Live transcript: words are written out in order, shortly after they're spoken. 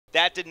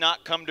That did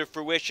not come to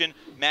fruition.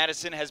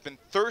 Madison has been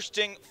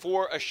thirsting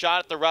for a shot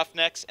at the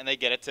Roughnecks, and they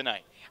get it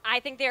tonight. I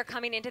think they are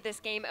coming into this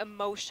game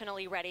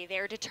emotionally ready. They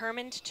are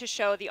determined to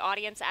show the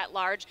audience at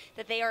large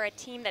that they are a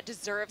team that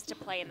deserves to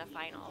play in the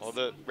finals. Well,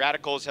 the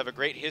Radicals have a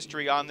great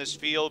history on this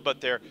field, but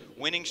their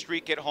winning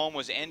streak at home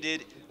was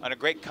ended on a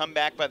great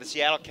comeback by the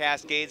Seattle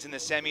Cascades in the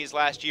semis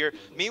last year.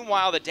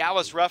 Meanwhile, the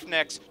Dallas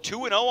Roughnecks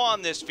 2-0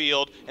 on this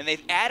field, and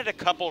they've added a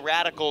couple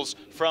Radicals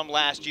from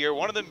last year,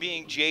 one of them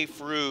being Jay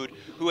Frood,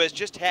 who has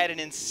just had an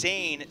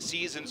insane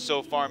season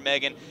so far,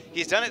 Megan.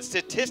 He's done it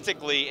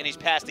statistically, and he's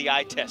passed the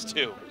eye test,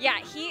 too. Yeah,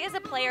 he is a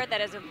player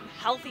that is a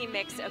healthy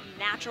mix of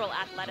natural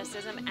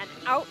athleticism and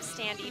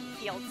outstanding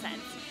field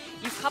sense.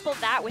 You couple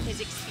that with his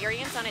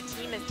experience on a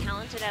team as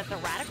talented as the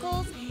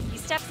Radicals, he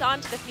steps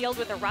onto the field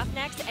with the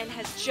Roughnecks and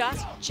has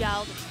just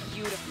gelled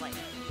beautifully.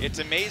 It's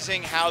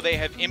amazing how they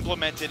have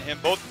implemented him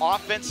both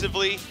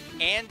offensively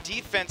and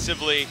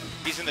defensively.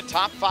 He's in the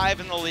top 5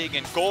 in the league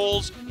in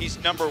goals.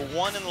 He's number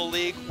 1 in the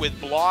league with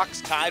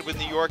blocks, tied with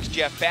New York's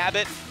Jeff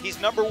Babbitt.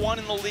 He's number 1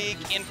 in the league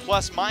in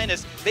plus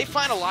minus. They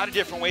find a lot of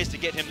different ways to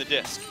get him the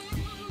disc.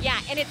 Yeah,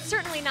 and it's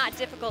certainly not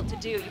difficult to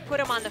do. You put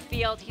him on the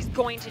field, he's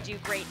going to do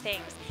great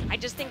things. I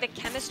just think the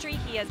chemistry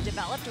he has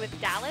developed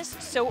with Dallas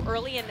so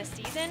early in the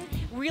season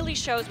really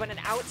shows what an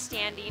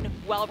outstanding,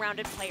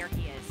 well-rounded player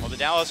he is. Well, the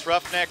Dallas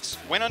Roughnecks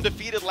went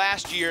undefeated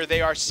last year.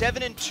 They are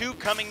 7-2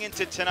 coming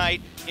into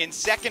tonight in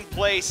second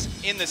place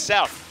in the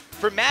South.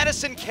 For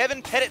Madison,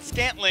 Kevin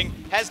Pettit-Scantling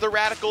has the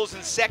Radicals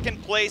in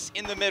second place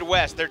in the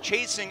Midwest. They're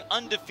chasing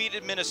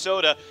undefeated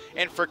Minnesota.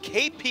 And for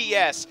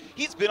KPS,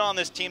 he's been on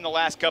this team the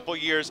last couple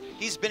years.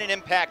 He's been an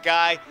impact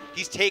guy.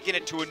 He's taken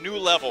it to a new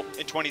level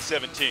in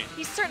 2017.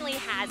 He certainly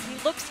has.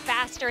 He looks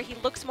faster, he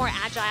looks more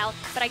agile,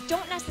 but I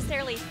don't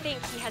necessarily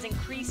think he has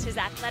increased his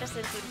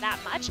athleticism that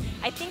much.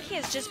 I think he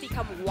has just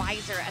become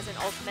wiser as an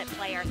ultimate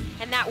player,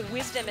 and that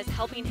wisdom is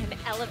helping him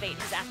elevate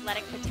his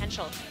athletic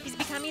potential. He's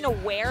becoming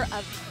aware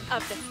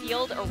of the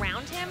field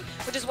around him,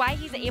 which is why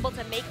he's able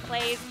to make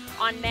plays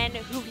on men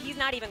who he's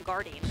not even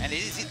guarding. And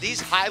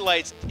these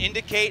highlights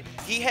indicate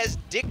he has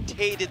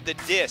dictated the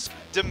disc,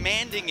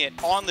 demanding it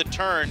on the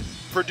turn,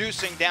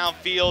 producing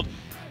downfield.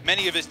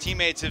 Many of his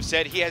teammates have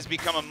said he has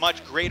become a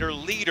much greater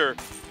leader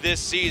this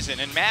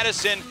season. And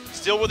Madison,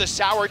 still with a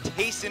sour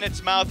taste in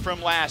its mouth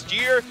from last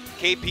year,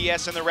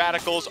 KPS and the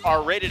Radicals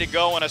are ready to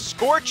go on a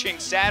scorching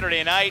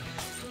Saturday night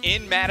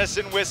in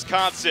Madison,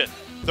 Wisconsin.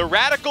 The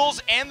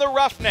Radicals and the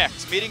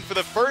Roughnecks meeting for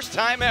the first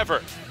time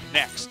ever.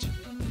 Next.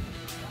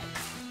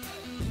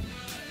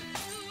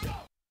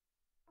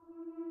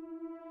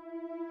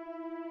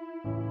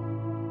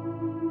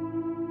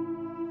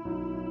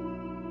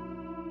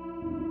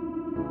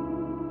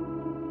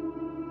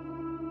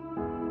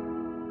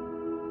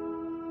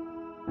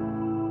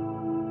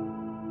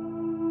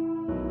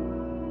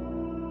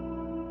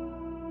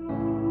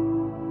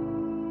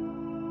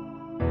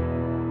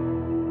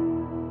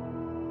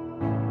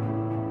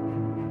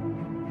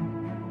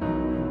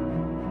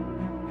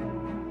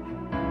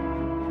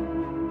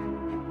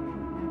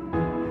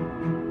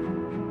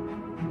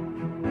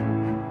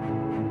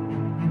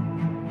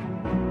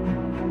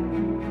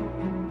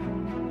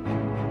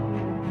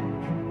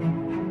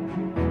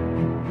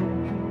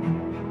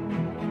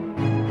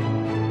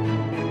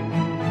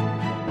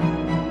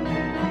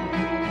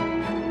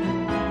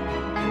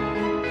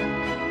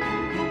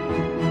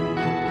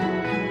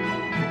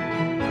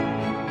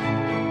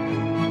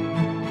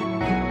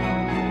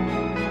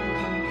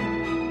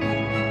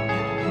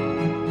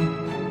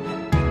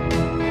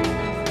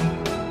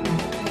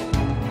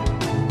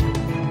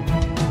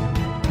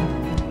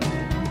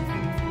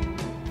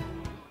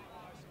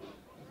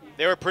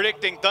 They were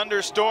predicting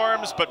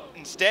thunderstorms, but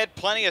instead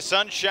plenty of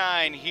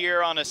sunshine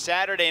here on a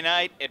Saturday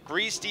night at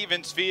Breeze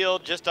Stevens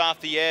Field, just off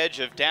the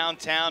edge of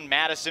downtown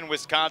Madison,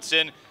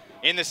 Wisconsin.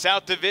 In the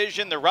South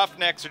Division, the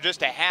Roughnecks are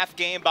just a half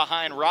game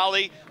behind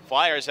Raleigh.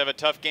 Flyers have a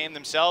tough game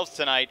themselves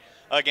tonight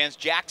against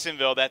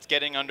Jacksonville. That's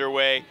getting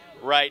underway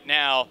right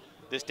now.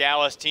 This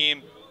Dallas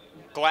team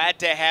glad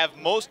to have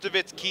most of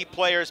its key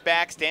players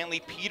back.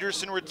 Stanley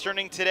Peterson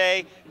returning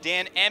today.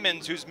 Dan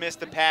Emmons, who's missed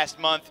the past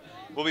month,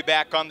 will be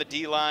back on the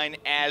D-line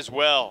as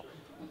well.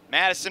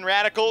 Madison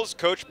Radicals,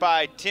 coached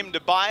by Tim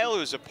DeBile,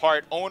 who's a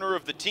part owner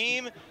of the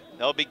team.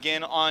 They'll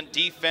begin on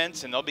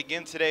defense, and they'll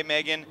begin today,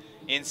 Megan,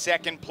 in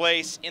second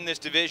place in this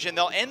division.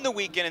 They'll end the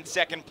weekend in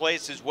second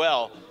place as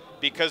well,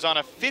 because on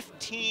a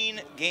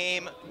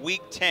 15-game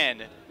Week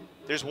 10,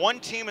 there's one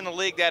team in the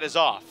league that is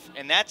off,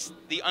 and that's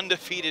the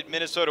undefeated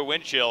Minnesota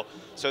Wind Chill.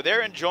 So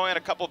they're enjoying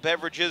a couple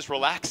beverages,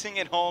 relaxing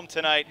at home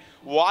tonight,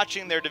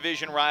 watching their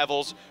division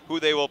rivals, who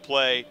they will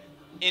play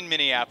in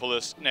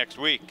Minneapolis next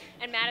week.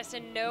 And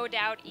Madison, no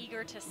doubt,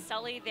 eager to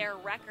sully their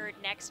record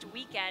next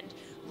weekend,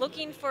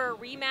 looking for a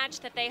rematch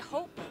that they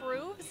hope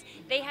proves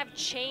they have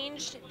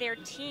changed their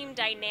team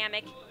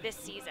dynamic this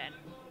season.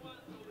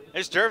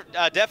 There's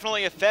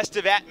definitely a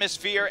festive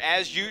atmosphere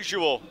as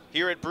usual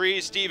here at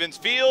Breeze Stevens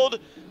Field.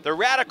 The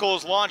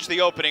Radicals launch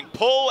the opening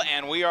pull,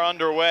 and we are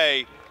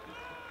underway.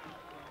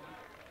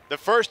 The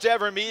first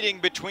ever meeting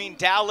between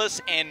Dallas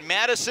and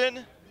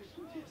Madison.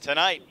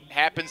 tonight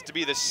happens to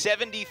be the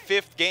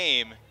 75th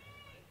game,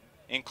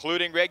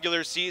 including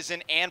regular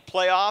season and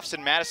playoffs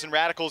in Madison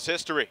Radicals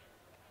history.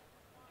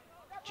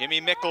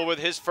 Jimmy Mickle with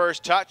his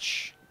first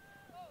touch.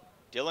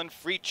 Dylan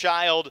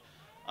Freechild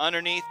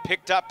underneath,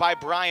 picked up by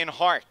Brian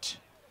Hart.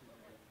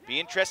 Be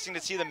interesting to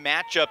see the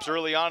matchups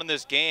early on in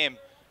this game.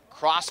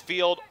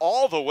 Crossfield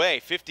all the way,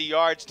 50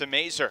 yards to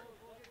Mazer.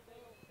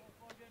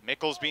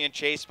 Mickle's being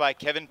chased by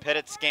Kevin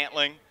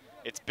Pettit-Scantling.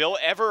 It's Bill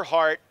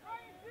Everhart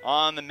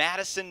on the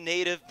Madison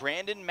native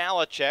Brandon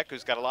Malachek,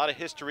 who's got a lot of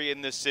history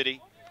in this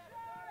city.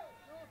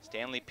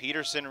 Stanley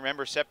Peterson,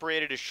 remember,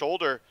 separated his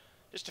shoulder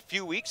just a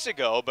few weeks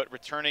ago, but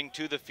returning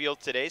to the field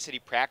today. Said he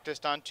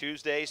practiced on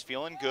Tuesday, he's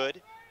feeling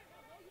good.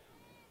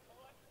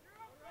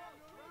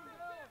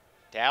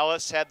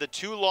 Dallas had the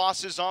 2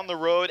 losses on the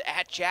road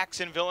at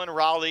Jacksonville and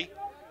Raleigh,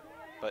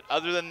 but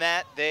other than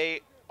that,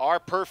 they are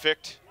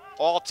perfect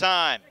all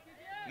time.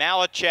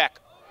 Malachek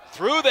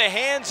through the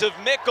hands of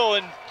Mickle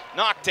and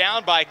knocked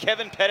down by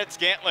Kevin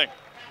Pettit-Scantling.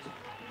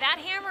 That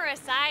hammer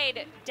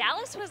aside,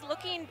 Dallas was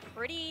looking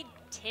pretty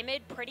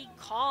timid, pretty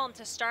calm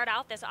to start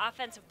out this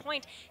offensive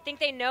point. I think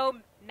they know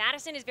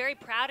Madison is very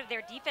proud of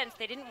their defense.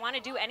 They didn't want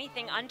to do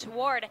anything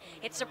untoward.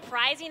 It's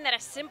surprising that a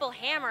simple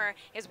hammer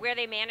is where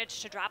they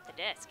managed to drop the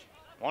disc.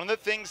 One of the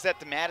things that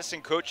the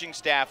Madison coaching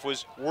staff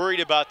was worried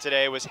about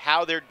today was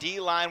how their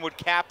D-line would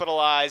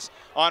capitalize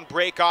on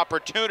break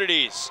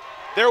opportunities.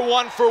 They're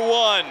 1 for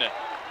 1.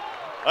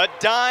 A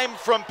dime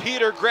from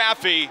Peter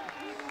Graffey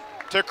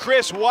to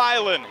Chris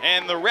Weiland,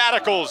 and the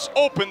Radicals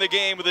open the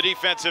game with a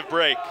defensive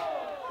break.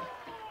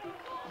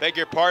 Beg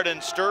your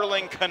pardon,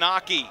 Sterling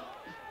Kanaki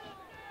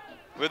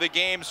with the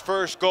game's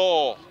first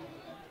goal.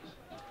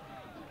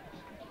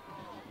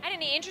 I had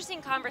an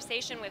interesting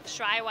conversation with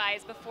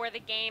Schreiwise before the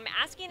game,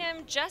 asking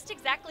him just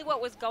exactly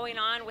what was going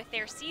on with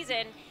their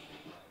season.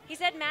 He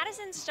said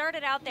Madison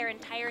started out their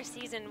entire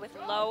season with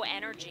low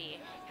energy,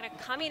 kind of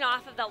coming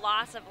off of the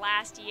loss of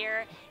last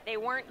year. They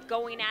weren't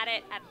going at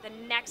it at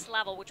the next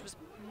level, which was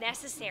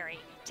necessary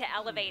to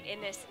elevate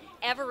in this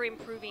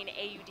ever-improving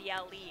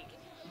AUDL league.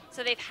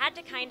 So they've had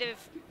to kind of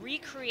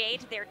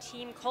recreate their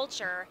team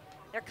culture.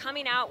 They're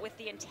coming out with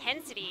the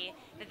intensity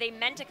that they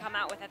meant to come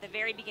out with at the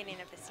very beginning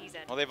of the season.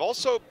 Well, they've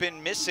also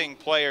been missing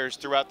players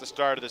throughout the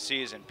start of the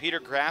season. Peter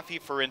Graffey,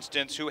 for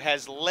instance, who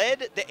has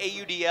led the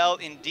AUDL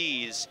in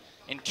Ds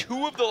in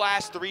 2 of the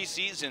last 3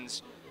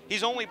 seasons.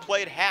 He's only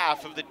played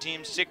half of the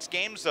team's 6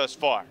 games thus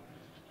far.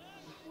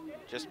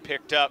 Just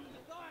picked up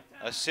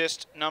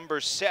assist number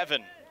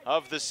 7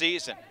 of the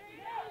season.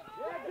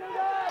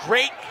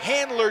 Great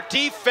handler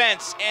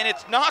defense, and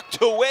it's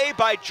knocked away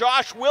by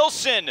Josh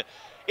Wilson.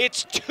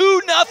 It's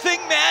 2-0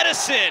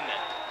 Madison.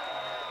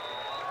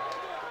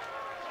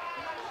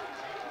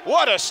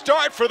 What a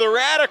start for the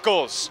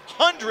Radicals.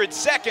 100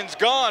 seconds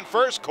gone,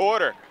 first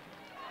quarter.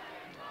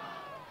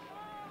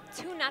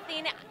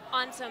 2-0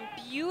 on some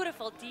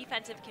beautiful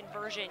defensive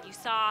conversion. You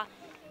saw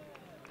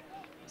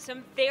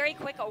some very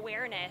quick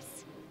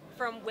awareness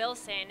from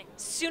Wilson.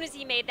 As soon as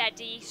he made that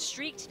D,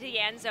 streaked to the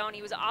end zone.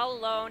 He was all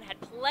alone, had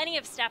plenty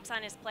of steps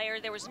on his player.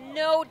 There was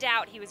no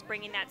doubt he was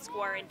bringing that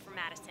score in for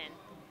Madison.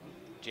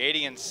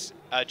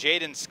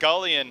 Jaden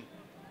Scullion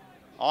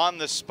on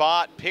the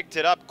spot, picked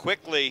it up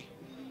quickly.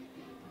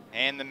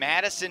 And the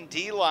Madison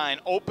D-line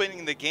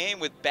opening the game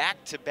with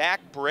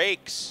back-to-back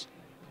breaks.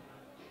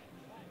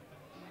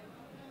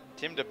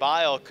 Tim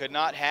DeBile could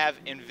not have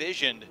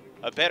envisioned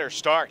a better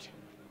start.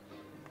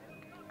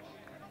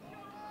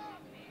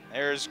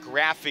 There's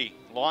Graffey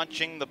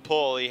launching the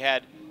pull. He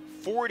had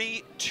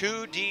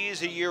 42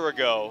 Ds a year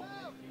ago.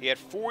 He had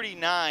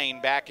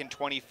 49 back in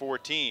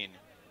 2014.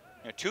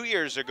 2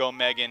 years ago,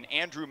 Megan,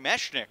 Andrew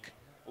Mechanic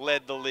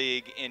led the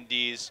league in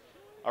Ds.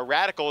 A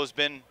Radical has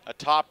been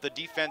atop the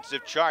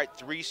defensive chart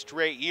 3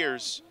 straight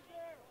years.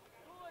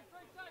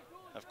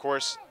 Of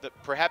course,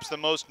 perhaps the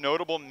most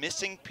notable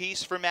missing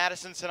piece for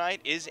Madison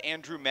tonight is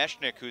Andrew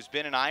Mechanic, who's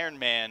been an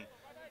Ironman.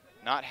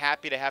 Not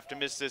happy to have to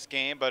miss this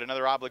game, but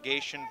another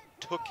obligation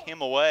took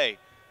him away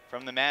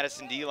from the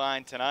Madison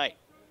D-line tonight.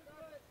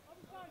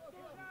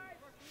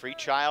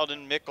 Freechild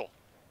and Mickle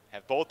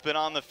have both been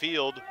on the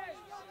field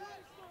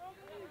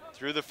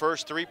through the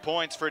first 3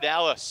 points for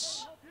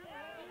Dallas.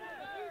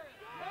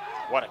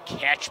 What a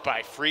catch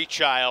by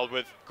Freechild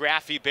with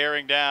Graffey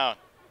bearing down.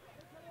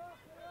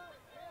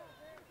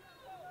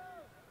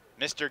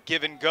 Mr.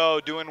 Give and Go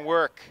doing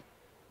work.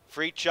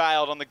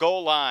 Freechild on the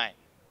goal line.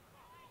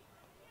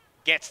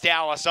 Gets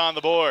Dallas on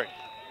the board.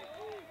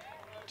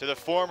 To the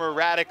former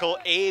Radical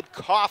Abe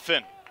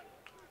Coffin.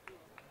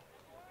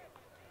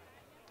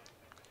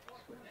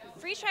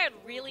 Freechild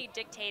really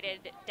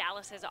dictated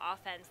Dallas's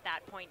offense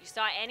that point. You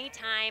saw any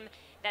time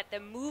that the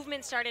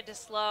movement started to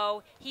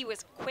slow, he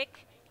was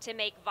quick to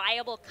make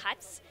viable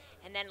cuts,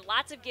 and then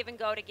lots of give and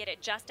go to get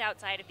it just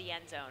outside of the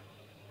end zone.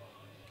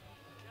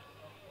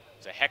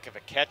 It's a heck of a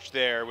catch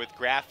there with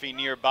Graffey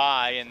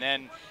nearby, and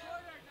then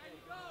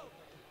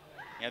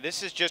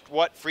this is just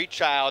what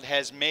Freechild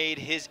has made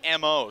his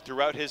MO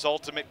throughout his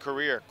ultimate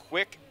career.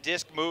 Quick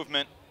disc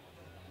movement.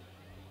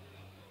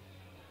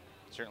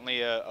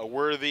 Certainly a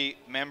worthy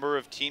member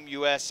of Team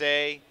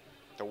USA,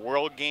 the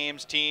World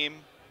Games team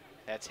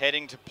that's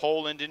heading to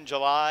Poland in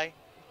July.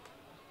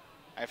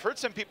 I've heard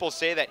some people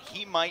say that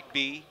he might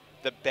be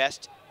the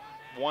best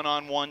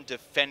one-on-one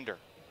defender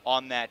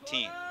on that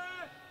team,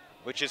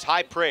 which is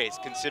high praise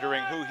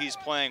considering who he's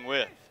playing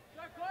with.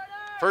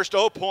 First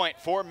O point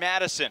for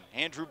Madison.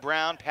 Andrew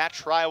Brown, Pat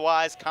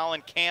Schreiwise,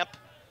 Colin Camp.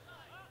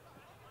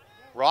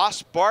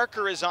 Ross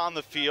Barker is on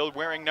the field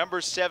wearing number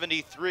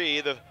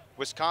 73, the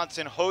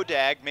Wisconsin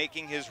Hodag,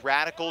 making his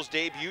Radicals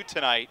debut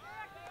tonight.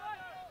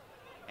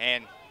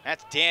 And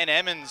that's Dan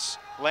Emmons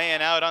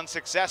laying out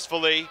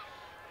unsuccessfully.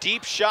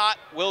 Deep shot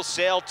will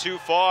sail too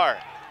far.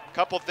 A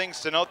couple things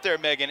to note there,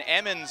 Megan.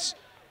 Emmons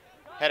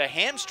had a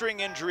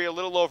hamstring injury a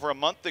little over a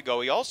month ago.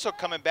 He also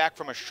coming back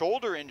from a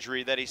shoulder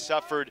injury that he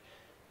suffered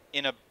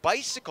in a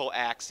bicycle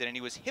accident.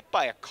 He was hit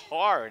by a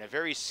car in a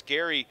very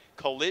scary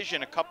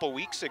collision a couple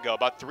weeks ago,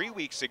 about 3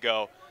 weeks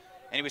ago.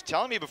 And he was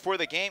telling me before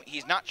the game,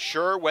 he's not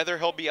sure whether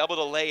he'll be able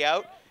to lay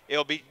out.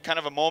 It'll be kind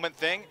of a moment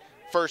thing.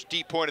 First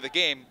deep point of the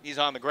game, he's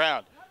on the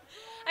ground.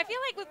 I feel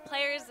like with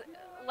players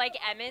like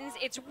Emmons,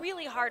 it's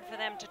really hard for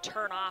them to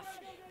turn off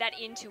that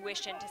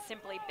intuition to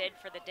simply bid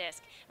for the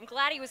disc. I'm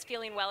glad he was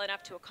feeling well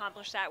enough to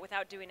accomplish that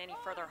without doing any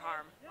further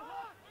harm.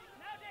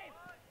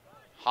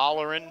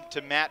 Holleran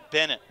to Matt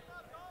Bennett.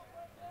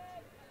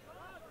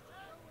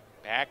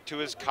 Back to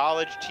his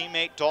college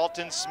teammate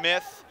Dalton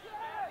Smith.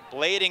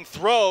 Blading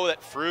throw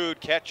that Frood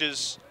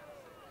catches.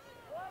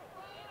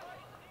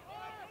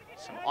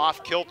 Some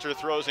off-kilter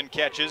throws and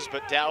catches,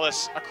 but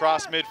Dallas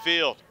across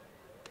midfield.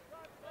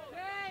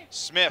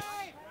 Smith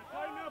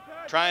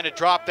trying to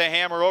drop the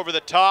hammer over the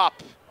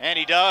top, and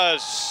he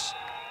does.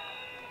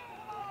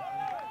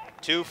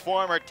 Two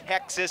former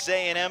Texas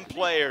A&M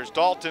players,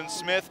 Dalton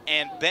Smith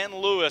and Ben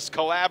Lewis,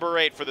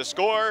 collaborate for the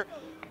score.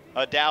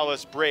 A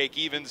Dallas break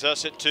evens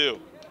us at 2.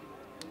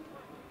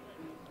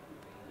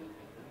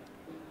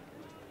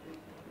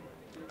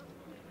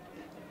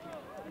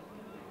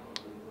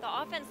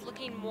 The offense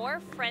looking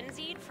more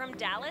frenzied from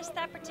Dallas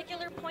that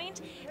particular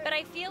point, but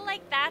I feel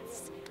like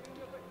that's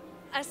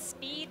a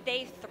speed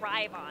they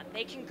thrive on.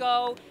 They can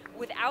go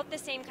without the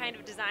same kind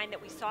of design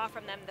that we saw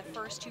from them the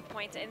first 2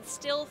 points and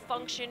still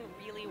function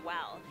really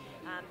well.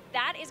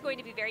 That is going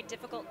to be very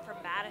difficult for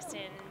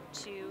Madison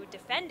to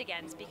defend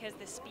against because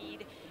the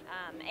speed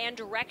and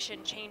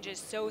direction changes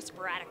so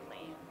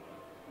sporadically.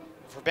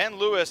 For Ben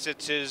Lewis,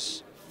 it's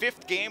his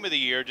 5th game of the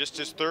year, just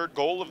his 3rd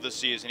goal of the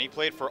season. He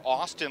played for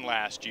Austin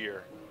last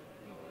year.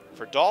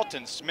 For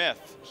Dalton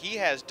Smith, he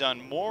has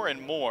done more and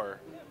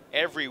more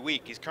every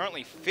week. He's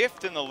currently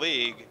 5th in the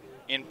league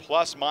in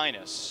plus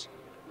minus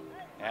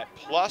at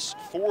plus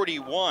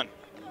 41.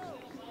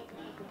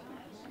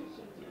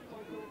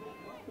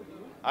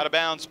 Out of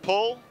bounds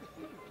pull.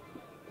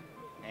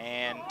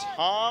 And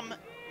Tom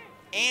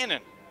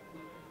Annan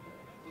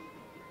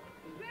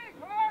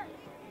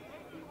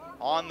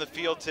on the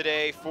field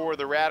today for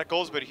the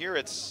Radicals, but here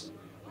it's,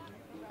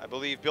 I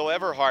believe, Bill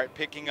Everhart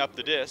picking up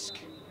the disc.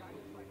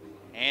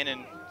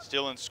 Annan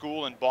still in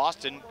school in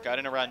Boston, got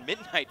in around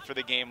midnight for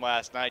the game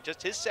last night,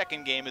 just his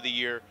 2nd game of the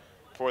year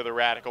for the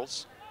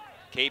Radicals.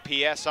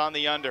 KPS on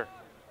the under.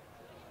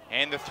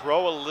 And the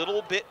throw a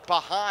little bit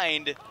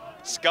behind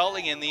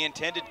Scully in the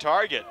intended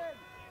target.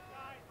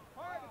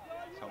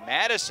 So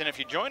Madison, if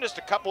you joined us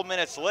a couple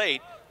minutes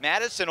late,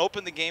 Madison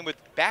opened the game with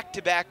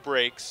back-to-back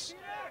breaks,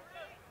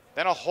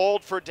 then a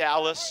hold for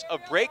Dallas, a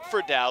break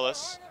for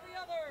Dallas.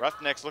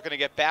 Roughnecks looking to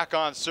get back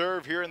on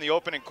serve here in the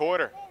opening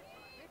quarter.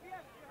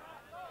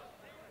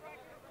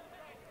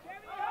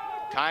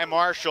 Kai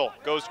Marshall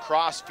goes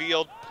cross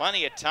field,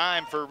 plenty of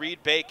time for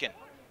Reed Bacon.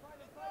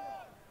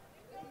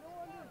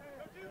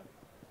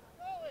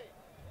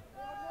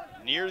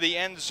 Near the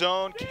end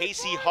zone,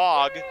 Casey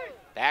Hogg,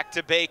 back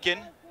to Bacon.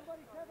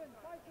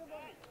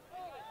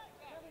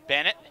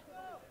 Bennett.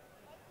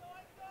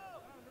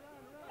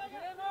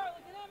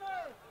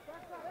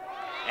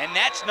 And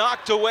that's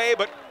knocked away,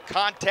 but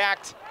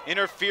contact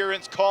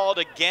interference called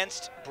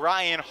against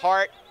Brian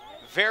Hart.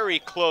 Very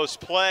close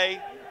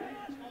play.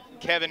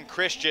 Kevin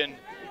Christian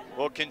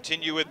will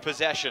continue with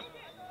possession.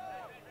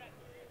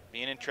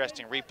 Be an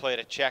interesting replay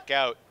to check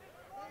out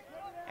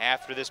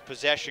after this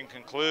possession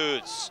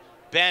concludes.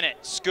 Bennett,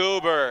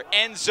 Scuber,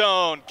 end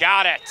zone,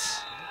 got it.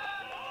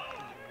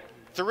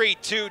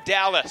 3-2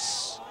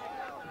 Dallas.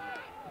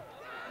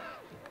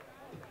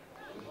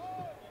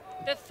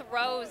 The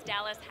throws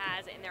Dallas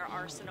has in their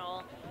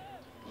arsenal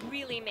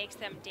really makes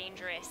them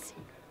dangerous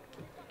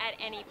at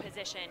any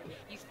position.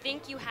 You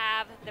think you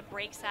have the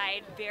break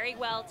side very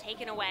well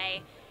taken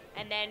away,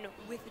 and then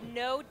with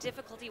no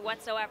difficulty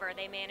whatsoever,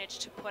 they manage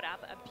to put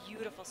up a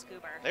beautiful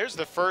Scuber. There's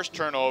the first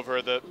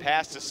turnover, the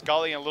pass to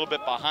Scully and a little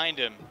bit behind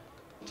him.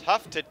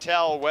 Tough to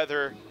tell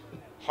whether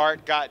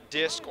Hart got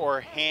disc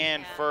or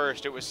hand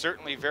first. It was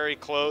certainly very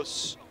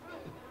close.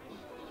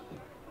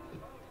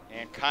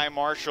 And Kai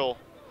Marshall,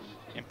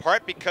 in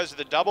part because of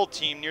the double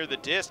team near the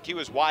disc, he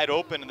was wide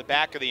open in the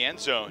back of the end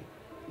zone.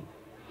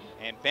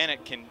 And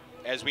Bennett can,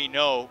 as we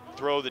know,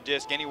 throw the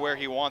disc anywhere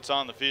he wants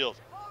on the field.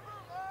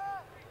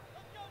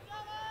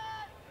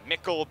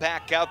 Mickle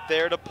back out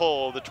there to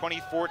pull, the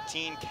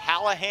 2014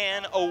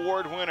 Callahan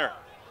Award winner.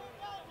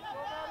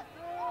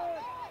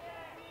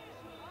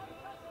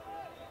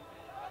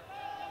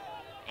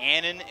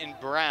 Annan and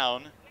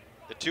Brown,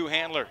 the two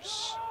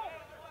handlers.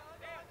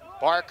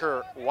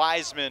 Barker,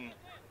 Wiseman,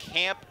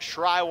 Camp,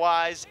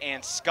 Schreiwise,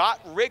 and Scott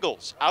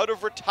Riggles, out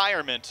of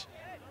retirement,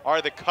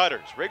 are the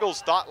cutters.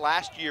 Riggles thought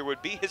last year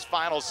would be his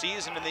final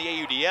season in the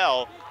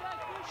AUDL.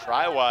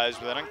 Schreiwise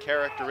with an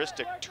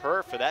uncharacteristic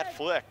turf for that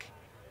flick.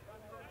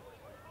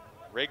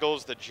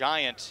 Riggles, the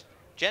giant,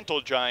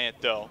 gentle giant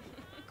though,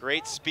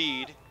 great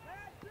speed.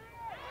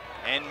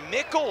 And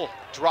Mickle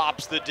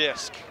drops the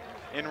disc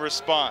in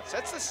response.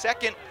 That's the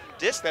second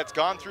disc that's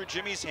gone through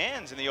Jimmy's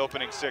hands in the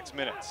opening 6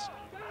 minutes.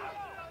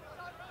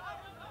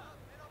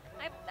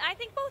 I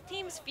think both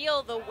teams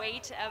feel the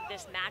weight of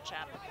this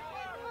matchup.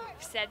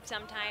 I've said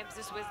sometimes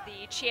this was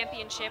the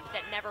championship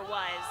that never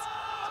was.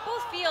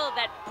 Both feel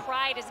that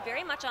pride is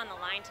very much on the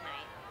line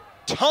tonight.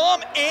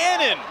 Tom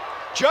Annan,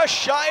 just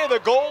shy of the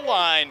goal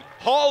line,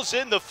 hauls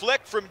in the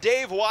flick from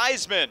Dave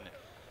Wiseman.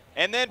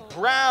 And then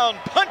Brown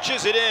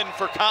punches it in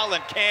for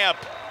Colin Camp.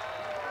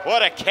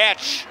 What a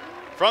catch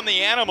from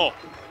the animal.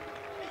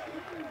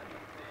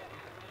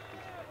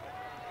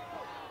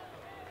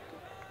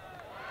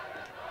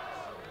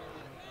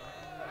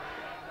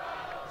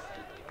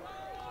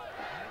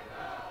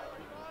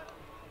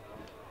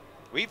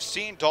 We've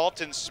seen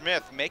Dalton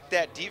Smith make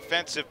that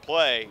defensive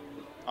play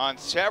on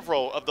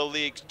several of the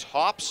league's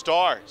top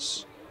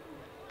stars.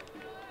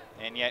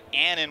 And yet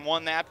Annan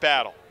won that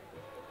battle.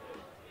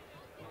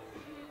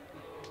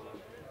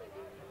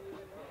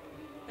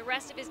 The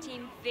rest of his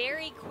team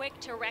very quick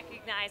to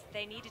recognize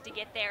they needed to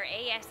get there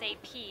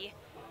ASAP.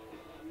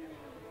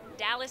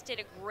 Dallas did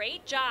a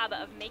great job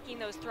of making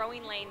those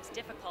throwing lanes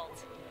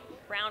difficult.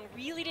 Brown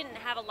really didn't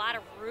have a lot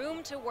of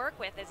room to work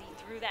with as he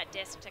threw that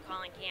disc to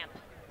Colin Camp.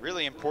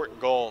 Really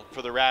important goal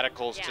for the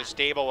Radicals to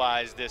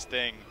stabilize this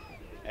thing,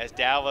 as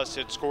Dallas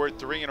had scored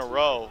 3 in a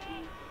row,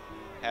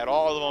 had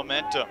all the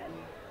momentum.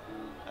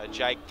 A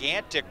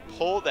gigantic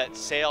pull that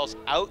sails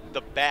out the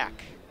back.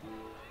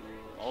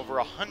 Over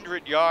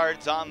 100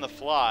 yards on the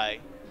fly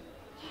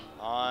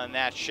on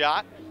that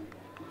shot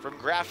from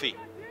Graffi.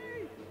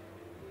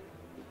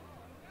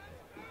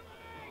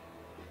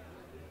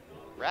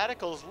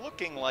 Radicals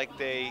looking like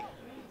they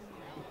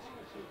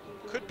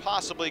could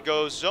possibly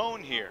go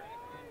zone here.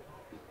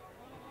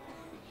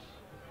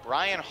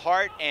 Brian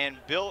Hart and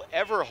Bill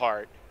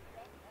Everhart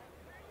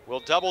will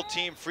double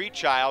team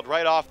Freechild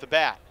right off the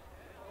bat.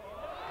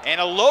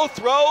 And a low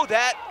throw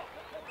that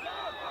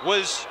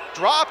was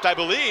dropped, I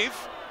believe,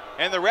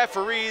 and the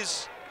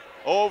referees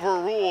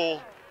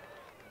overrule.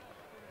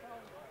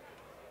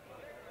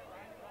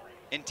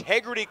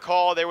 Integrity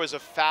call, there was a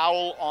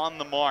foul on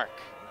the mark.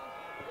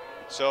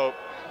 So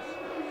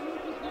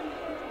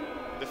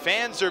the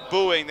fans are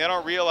booing. They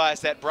don't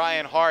realize that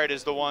Brian Hart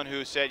is the one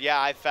who said, yeah,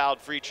 I fouled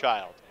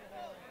Freechild.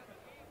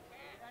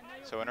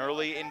 So an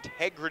early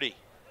integrity.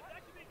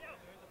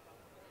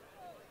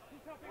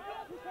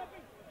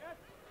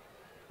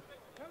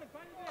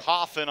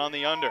 Coffin on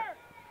the under.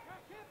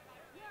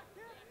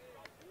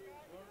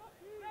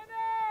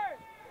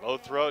 Low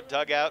throw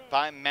dug out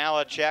by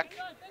Malachek,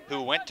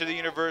 who went to the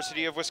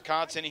University of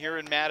Wisconsin here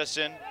in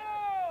Madison.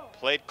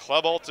 Played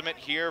club ultimate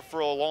here for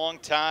a long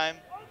time.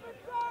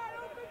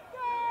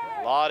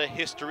 A lot of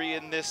history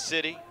in this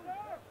city.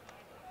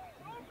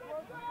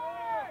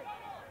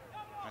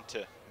 Went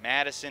to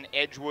Madison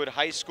Edgewood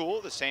High School,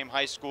 the same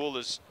high school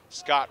as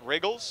Scott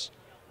Riggles.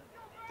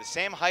 The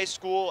same high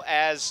school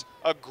as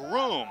a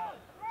groom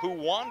who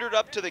wandered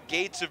up to the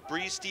gates of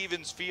Breeze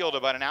Stevens Field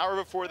about an hour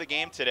before the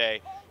game today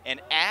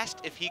and asked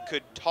if he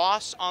could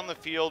toss on the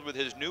field with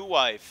his new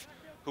wife,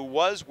 who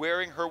was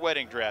wearing her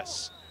wedding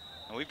dress.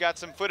 And we've got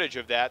some footage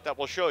of that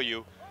we'll show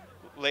you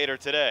later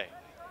today.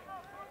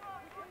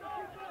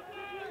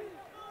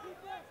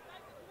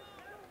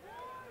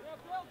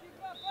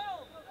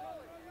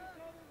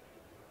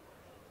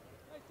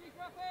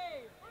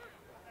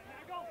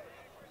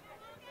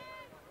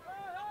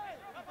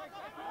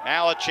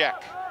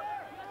 Malachek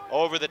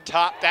over the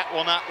top, that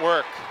will not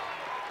work.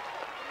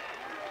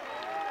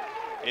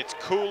 It's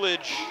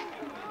Coolidge,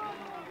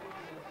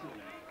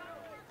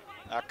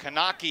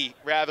 Kanaki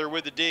rather,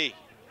 with the D.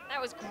 That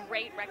was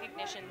great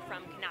recognition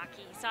from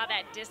Kanaki. He saw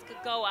that disc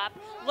go up,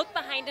 looked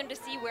behind him to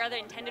see where the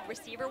intended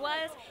receiver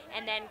was,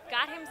 and then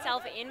got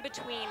himself in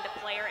between the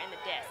player and the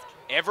disc.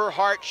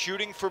 Everhart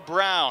shooting for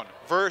Brown,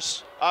 for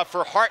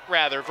Hart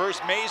rather,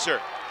 versus Mazer.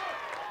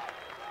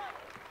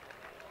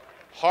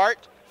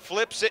 Hart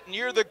flips it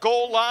near the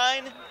goal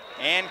line,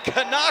 and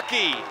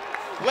Kanaki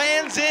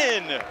lands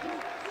in.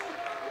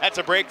 That's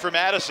a break for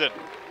Madison.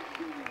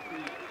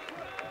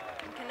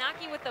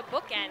 Kanaki with the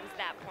bookends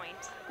that point.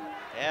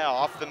 Yeah,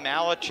 off the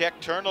Malachek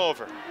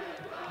turnover.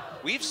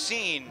 We've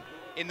seen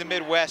in the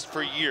Midwest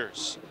for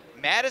years,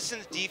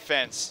 Madison's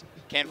defense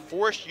can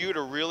force you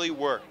to really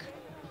work.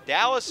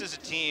 Dallas is a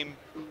team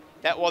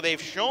that, while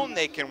they've shown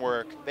they can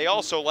work, they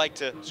also like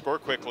to score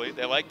quickly.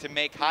 They like to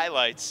make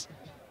highlights.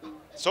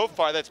 So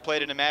far, that's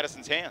played into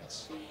Madison's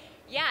hands.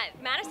 Yeah,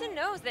 Madison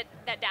knows that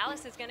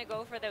Dallas is going to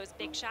go for those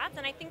big shots,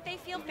 and I think they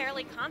feel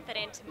fairly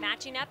confident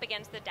matching up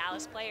against the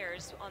Dallas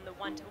players on the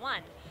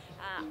one-to-one.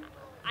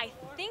 I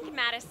think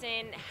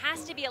Madison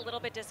has to be a little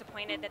bit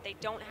disappointed that they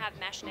don't have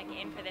Mechanix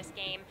in for this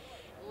game.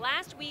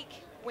 Last week,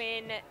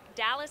 when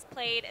Dallas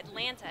played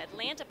Atlanta,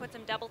 Atlanta put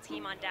some double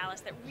team on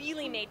Dallas that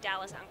really made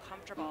Dallas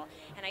uncomfortable.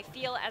 And I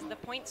feel as the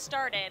points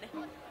started,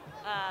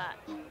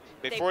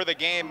 before the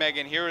game,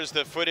 Megan, here is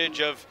the footage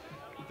of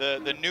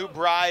the new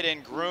bride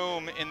and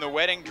groom in the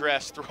wedding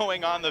dress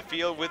throwing on the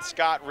field with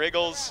Scott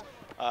Riggles.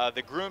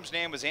 The groom's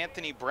name was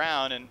Anthony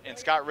Brown, and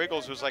Scott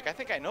Riggles was like, I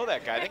think I know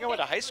that guy. I think I went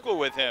to high school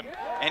with him.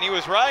 And he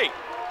was right.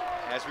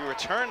 As we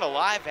return to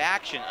live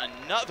action,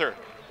 another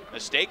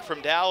mistake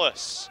from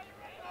Dallas.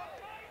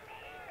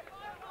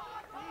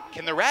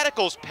 Can the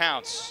Radicals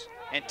pounce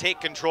and take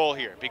control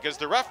here? Because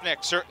the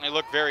Roughnecks certainly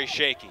look very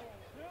shaky.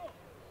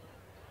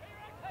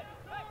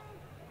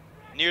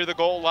 Near the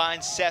goal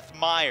line, Seth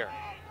Meyer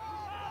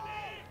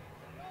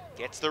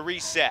gets the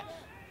reset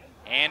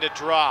and a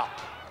drop.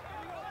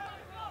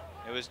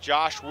 It was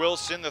Josh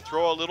Wilson, the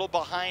throw a little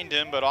behind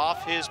him, but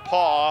off his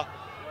paw.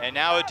 And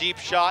now a deep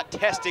shot,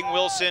 testing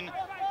Wilson.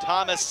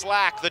 Thomas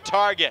Slack, the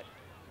target.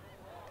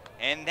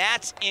 And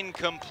that's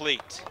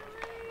incomplete.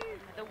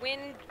 The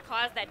wind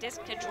caused that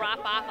disc to drop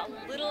off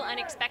a little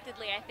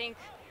unexpectedly. I think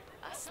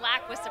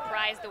Slack was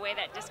surprised the way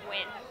that disc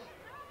went.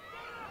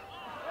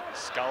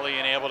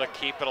 Scullion able to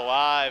keep it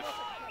alive.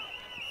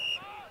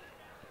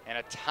 And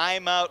a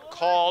timeout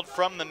called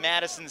from the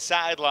Madison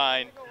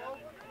sideline.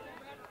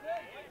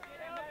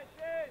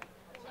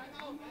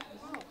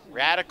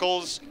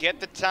 Radicals get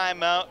the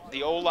timeout.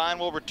 The O-line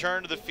will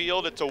return to the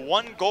field. It's a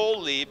 1-goal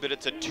lead, but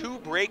it's a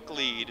 2-break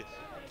lead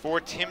for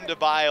Tim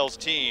DeBile's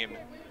team.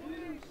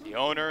 The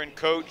owner and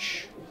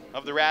coach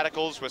of the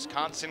Radicals,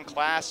 Wisconsin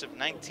class of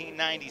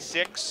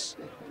 1996.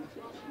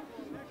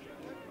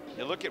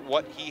 You look at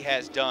what he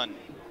has done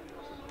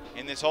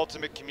in this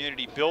ultimate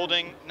community,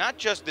 building not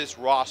just this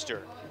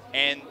roster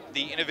and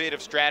the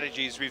innovative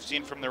strategies we've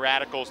seen from the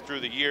Radicals through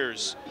the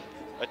years.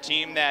 A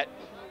team that,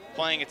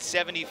 playing its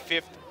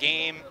 75th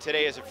game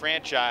today as a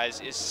franchise,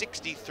 is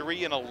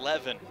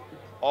 63-11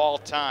 all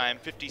time,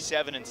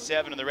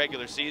 57-7 in the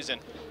regular season.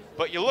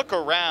 But you look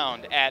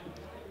around at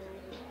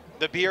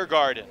the beer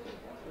garden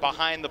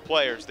behind the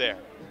players there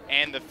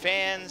and the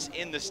fans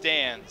in the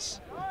stands.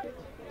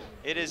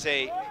 It is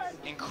a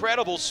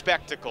incredible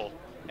spectacle,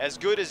 as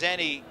good as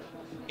any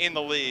in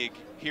the league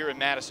here in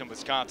Madison,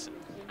 Wisconsin.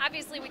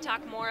 Obviously, we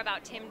talk more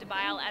about Tim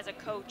DeBile as a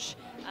coach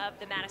of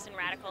the Madison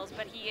Radicals,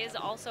 but he is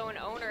also an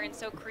owner, and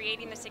so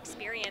creating this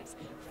experience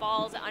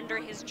falls under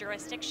his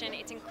jurisdiction.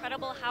 It's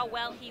incredible how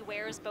well he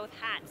wears both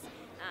hats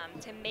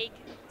to make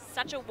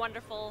such a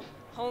wonderful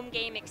home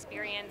game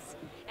experience,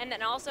 and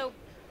then also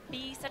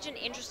be such an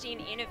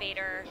interesting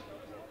innovator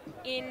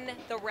in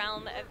the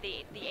realm of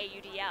the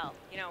AUDL.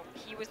 You know,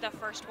 he was the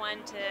first one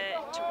to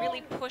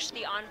really push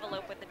the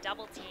envelope with the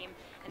double team,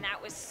 and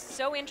that was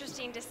so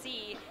interesting to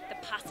see the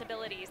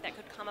possibilities that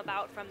could come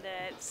about from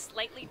the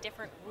slightly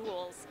different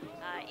rules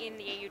in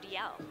the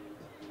AUDL.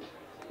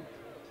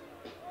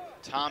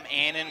 Tom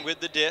Annan with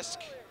the disc.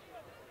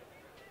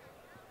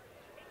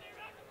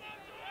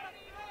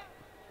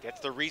 Gets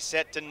the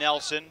reset to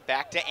Nelson,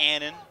 back to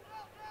Annan.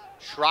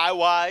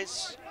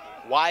 Schreiwise,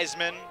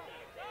 Wiseman,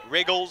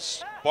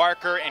 Riggles,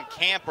 Barker, and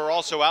Camp are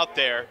also out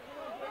there.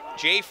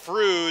 Jay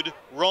Frood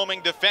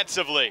roaming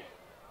defensively,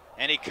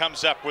 and he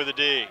comes up with a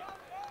D.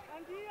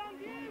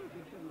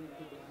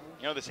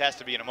 You know, this has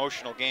to be an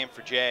emotional game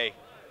for Jay.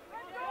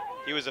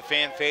 He was a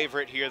fan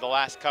favorite here the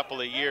last couple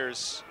of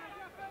years.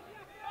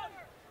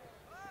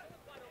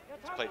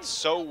 He's played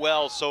so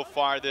well so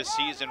far this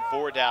season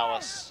for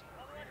Dallas.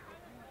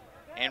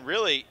 And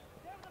really,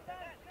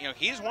 you know,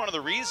 he's one of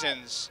the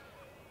reasons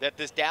that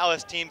this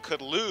Dallas team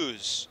could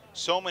lose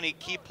so many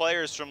key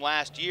players from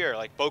last year,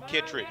 like Bo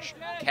Kittredge,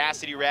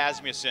 Cassidy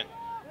Rasmussen,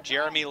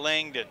 Jeremy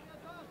Langdon,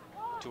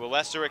 to a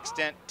lesser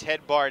extent,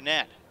 Ted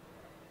Barnett.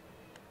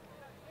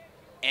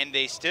 And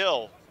they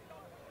still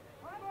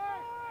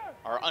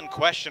are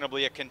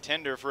unquestionably a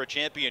contender for a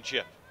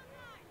championship.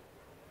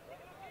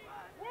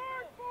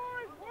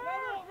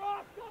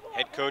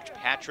 Head coach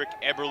Patrick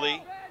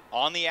Eberle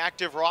on the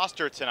active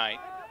roster tonight.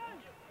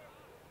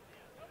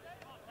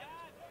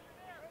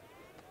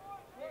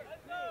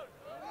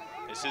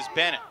 This is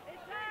Bennett.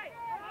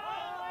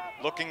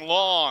 Looking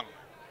long,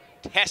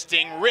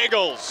 testing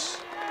Riggles,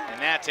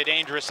 and that's a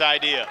dangerous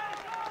idea.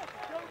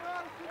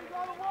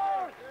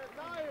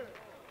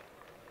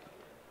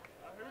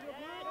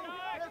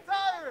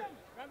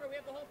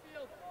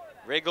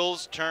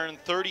 Riggles turned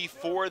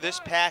 34 this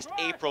past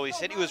April. He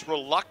said he was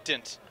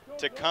reluctant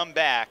to come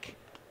back.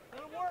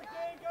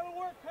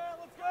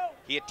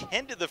 He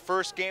attended the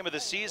first game of the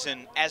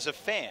season as a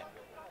fan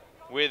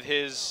with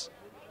his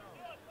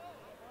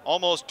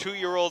almost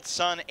 2-year-old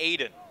son,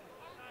 Aiden.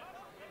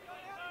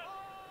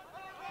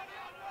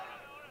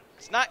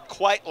 It's not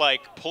quite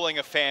like pulling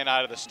a fan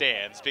out of the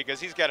stands because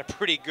he's got a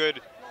pretty good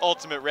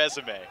ultimate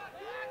resume.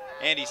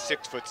 And he's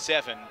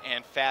 6'7"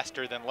 and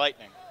faster than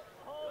lightning.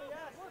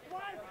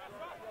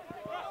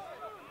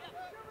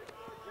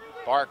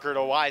 Barker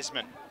to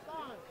Wiseman.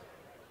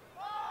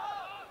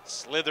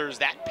 Slithers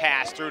that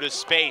pass through to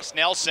space.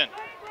 Nelson,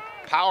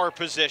 power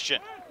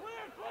position.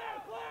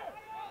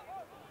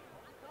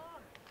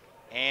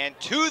 And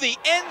to the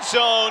end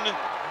zone,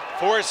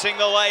 forcing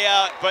the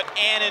layout, but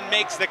Annan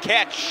makes the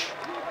catch.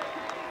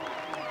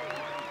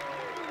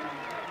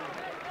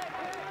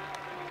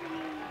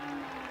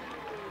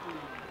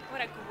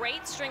 What a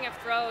great string of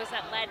throws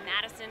that led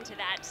Madison to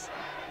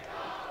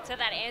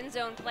that end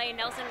zone play.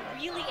 Nelson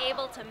really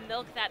able to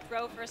milk that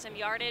throw for some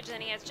yardage,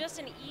 and he has just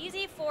an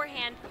easy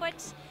forehand put,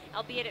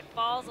 albeit it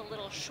falls a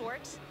little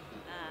short.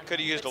 Could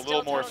have used a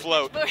little more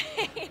float.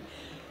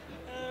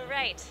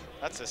 Right.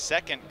 That's the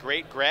second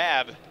great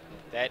grab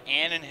that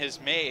Annan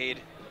has made.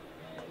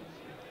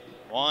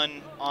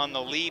 One on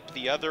the leap,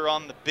 the other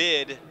on the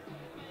bid.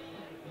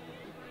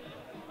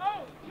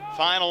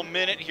 Final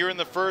minute here in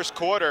the first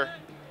quarter.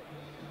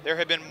 There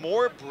have been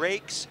more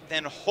breaks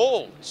than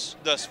holds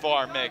thus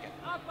far, Megan.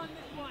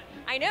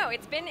 I know,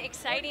 it's been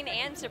exciting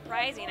and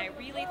surprising. I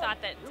really thought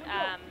that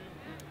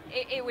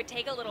it would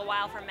take a little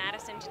while for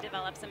Madison to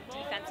develop some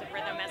defensive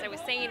rhythm. As I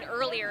was saying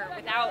earlier,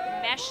 without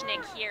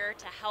Mechanix here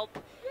to help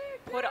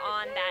put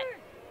on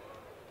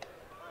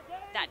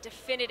that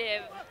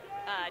definitive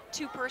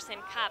two-person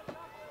cup,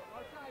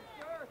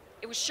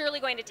 it was surely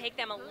going to take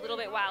them a little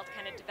bit while to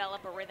kind of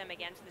develop a rhythm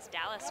against this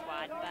Dallas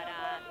squad, but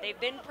they've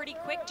been pretty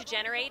quick to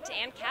generate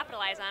and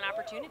capitalize on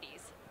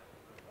opportunities.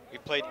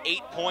 We've played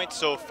 8 points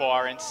so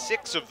far, and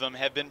 6 of them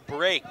have been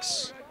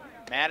breaks.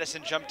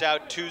 Madison jumped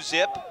out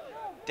 2-zip.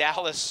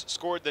 Dallas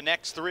scored the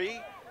next 3,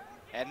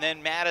 and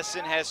then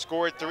Madison has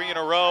scored 3 in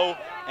a row,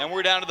 and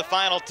we're down to the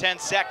final 10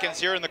 seconds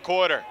here in the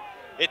quarter.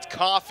 It's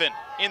Coffin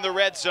in the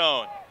red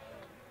zone,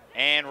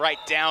 and right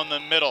down the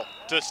middle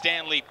to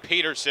Stanley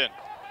Peterson.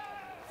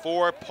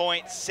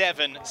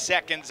 4.7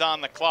 seconds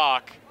on the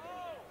clock.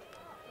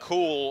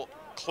 Cool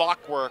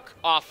clockwork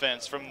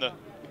offense from the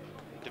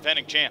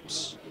defending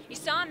champs. You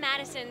saw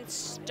Madison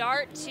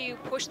start to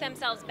push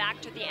themselves back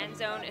to the end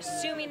zone,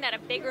 assuming that a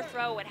bigger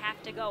throw would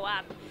have to go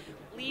up,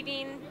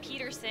 leaving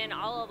Peterson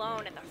all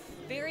alone at the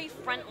very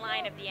front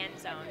line of the end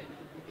zone.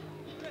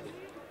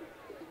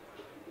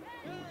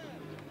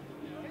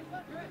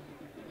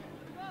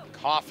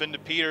 Coffin to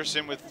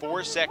Peterson with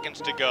 4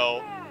 seconds to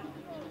go.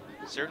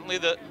 Certainly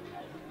the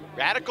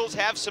Radicals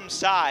have some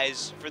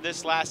size for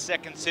this last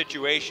second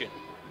situation.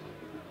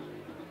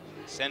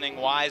 Sending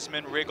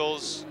Wiseman,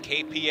 Riggles,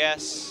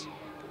 KPS,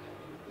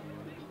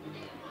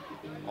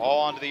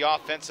 all onto the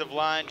offensive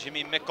line.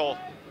 Jimmy Mickle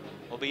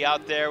will be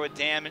out there with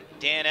Dan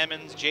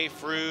Emmons, Jay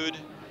Frood,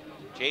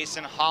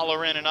 Jason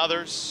Holleran, and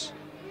others.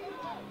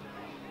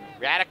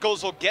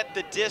 Radicals will get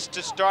the disc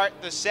to start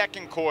the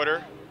second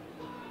quarter,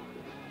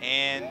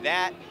 and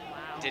that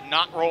did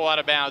not roll out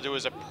of bounds. It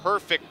was a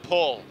perfect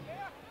pull.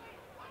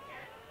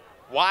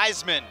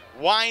 Wiseman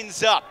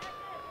winds up.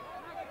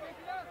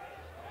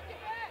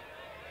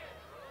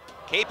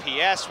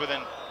 KPS with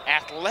an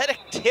athletic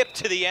tip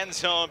to the end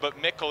zone,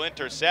 but Mickle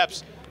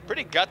intercepts.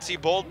 Pretty gutsy,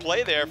 bold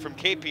play there from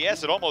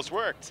KPS. It almost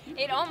worked.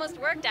 It almost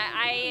worked.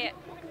 I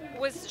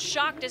was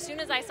shocked as soon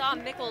as I saw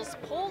Mickle's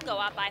pole go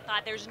up. I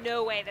thought there's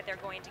no way that they're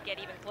going to get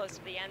even close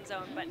to the end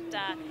zone, but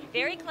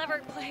very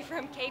clever play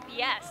from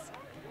KPS.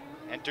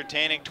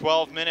 Entertaining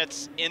 12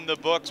 minutes in the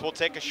books. We'll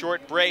take a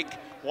short break.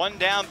 1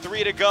 down,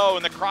 3 to go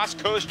in the Cross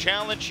Coast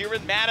Challenge here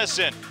in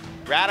Madison.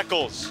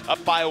 Radicals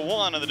up by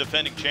 1 on the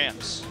defending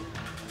champs.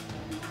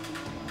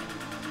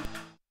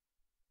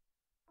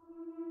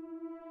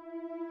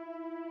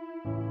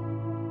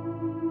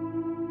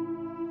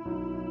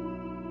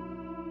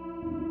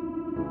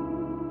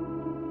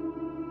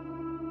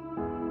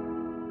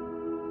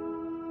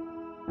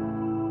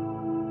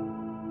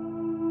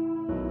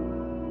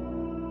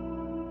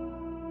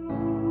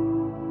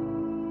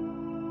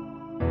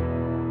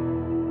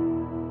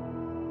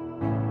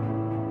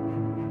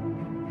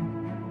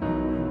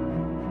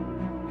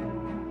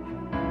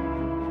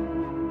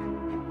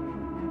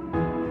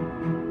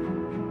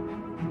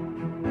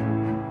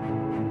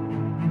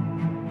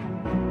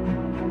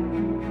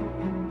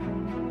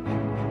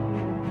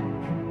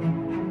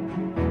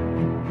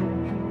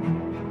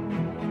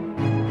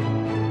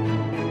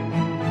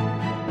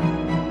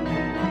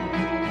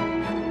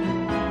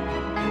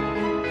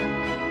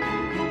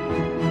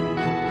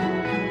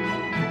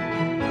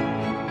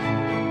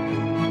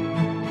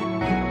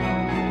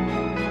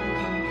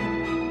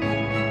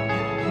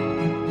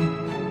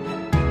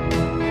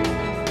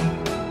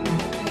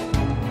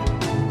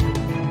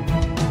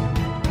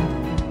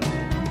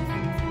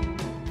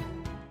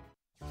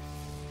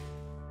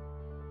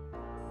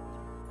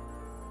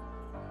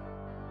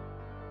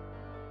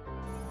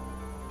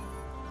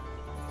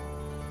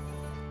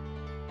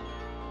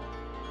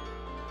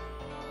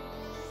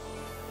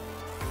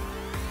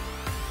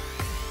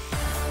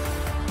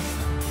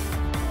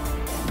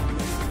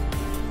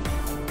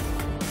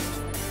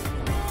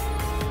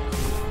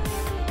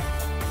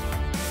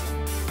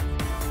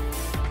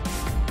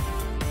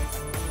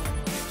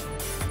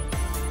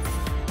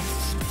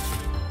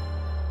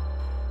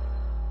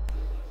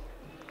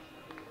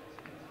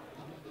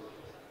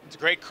 It's a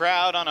great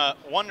crowd on a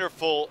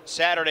wonderful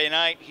Saturday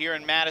night here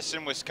in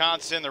Madison,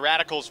 Wisconsin. The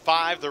Radicals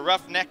 5, the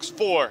Roughnecks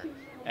 4,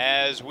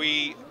 as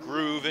we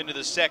groove into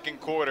the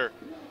second quarter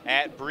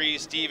at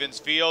Breeze Stevens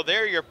Field.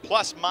 They're your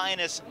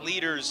plus-minus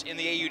leaders in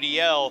the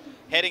AUDL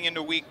heading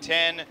into Week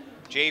 10.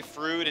 Jay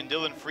Frood and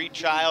Dylan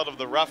Freechild of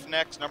the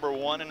Roughnecks, number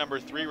 1 and number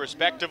 3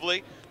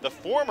 respectively. The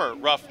former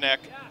Roughneck,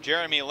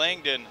 Jeremy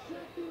Langdon,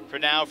 for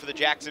now for the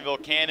Jacksonville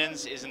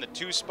Cannons, is in the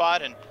 2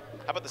 spot. And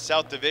how about the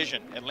South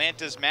Division?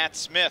 Atlanta's Matt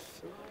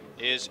Smith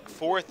is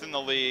 4th in the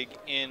league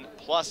in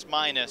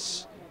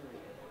plus-minus.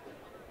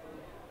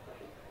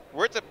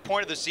 We're at the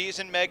point of the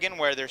season, Megan,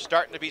 where there's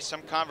starting to be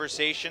some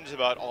conversations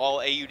about all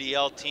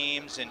AUDL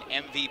teams and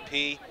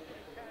MVP.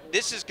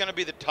 This is going to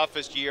be the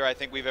toughest year I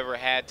think we've ever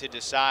had to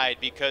decide,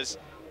 because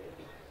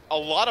a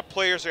lot of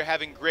players are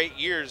having great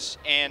years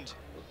and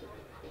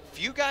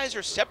few guys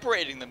are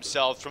separating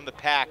themselves from the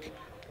pack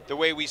the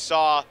way we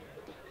saw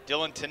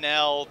Dylan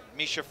Tennell,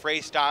 Misha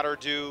Freystadter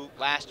do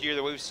last year,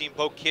 the way we've seen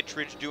Bo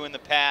Kittredge do in the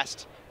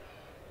past.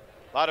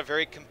 A lot of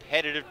very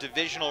competitive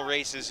divisional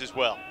races as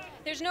well.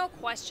 There's no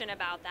question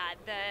about that.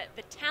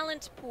 The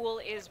talent pool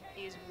is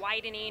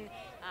widening.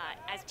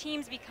 As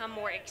teams become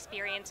more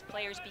experienced,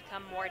 players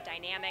become more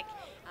dynamic.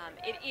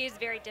 It is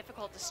very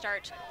difficult to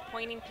start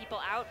pointing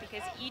people out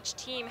because each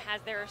team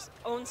has their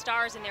own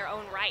stars in their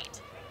own right.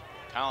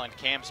 Colin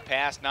Camp's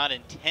pass not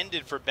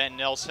intended for Ben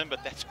Nelson,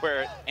 but that's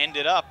where it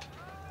ended up.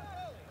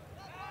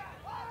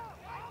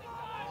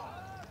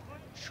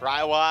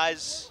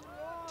 Try-wise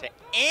to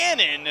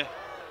Annan.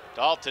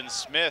 Dalton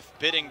Smith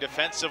bidding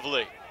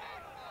defensively.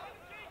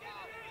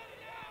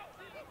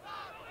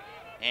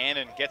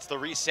 Annan gets the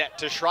reset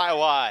to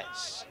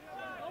Try-wise.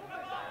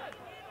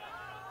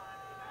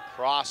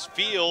 Cross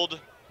field.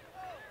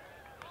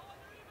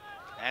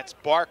 That's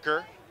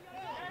Barker.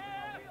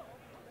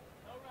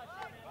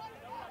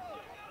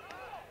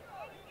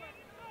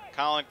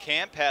 Colin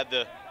Camp had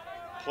the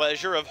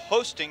pleasure of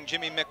hosting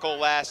Jimmy Mickle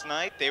last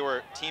night. They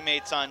were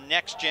teammates on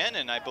Next Gen,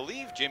 and I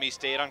believe Jimmy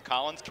stayed on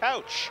Colin's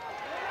couch.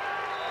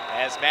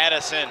 As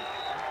Madison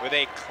with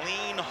a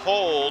clean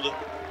hold.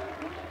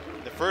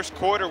 The first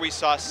quarter we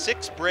saw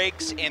 6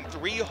 breaks and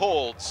 3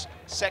 holds.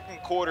 Second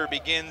quarter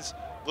begins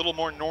a little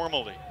more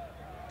normally.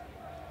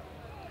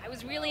 I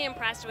was really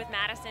impressed with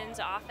Madison's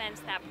offense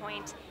at that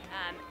point.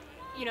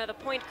 You know, the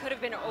point could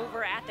have been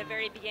over at the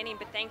very beginning,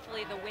 but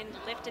thankfully the wind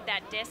lifted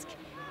that disc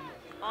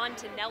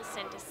onto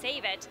Nelson to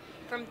save it.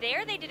 From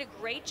there, they did a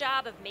great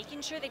job of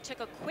making sure they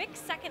took a quick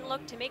second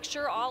look to make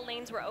sure all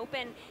lanes were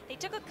open. They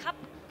took a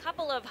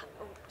couple of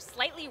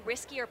slightly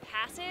riskier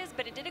passes,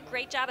 but it did a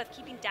great job of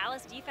keeping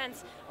Dallas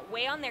defense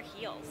way on their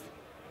heels.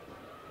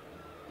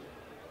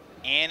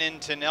 Annan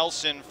to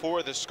Nelson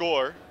for the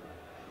score.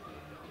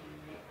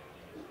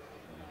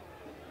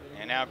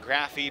 And now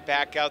Graffy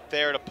back out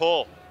there to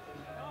pull.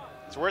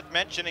 It's worth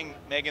mentioning,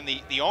 Megan,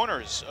 the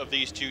owners of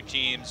these two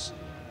teams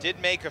did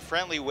make a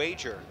friendly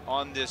wager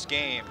on this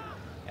game.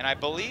 And I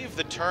believe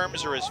the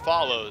terms are as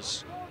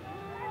follows.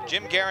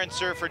 Jim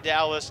Garanser for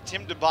Dallas,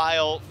 Tim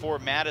DeBile for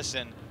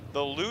Madison.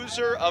 The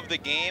loser of the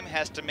game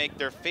has to make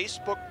their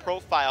Facebook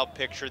profile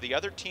picture the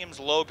other team's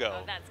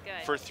logo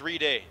for 3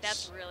 days.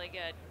 That's really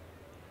good.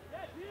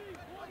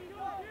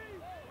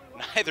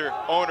 Neither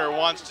owner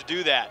wants to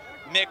do that.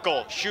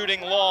 Mickle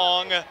shooting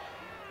long,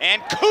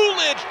 and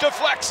Coolidge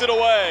deflects it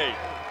away.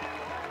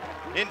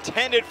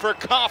 Intended for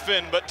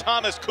Coffin, but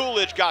Thomas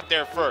Coolidge got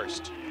there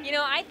first. You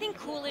know, I think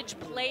Coolidge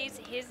plays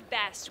his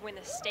best when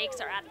the stakes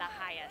are at the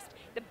highest.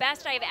 The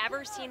best I've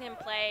ever seen him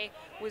play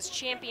was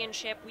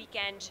championship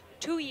weekend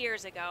 2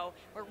 years ago,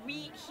 where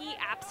he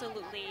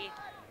absolutely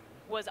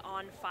was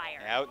on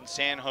fire. Out in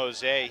San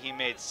Jose, he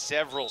made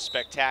several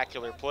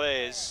spectacular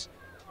plays.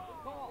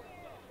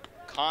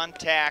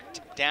 Contact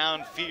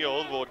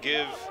downfield will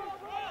give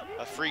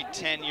a free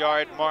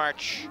 10-yard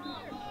march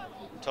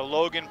to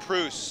Logan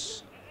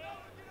Pruce.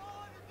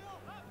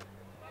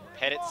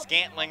 Pettit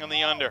Scantling on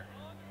the under.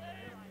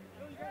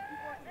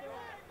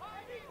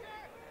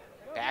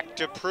 Back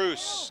to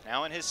Pruce,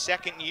 now in his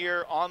second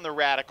year on the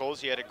Radicals.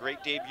 He had a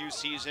great debut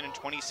season in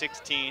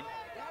 2016.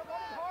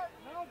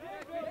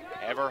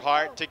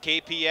 Everhart to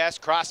KPS,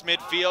 cross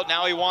midfield,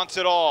 now he wants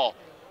it all.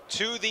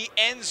 To the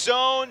end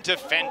zone,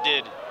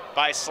 defended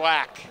by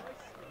Slack.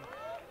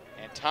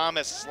 And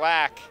Thomas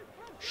Slack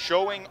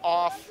showing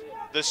off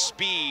the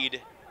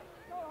speed.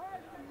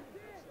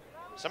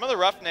 Some of the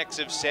Roughnecks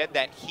have said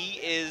that he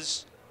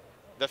is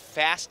the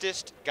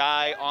fastest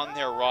guy on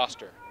their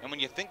roster. And when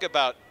you think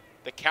about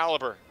the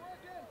caliber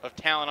of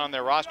talent on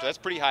their roster, that's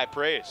pretty high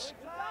praise.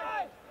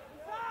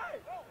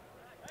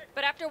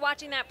 But after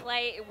watching that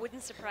play, it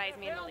wouldn't surprise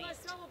me in the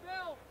least.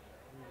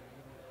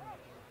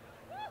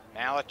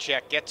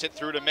 Malachek gets it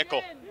through to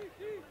Mickle.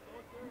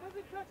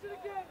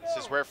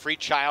 This is where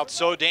Freechild's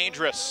so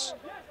dangerous.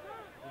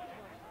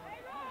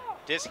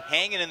 Just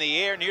hanging in the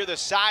air near the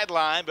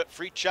sideline, but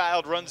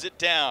Freechild runs it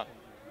down.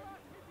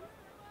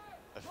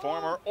 The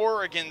former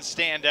Oregon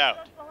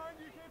standout.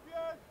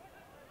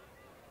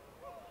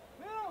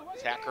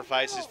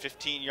 Sacrifices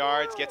 15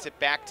 yards, gets it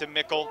back to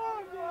Mickle,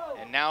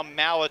 and now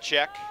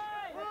Malachek.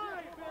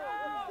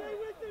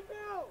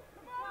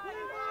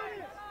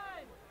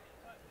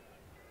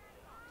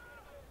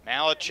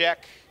 Mechanix,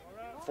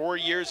 4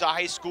 years of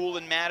high school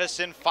in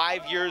Madison,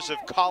 5 years of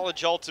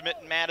college ultimate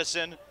in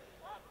Madison.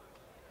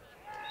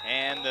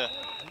 And the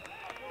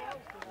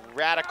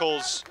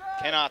Radicals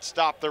cannot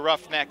stop the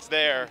Roughnecks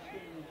there.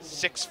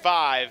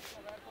 6-5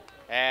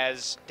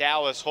 as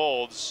Dallas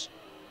holds.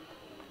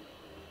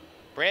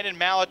 Brandon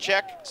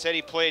Mechanix said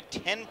he played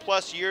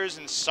 10+ years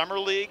in summer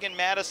league in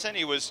Madison.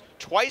 He was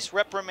twice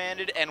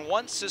reprimanded and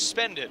once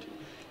suspended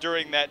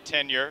during that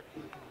tenure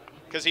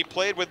because he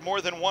played with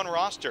more than one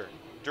roster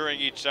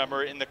during each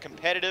summer in the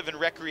competitive and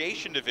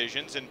recreation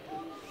divisions, and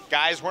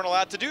guys weren't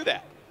allowed to do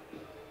that.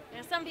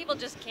 Yeah, some people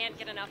just can't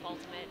get enough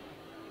ultimate.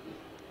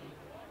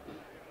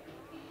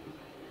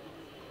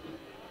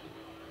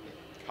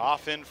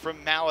 Coffin from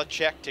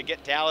Mechanix to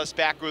get Dallas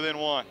back within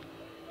one.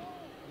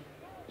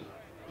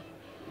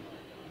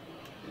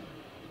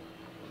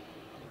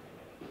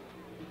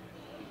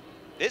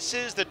 This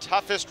is the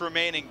toughest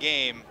remaining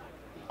game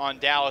on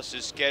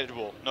Dallas's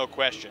schedule, no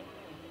question.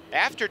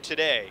 After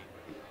today,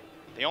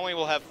 they only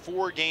will have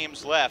 4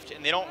 games left,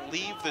 and they don't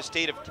leave the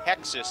state of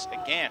Texas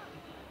again.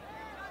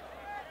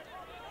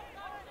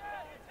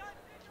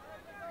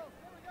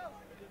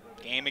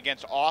 Game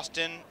against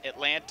Austin,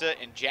 Atlanta,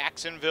 and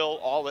Jacksonville,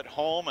 all at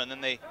home, and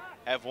then they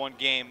have 1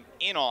 game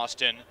in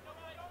Austin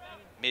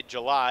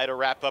mid-July to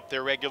wrap up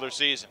their regular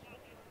season.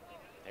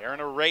 They're in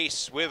a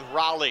race with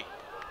Raleigh.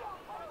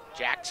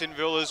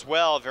 Jacksonville as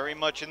well, very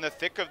much in the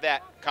thick of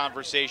that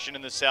conversation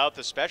in the South,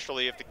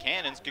 especially if the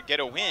Cannons could get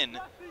a win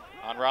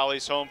on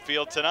Raleigh's home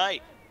field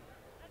tonight.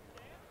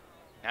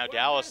 Now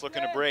Dallas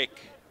looking to break.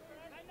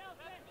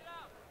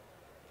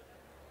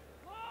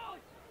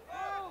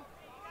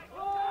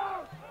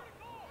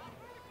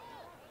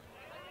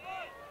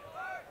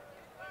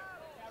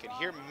 You can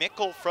hear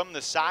Mickle from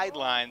the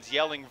sidelines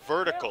yelling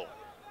vertical,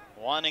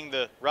 wanting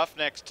the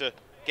Roughnecks to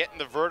get in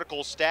the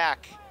vertical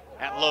stack.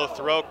 That low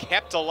throw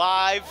kept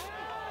alive,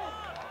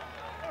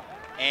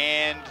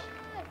 and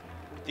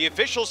the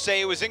officials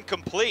say it was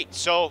incomplete,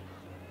 so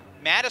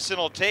Madison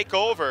will take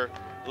over.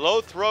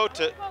 Low throw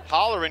to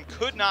Holleran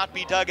could not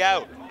be dug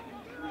out.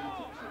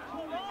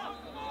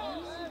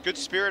 Good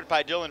spirit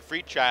by Dylan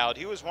Freechild.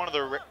 He was one of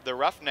the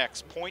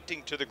Roughnecks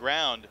pointing to the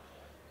ground,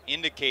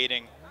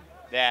 indicating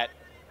that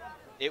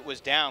it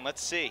was down.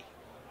 Let's see.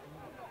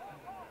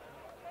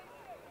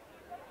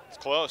 It's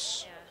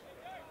close. Yeah.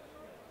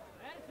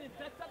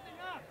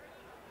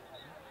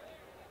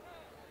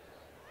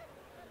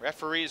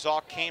 Referees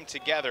all came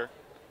together.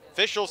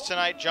 Officials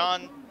tonight,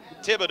 John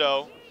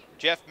Thibodeau,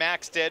 Jeff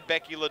Maxted,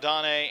 Becky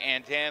Ladane,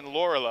 and Dan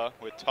Lorela,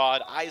 with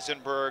Todd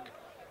Eisenberg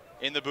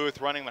in the booth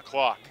running the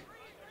clock.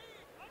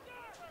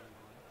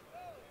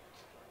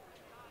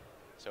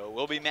 So it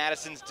will be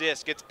Madison's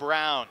disc. It's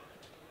Brown.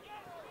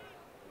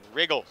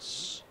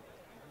 Wriggles.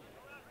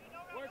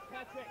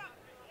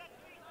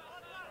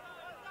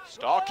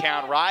 Stall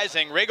count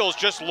rising. Wriggles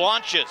just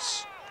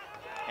launches.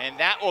 And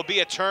that will be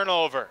a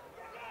turnover.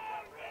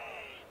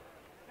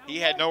 He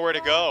had nowhere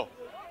to go.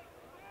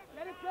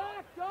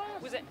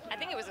 Was it? I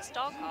think it was a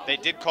stall call. They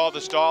did call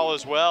the stall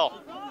as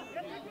well.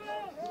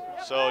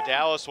 So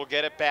Dallas will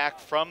get it back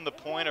from the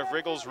point of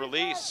Wriggles'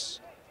 release.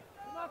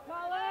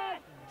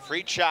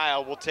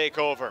 Freechild will take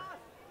over.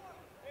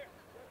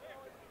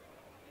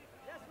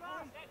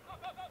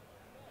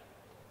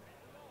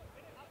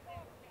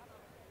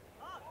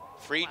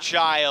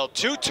 Freechild,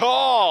 too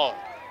tall.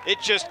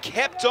 It just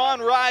kept on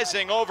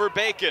rising over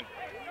Bacon.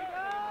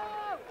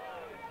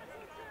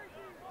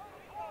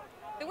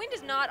 The wind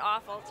is not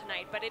awful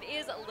tonight, but it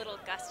is a little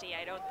gusty.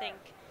 I don't think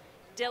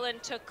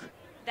Dylan took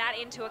that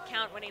into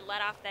account when he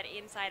let off that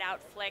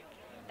inside-out flick.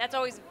 That's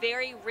always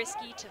very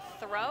risky to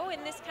throw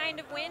in this kind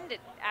of wind. It,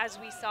 as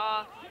we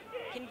saw,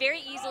 can very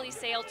easily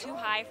sail too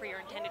high for your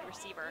intended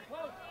receiver.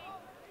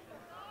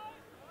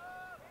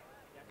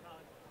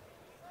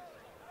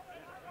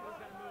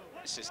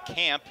 This is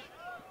Camp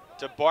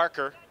to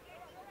Barker.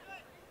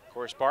 Of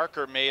course,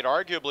 Barker made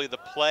arguably the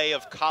play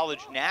of college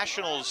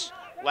nationals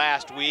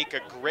last week,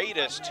 a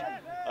greatest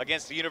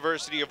against the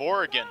University of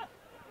Oregon.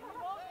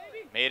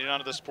 Made it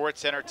onto the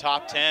Sports Center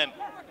top 10.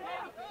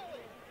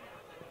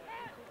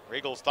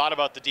 Wriggles thought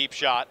about the deep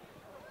shot.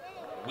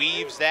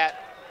 Weaves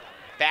that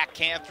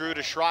backhand through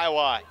to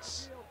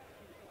Schreiwise.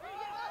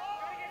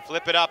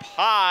 Flip it up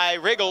high,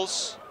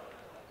 Wriggles.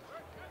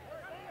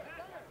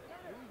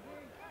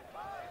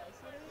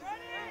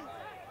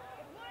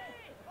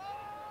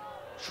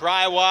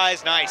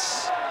 Schreiwise,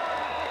 nice.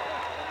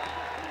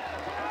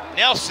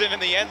 Nelson in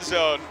the end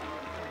zone.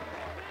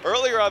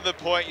 Earlier on the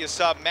point, you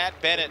saw Matt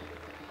Bennett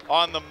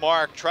on the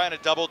mark trying to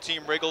double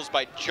team Wriggles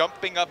by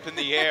jumping up in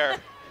the air.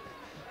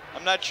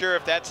 I'm not sure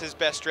if that's his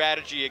best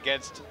strategy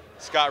against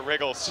Scott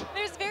Wriggles.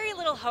 There's very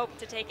little hope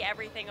to take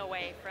everything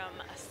away from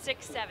a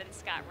 6'7"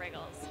 Scott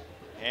Wriggles.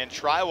 And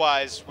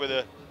Schreiwise with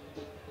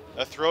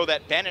a throw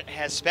that Bennett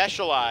has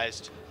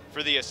specialized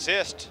for the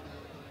assist.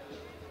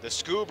 The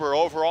Scoober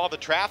over all the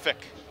traffic.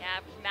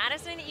 Yeah,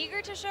 Madison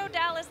eager to show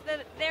Dallas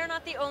that they're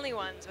not the only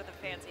ones with the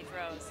fancy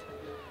throws.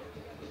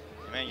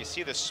 Man, you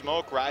see the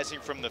smoke rising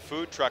from the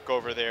food truck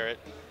over there. It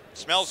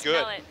smells good.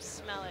 Smell it,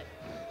 smell it.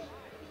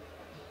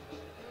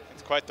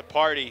 quite the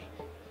party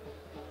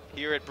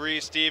here at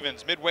Breeze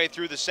Stevens, midway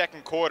through the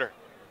second quarter.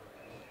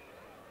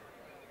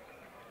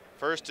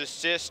 First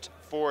assist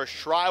for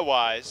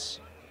Shrywise.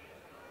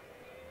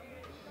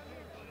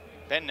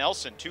 Ben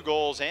Nelson, 2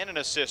 goals and an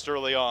assist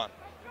early on.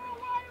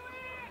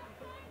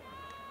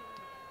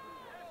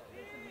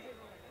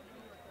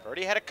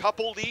 Already had a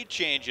couple lead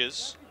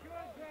changes.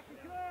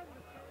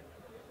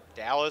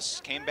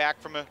 Dallas came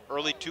back from an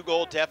early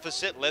 2-goal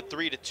deficit, led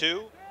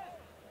 3-2.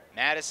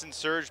 Madison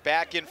surged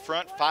back in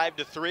front,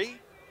 5-3.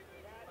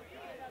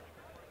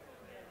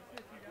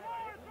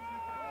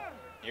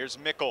 Here's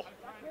Mickle.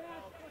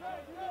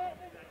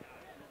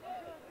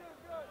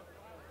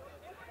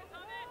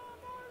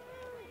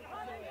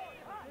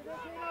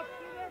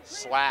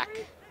 Slack.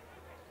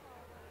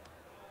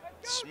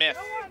 Smith.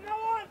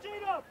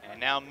 And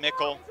now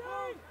Mickle.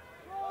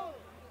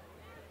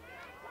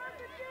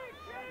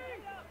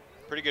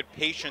 Pretty good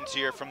patience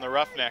here from the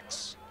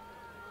Roughnecks.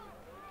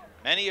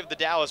 Many of the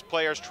Dallas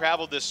players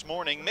traveled this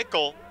morning.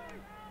 Mickle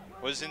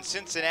was in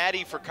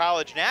Cincinnati for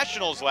college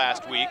nationals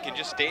last week and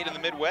just stayed in the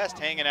Midwest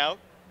hanging out.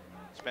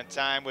 Spent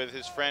time with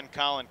his friend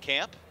Colin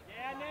Camp.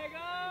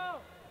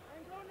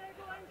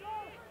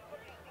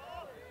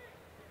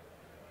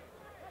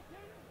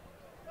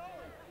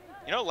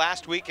 You know,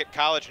 last week at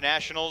college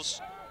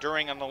nationals,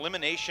 during an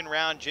elimination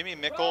round, Jimmy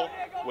Mickle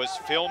was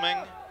filming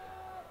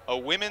a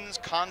women's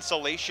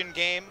consolation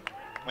game.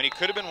 When he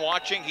could have been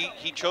watching,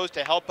 he chose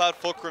to help out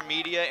Fulcrum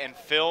Media and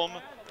film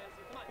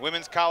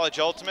Women's College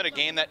Ultimate, a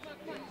game that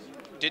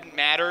didn't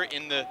matter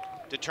in the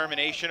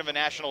determination of a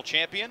national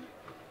champion.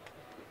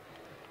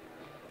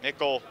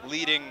 Mickle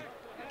leading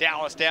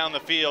Dallas down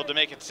the field to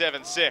make it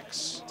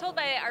 7-6. Told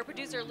by our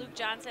producer Luke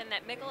Johnson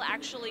that Mickle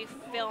actually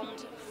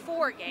filmed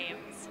 4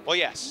 games. Well,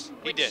 yes,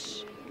 he did.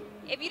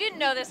 If you didn't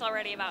know this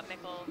already about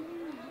Mickle,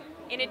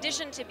 in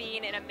addition to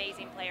being an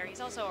amazing player,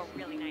 he's also a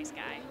really nice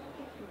guy.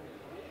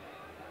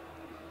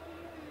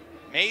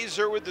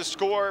 Mazer with the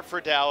score for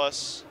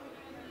Dallas.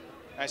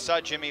 I saw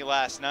Jimmy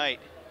last night,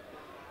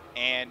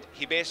 and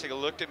he basically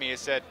looked at me and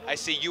said, "I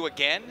see you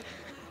again?"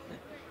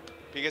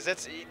 Because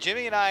that's,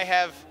 Jimmy and I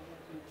have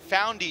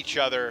found each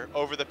other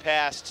over the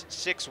past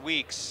 6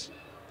 weeks.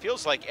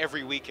 Feels like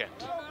every weekend.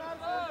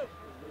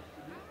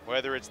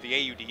 Whether it's the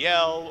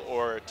AUDL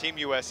or Team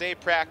USA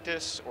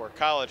practice or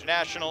college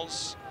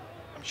nationals.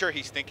 I'm sure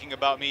he's thinking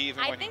about me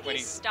even when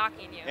he's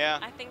stalking you. Yeah.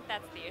 I think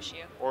that's the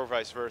issue. Or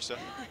vice versa.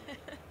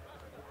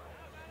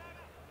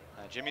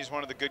 Jimmy's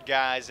one of the good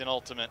guys in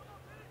Ultimate.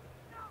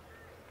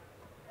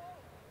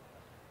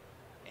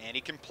 And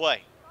he can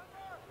play,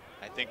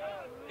 I think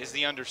is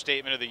the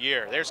understatement of the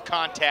year. There's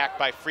contact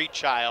by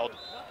Freechild,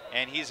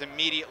 and he's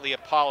immediately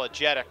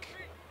apologetic.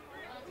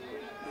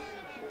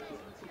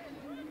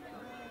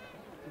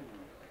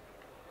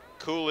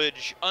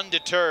 Coolidge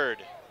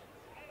undeterred.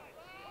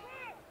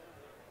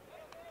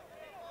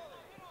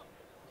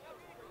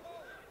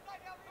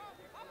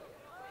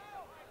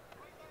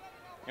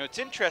 You know, it's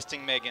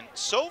interesting, Megan,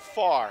 so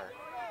far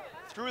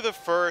through the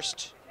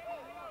first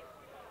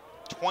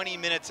 20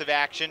 minutes of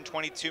action,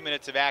 22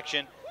 minutes of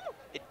action,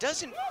 it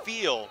doesn't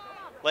feel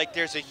like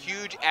there's a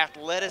huge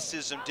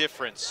athleticism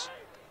difference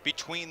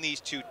between these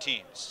two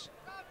teams.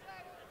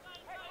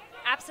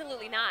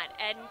 Absolutely not,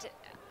 and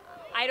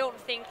I don't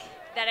think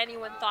that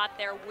anyone thought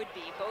there would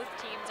be. Both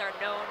teams are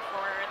known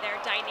for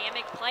their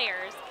dynamic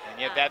players.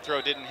 And yet that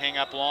throw didn't hang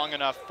up long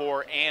enough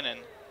for Annan.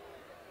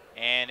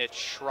 And it's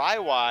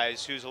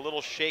Shrywise who's a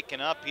little shaken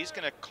up. He's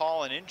going to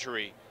call an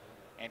injury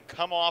and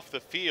come off the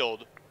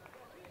field.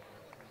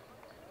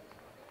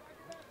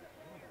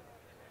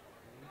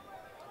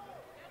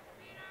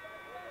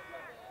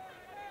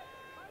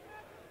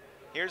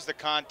 Here's the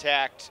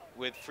contact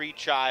with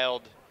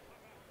Freechild.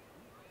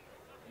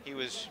 He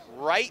was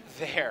right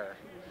there.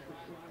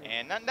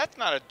 And that's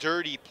not a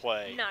dirty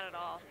play. Not at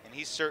all. And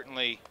he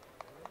certainly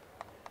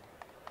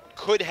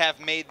could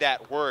have made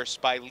that worse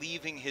by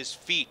leaving his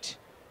feet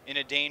in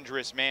a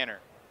dangerous manner.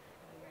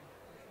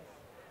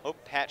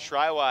 Hope Pat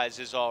Shrywise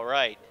is all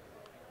right.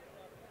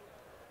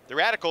 The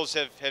Radicals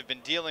have been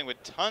dealing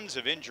with tons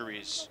of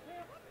injuries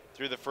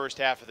through the first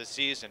half of the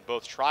season.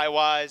 Both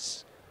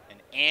Shrywise and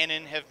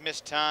Annan have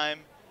missed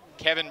time.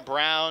 Kevin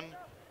Brown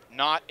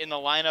not in the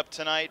lineup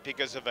tonight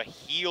because of a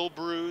heel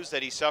bruise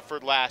that he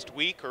suffered last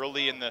week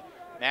early in the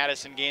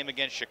Madison game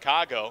against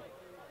Chicago.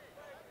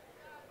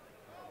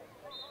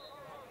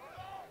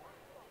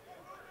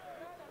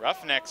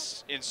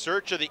 Roughnecks in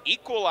search of the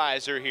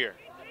equalizer here.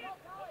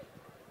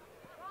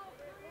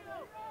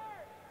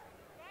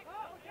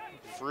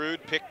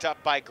 Frood picked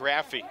up by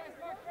Graffy.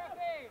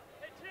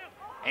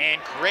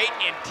 And great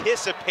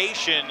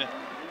anticipation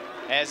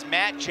as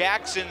Matt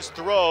Jackson's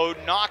throw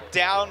knocked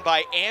down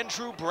by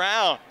Andrew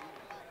Brown.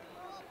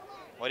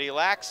 What he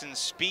lacks in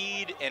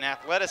speed and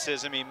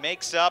athleticism, he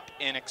makes up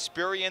in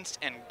experience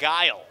and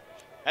guile.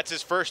 That's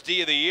his first D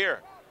of the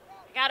year.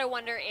 I gotta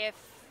wonder if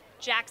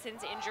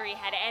Jackson's injury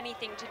had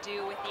anything to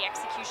do with the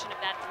execution of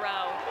that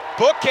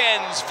throw.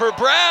 Bookends for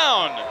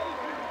Brown.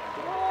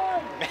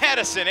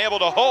 Madison able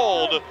to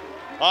hold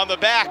on the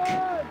back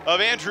of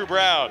Andrew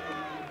Brown.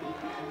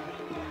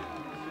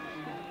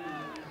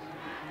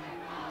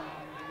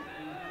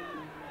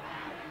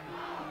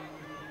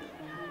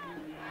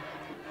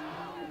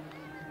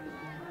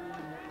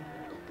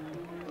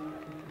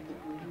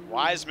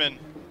 Wiseman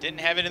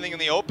didn't have anything on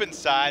the open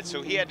side,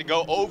 so he had to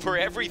go over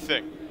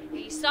everything.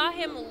 You saw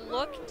him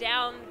look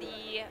down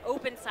the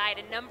open side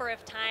a number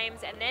of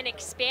times and then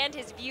expand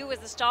his view as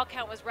the stall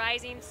count was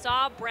rising,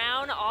 saw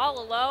Brown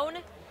all alone,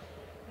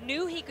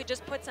 knew he could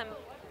just put some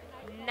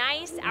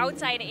nice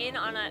outside in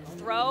on a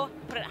throw,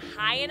 put it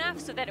high enough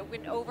so that it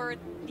went over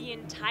the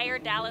entire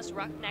Dallas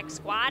Roughnecks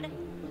squad,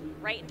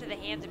 right into the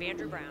hands of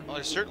Andrew Brown. Well,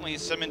 there's certainly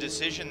some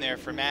indecision there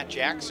for Matt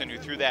Jackson, who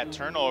threw that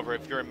turnover.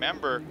 If you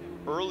remember,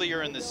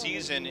 earlier in the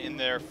season, in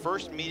their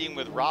first meeting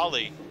with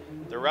Raleigh,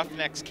 the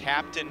Roughnecks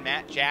captain,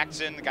 Matt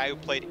Jackson, the guy who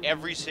played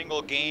every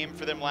single game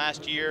for them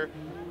last year,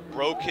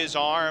 broke his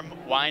arm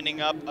winding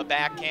up a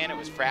backhand. It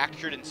was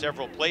fractured in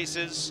several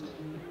places.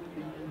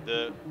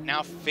 The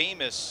now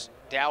famous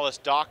Dallas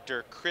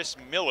doctor, Chris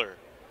Miller,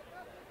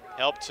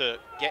 helped to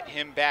get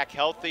him back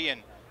healthy,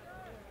 and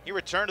he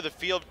returned to the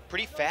field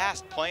pretty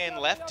fast playing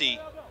lefty.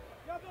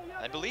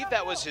 I believe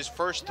that was his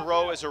first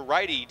throw as a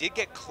righty. He did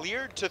get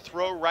cleared to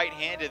throw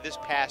right-handed this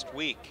past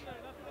week.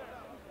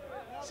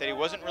 He said he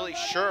wasn't really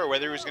sure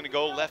whether he was going to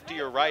go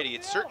lefty or righty.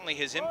 It certainly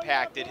has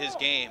impacted his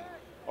game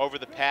over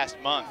the past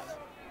month.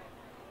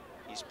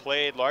 He's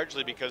played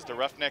largely because the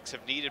Roughnecks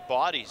have needed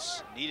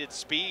bodies, needed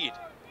speed.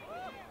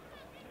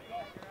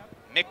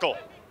 Mickle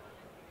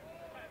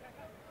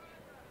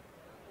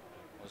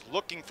was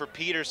looking for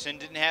Peterson,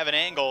 didn't have an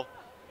angle,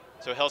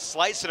 so he'll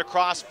slice it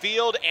across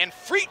field, and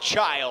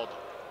Freechild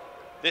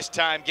this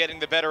time getting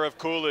the better of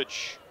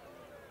Coolidge.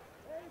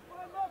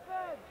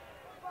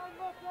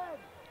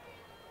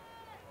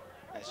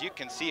 As you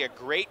can see, a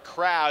great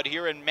crowd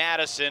here in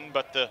Madison,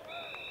 but the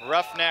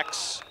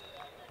Roughnecks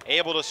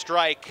able to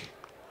strike.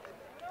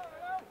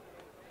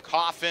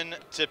 Coffin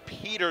to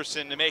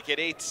Peterson to make it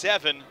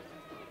 8-7,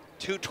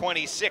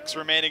 2:26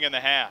 remaining in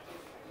the half.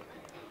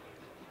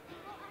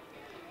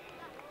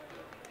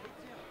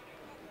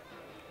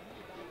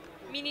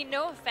 Meaning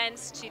no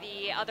offense to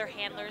the other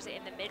handlers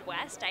in the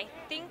Midwest, I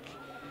think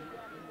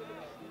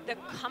the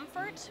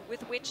comfort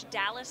with which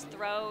Dallas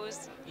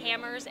throws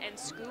hammers and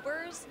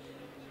scoobers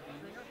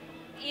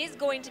is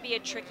going to be a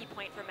tricky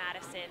point for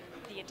Madison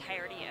the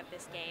entirety of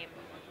this game.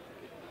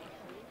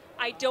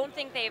 I don't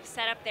think they've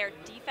set up their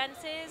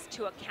defenses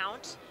to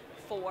account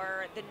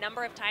for the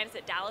number of times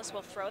that Dallas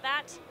will throw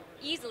that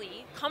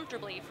easily,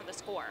 comfortably for the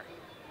score.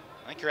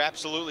 I think you're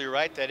absolutely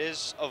right. That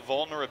is a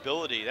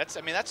vulnerability. That's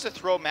the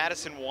throw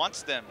Madison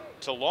wants them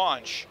to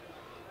launch.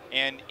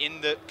 And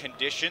in the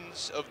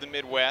conditions of the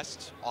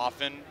Midwest,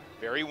 often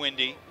very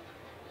windy,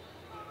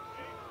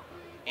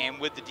 and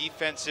with the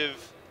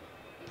defensive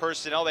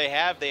personnel they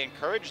have, they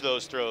encourage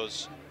those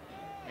throws.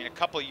 I mean, a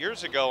couple of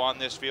years ago on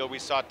this field, we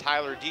saw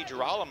Tyler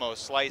DiGirolamo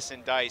slice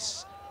and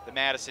dice the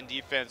Madison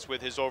defense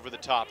with his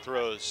over-the-top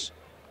throws.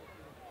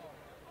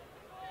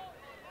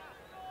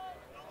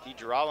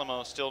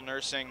 DiGirolamo still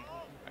nursing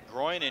a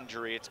groin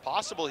injury. It's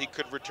possible he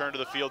could return to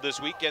the field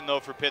this weekend, though,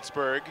 for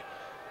Pittsburgh.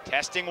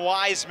 Testing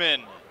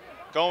Wiseman,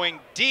 going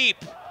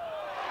deep.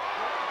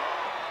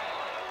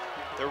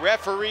 The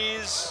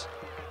referees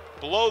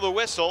blow the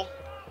whistle.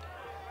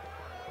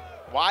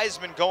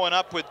 Wiseman going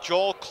up with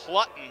Joel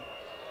Clutton.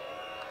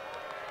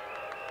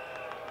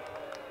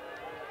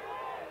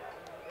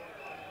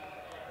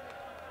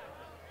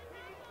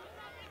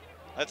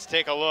 Let's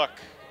take a look.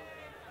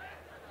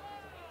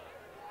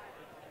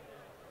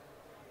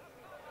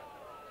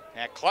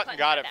 Yeah, Clutton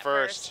got it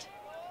first.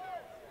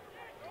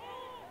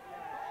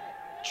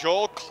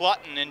 Joel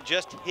Clutton, in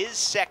just his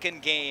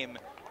second game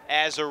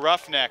as a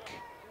Roughneck,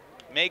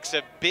 makes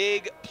a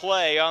big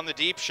play on the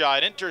deep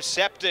shot,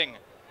 intercepting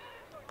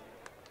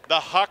the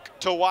huck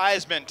to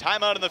Wiseman.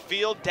 Timeout in the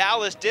field,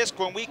 Dallas disc.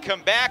 When we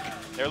come back,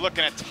 they're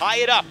looking to tie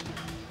it up.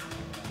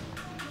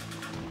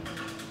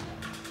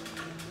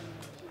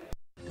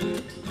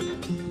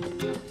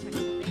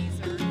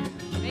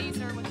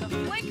 Mazer with the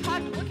flick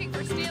huck, looking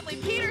for Stanley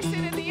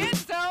Peterson in the end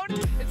zone.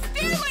 It's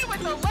Stanley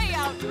with the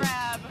layout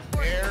grab.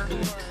 Air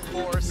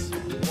Force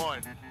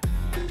One.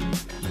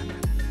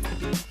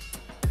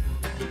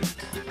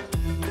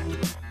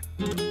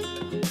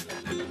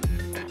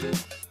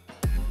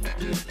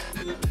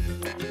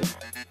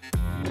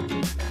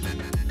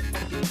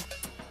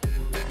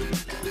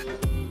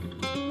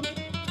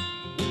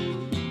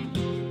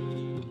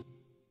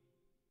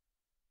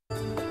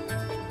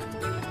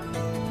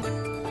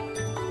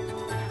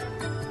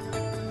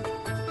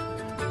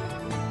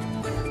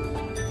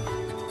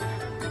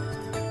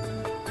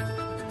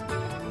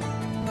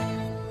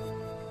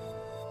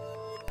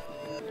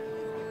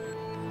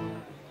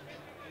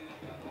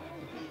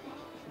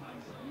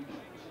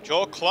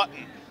 Joel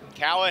Clutton,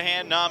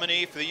 Callahan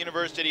nominee for the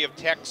University of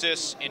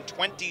Texas in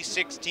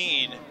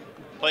 2016.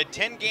 Played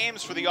 10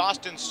 games for the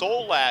Austin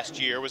Soul last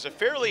year, was a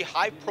fairly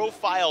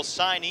high-profile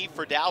signee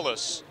for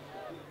Dallas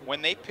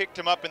when they picked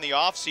him up in the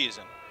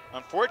offseason.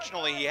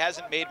 Unfortunately, he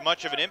hasn't made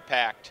much of an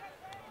impact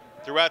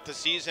throughout the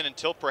season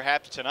until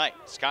perhaps tonight,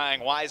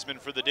 skying Wiseman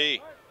for the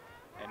D.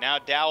 And now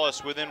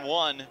Dallas within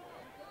one,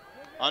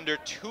 under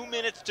 2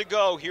 minutes to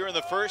go here in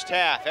the first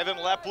half. Evan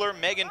Lepler,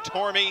 Megan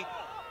Tormey,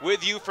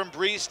 with you from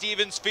Breeze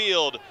Stevens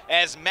Field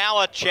as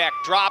Mechanix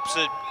drops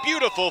a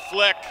beautiful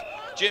flick.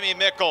 Jimmy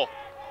Mickle,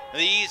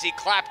 the easy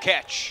clap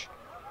catch,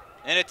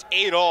 and it's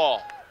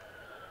 8-all.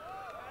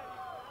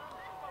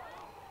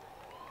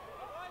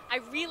 I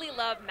really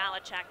love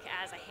Mechanix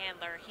as a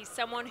handler. He's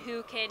someone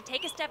who can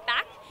take a step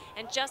back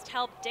and just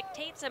help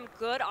dictate some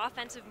good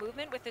offensive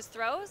movement with his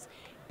throws,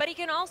 but he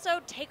can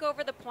also take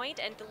over the point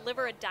and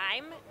deliver a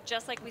dime,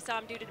 just like we saw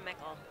him do to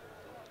Mickle.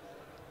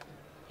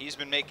 He's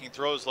been making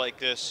throws like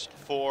this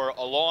for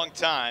a long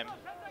time.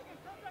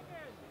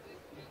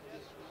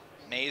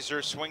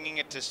 Mazur swinging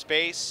it to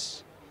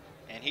space,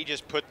 and he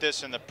just put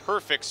this in the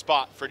perfect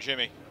spot for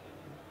Jimmy.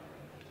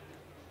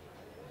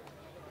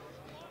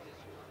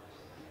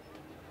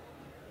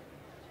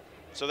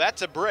 So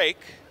that's a break.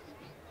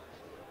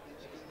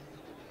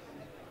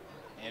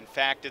 In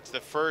fact, it's the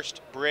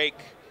first break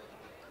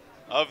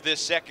of this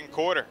second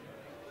quarter.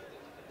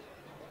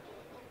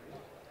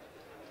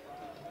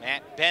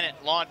 Matt Bennett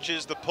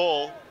launches the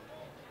pull.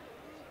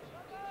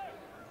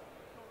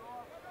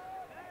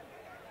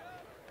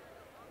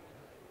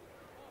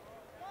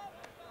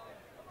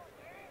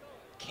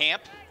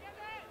 Camp.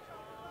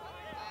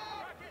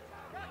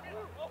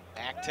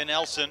 Back to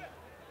Nelson.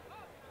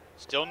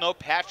 Still no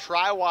Pat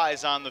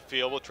Trywise on the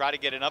field. We'll try to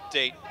get an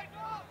update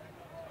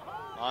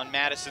on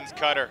Madison's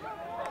cutter.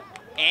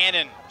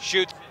 Annan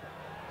shoots.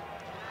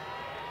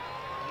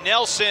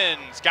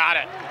 Nelson's got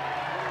it.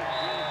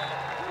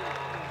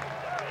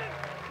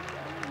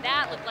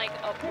 That looked like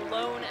a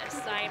blown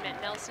assignment.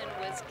 Nelson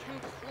was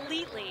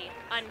completely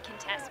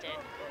uncontested.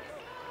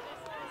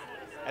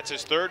 That's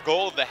his third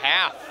goal of the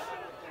half.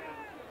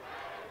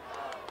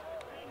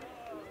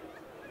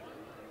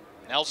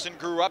 Nelson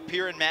grew up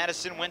here in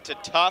Madison, went to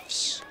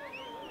Tufts.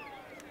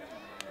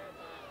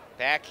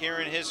 Back here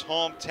in his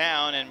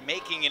hometown and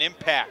making an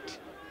impact.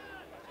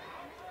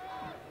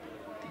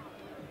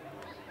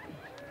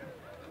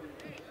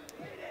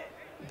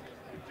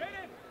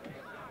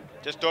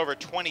 Just over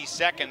 20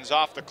 seconds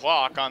off the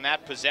clock on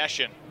that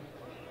possession.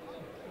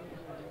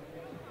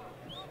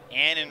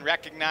 Annan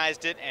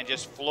recognized it and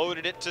just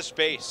floated it to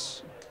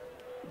space.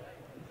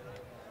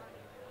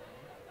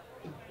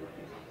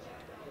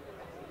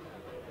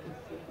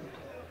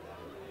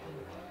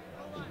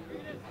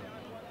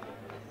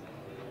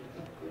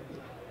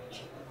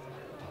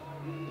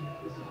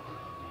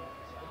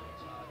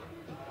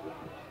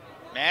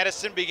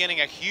 Madison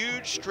beginning a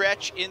huge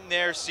stretch in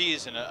their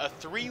season, a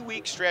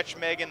 3-week stretch,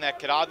 Megan, that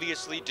could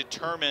obviously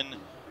determine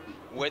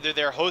whether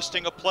they're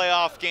hosting a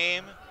playoff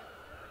game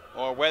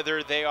or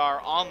whether they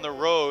are on the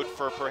road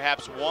for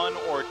perhaps 1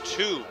 or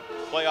 2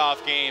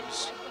 playoff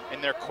games in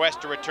their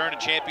quest to return to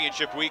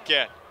championship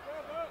weekend.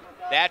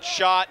 That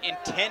shot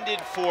intended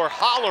for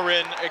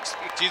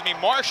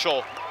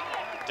Marshall,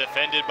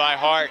 defended by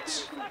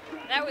Hart.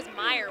 That was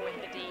Meyer with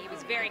the D. He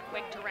was very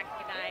quick to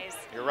recognize.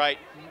 You're right.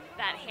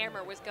 That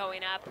hammer was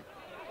going up.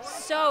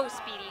 So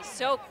speedy,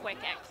 so quick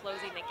at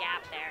closing the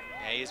gap there.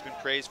 Yeah, he's been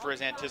praised for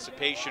his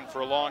anticipation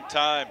for a long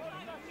time.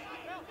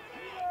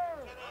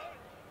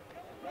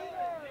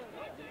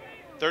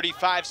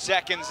 35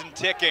 seconds and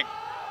ticking.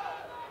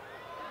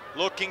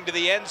 Looking to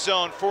the end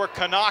zone for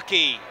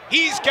Kanaki.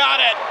 He's got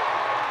it!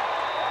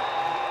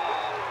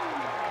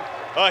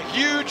 A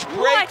huge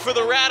break for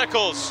the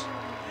Radicals.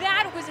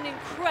 That was an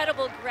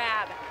incredible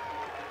grab.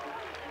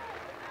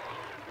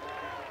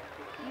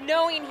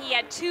 Knowing he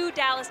had 2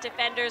 Dallas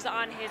defenders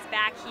on his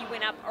back, he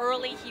went up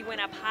early, he went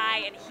up high,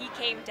 and he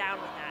came down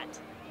with that.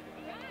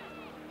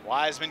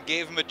 Wiseman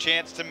gave him a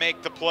chance to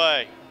make the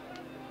play.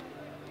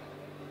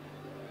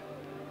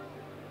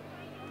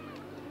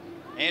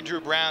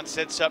 Andrew Brown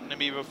said something to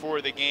me before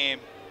the game.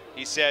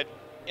 He said,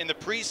 in the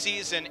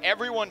preseason,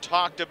 everyone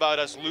talked about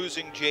us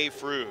losing Jay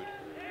Frood.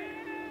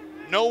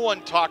 No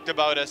one talked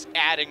about us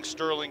adding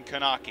Sterling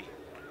Kanaki.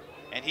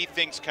 And he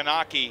thinks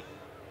Kanaki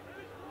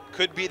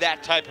could be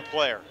that type of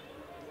player.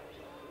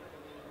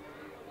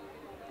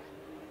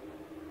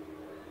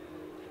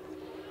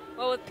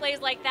 Well, with plays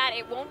like that,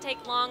 it won't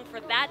take long for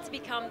that to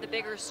become the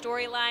bigger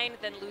storyline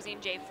than losing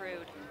Jay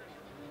Frood.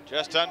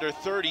 Just under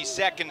 30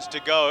 seconds to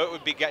go. It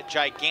would be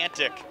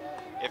gigantic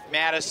if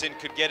Madison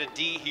could get a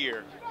D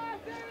here.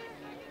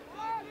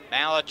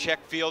 Mechanix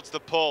fields the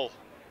pull.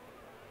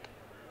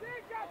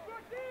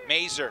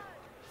 Mazur,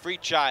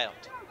 Freechild.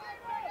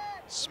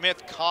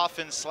 Smith,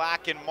 Coffin,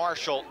 Slack, and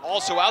Marshall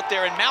also out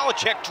there, and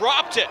Mechanix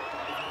dropped it.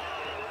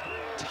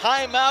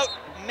 Timeout,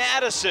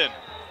 Madison.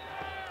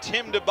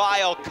 Tim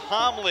DeBile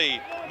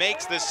calmly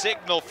makes the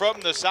signal from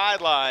the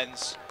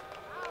sidelines.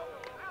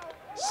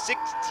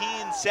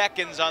 16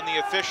 seconds on the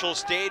official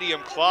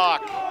stadium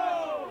clock,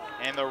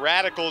 and the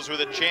Radicals with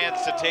a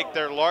chance to take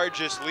their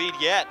largest lead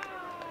yet.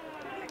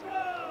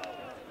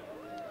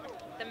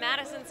 The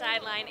Madison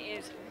sideline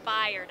is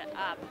fired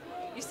up.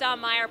 You saw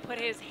Meyer put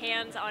his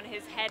hands on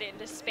his head in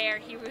despair.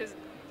 He was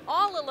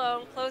all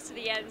alone close to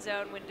the end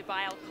zone when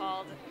DeBile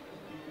called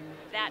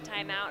that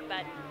timeout,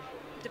 but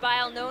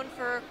DeBile, known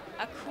for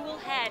a cool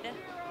head,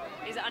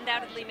 is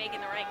undoubtedly making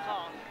the right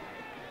call.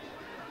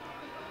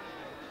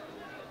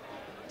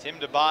 Tim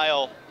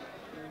DeBile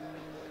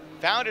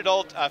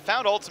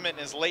found Ultimate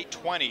in his late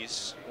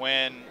 20s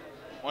when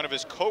one of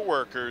his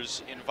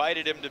co-workers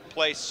invited him to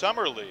play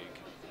Summer League.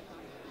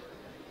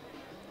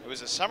 It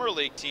was a Summer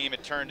League team,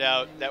 it turned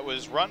out, that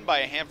was run by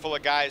a handful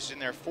of guys in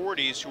their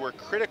 40s who were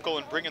critical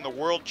in bringing the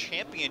World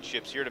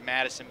Championships here to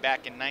Madison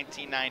back in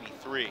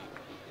 1993.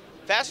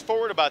 Fast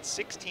forward about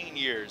 16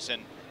 years,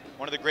 and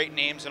one of the great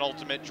names in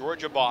Ultimate,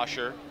 Georgia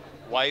Boscher,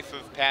 wife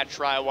of Pat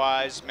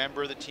Schreiwise,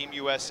 member of the Team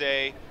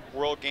USA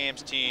World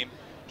Games team.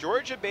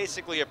 Georgia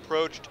basically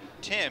approached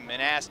Tim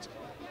and asked,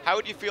 how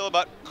would you feel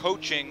about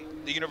coaching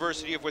the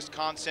University of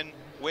Wisconsin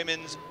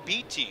women's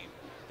B team?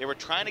 They were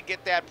trying to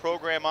get that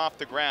program off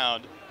the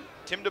ground.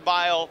 Tim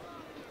DeBile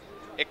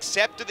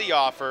accepted the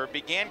offer,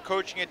 began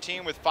coaching a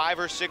team with 5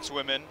 or 6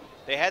 women.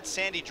 They had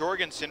Sandy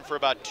Jorgensen for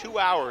about 2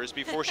 hours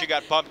before she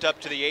got bumped up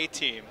to the A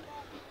team.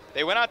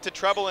 They went out to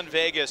trouble in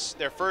Vegas.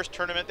 Their first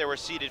tournament, they were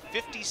seeded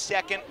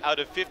 52nd out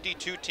of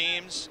 52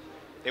 teams.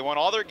 They won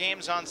all their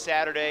games on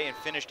Saturday and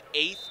finished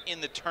 8th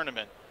in the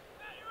tournament.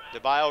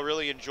 DeBile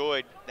really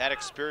enjoyed that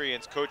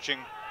experience coaching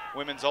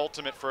women's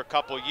Ultimate for a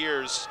couple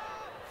years.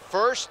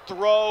 First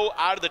throw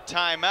out of the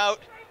timeout.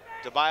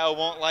 DeBile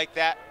won't like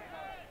that.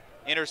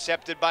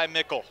 Intercepted by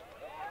Mickle.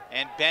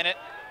 And Bennett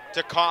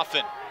to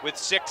Coffin with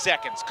 6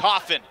 seconds.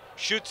 Coffin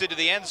shoots it to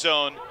the end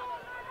zone.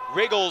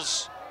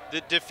 Wriggles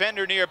the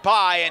defender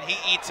nearby, and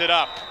he eats it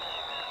up.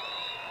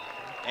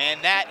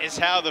 And that is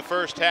how the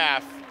first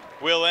half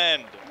will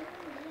end.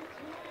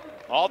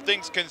 All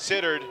things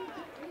considered,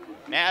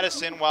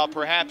 Madison, while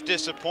perhaps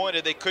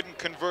disappointed they couldn't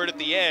convert at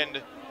the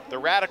end, the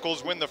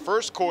Radicals win the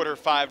first quarter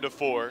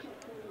 5-4,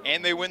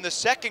 and they win the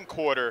second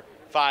quarter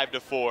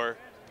 5-4.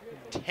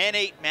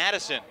 10-8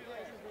 Madison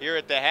here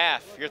at the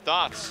half. Your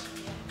thoughts?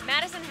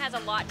 Madison has a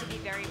lot to be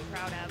very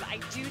proud of. I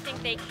do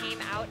think they came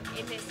out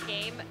in this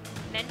game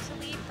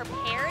mentally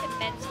prepared,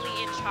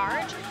 mentally in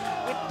charge.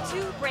 With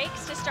 2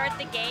 breaks to start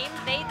the game,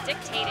 they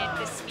dictated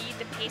the speed,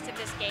 the pace of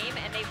this game,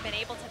 and they've been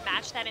able to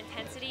match that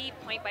intensity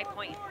point by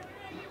point.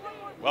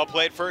 Well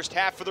played first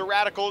half for the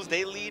Radicals.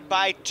 They lead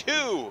by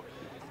 2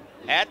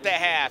 at the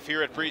half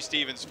here at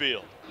Breese-Stevens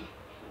Field.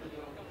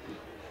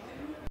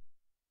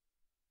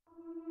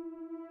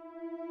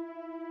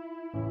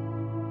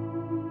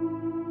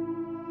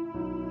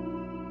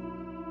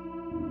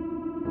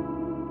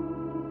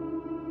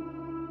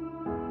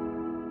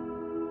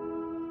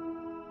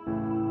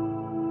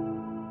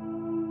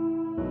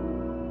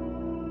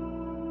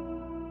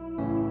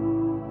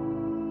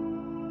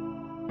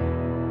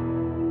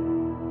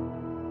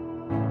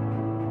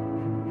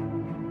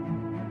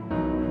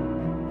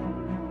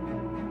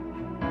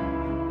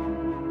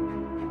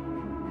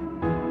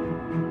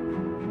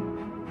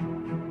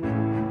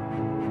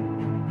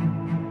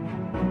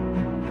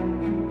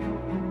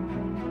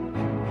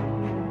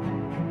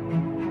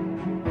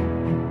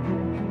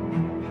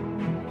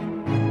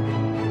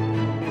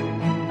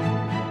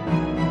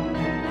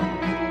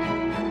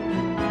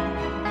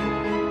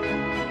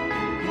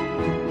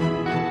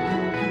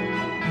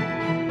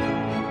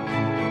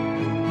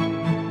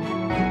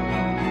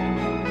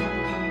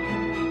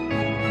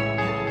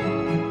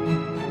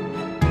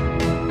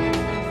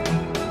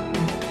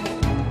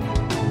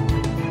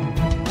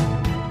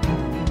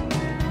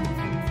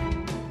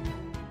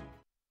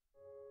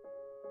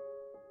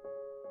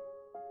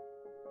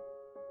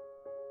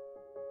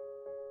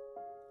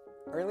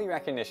 Early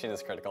recognition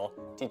is critical.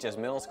 Teaches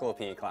middle school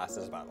PE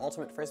classes about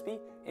ultimate Frisbee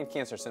and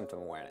cancer symptom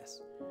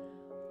awareness.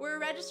 We're a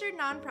registered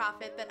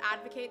nonprofit that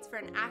advocates for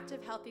an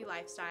active, healthy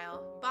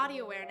lifestyle, body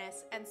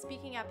awareness, and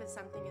speaking up if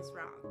something is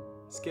wrong.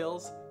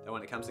 Skills that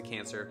when it comes to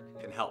cancer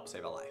can help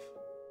save a life.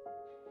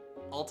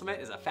 Ultimate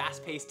is a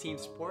fast-paced team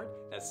sport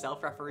that's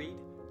self-refereed,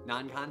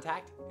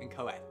 non-contact, and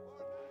co-ed.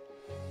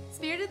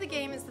 Spirit of the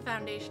game is the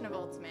foundation of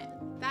Ultimate.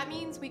 That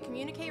means we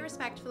communicate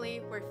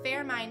respectfully, we're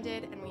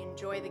fair-minded, and we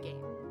enjoy the game.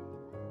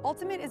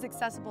 Ultimate is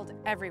accessible to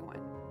everyone.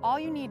 All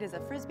you need is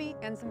a Frisbee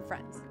and some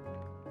friends.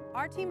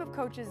 Our team of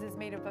coaches is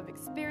made up of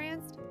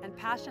experienced and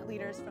passionate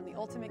leaders from the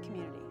Ultimate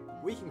community.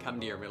 We can come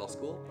to your middle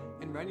school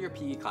and run your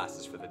PE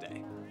classes for the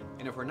day.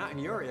 And if we're not in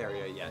your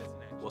area yet,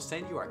 we'll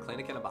send you our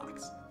clinic in a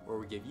box, where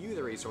we give you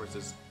the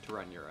resources to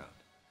run your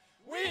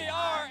own. We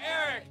are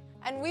Eric!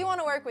 And we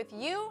want to work with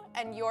you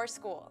and your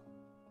school.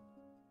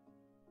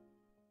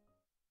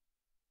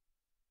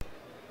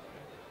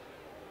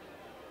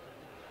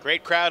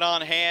 Great crowd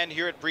on hand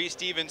here at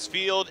Breese-Stevens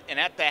Field, and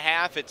at the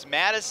half, it's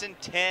Madison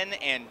 10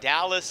 and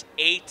Dallas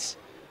 8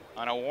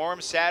 on a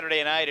warm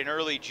Saturday night in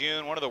early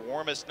June, one of the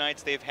warmest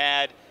nights they've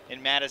had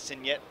in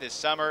Madison yet this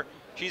summer.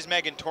 She's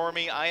Megan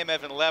Tormey, I am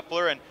Evan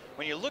Lepler, and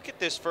when you look at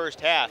this first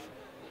half,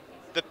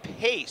 the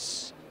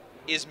pace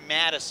is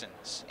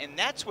Madison's, and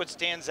that's what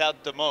stands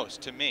out the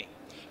most to me.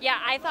 Yeah,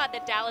 I thought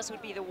that Dallas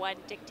would be the one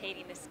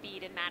dictating the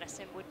speed and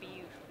Madison would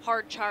be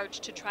hard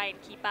charged to try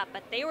and keep up,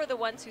 but they were the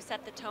ones who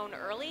set the tone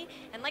early,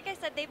 and like I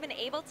said, they've been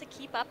able to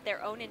keep up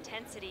their own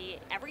intensity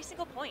every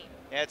single point.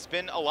 Yeah, it's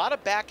been a lot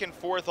of back and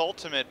forth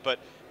Ultimate, but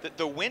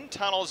the wind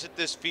tunnels at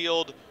this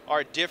field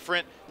are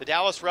different. The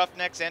Dallas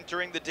Roughnecks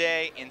entering the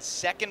day in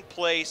second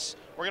place.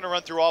 We're going to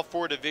run through all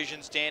 4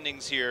 division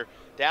standings here.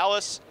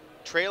 Dallas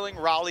trailing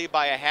Raleigh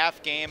by a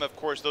half game. Of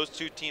course, those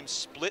two teams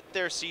split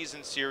their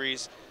season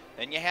series.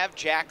 Then you have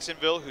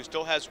Jacksonville, who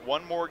still has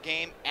one more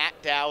game at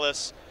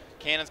Dallas.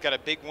 Cannon's got a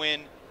big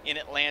win in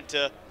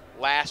Atlanta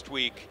last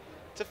week.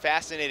 It's a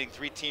fascinating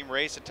three-team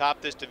race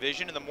atop this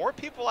division, and the more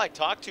people I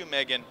talk to,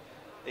 Megan,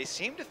 they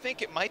seem to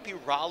think it might be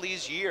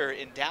Raleigh's year,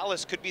 and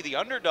Dallas could be the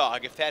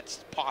underdog if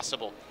that's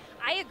possible.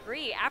 I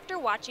agree. After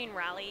watching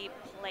Raleigh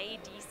play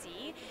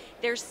DC,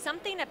 there's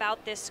something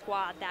about this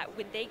squad that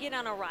when they get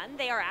on a run,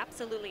 they are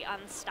absolutely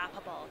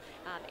unstoppable.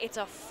 It's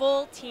a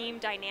full team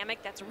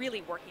dynamic that's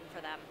really working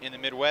for them. In the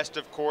Midwest,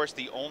 of course,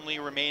 the only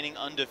remaining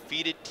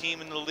undefeated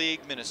team in the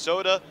league,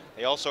 Minnesota.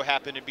 They also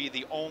happen to be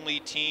the only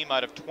team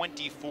out of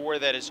 24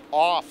 that is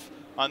off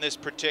on this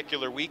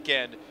particular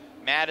weekend.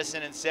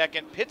 Madison in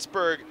second.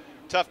 Pittsburgh,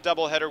 tough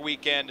doubleheader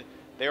weekend.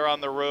 They're on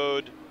the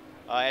road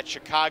at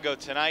Chicago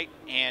tonight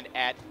and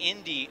at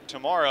Indy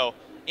tomorrow.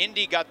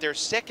 Indy got their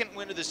second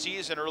win of the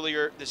season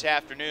earlier this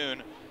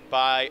afternoon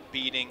by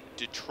beating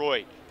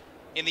Detroit.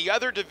 In the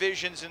other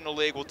divisions in the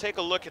league, we'll take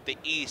a look at the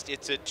East.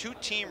 It's a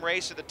two-team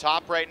race at the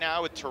top right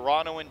now with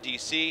Toronto and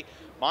DC.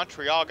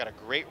 Montreal got a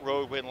great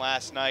road win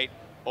last night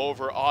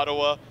over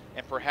Ottawa,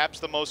 and perhaps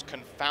the most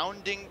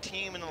confounding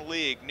team in the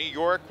league, New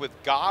York, with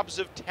gobs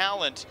of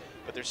talent,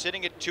 but they're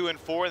sitting at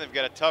 2-4, and they've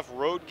got a tough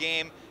road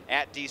game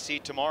at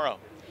DC tomorrow.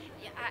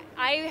 Yeah,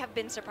 I have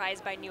been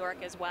surprised by New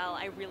York as well.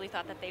 I really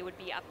thought that they would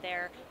be up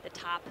there, the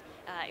top.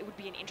 It would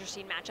be an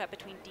interesting matchup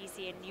between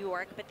DC and New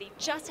York, but they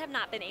just have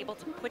not been able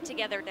to put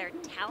together their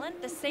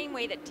talent the same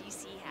way that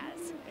DC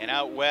has. And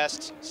out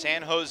west,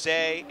 San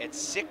Jose at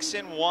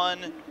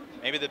 6-1,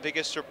 maybe the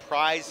biggest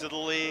surprise of the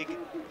league.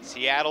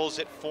 Seattle's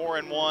at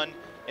 4-1.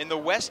 In the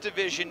West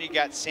Division, you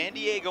got San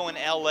Diego and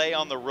LA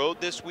on the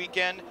road this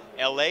weekend.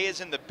 LA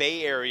is in the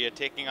Bay Area,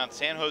 taking on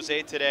San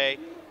Jose today.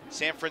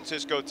 San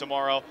Francisco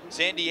tomorrow.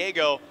 San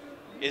Diego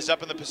is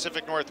up in the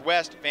Pacific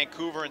Northwest.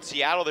 Vancouver and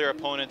Seattle, their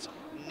opponents.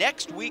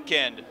 Next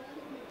weekend,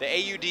 the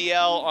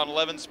AUDL on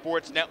 11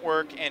 Sports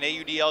Network and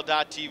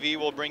AUDL.TV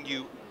will bring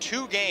you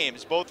two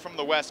games, both from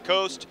the West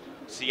Coast.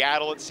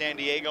 Seattle at San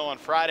Diego on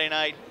Friday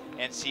night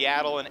and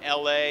Seattle and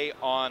LA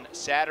on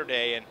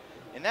Saturday. And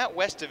in that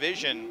West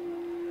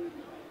Division,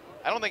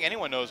 I don't think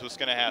anyone knows what's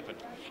going to happen.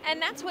 And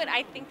that's what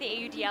I think the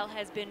AUDL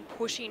has been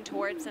pushing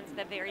towards since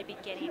the very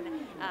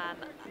beginning.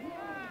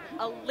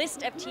 A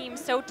list of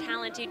teams so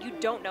talented, you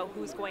don't know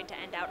who's going to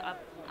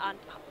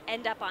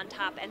end up on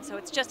top, and so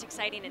it's just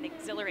exciting and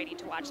exhilarating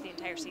to watch the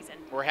entire season.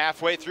 We're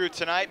halfway through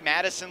tonight.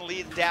 Madison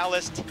leads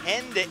Dallas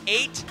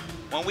 10-8.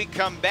 When we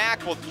come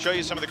back, we'll show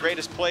you some of the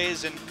greatest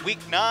plays in Week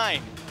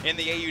 9 in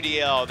the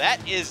AUDL.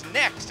 That is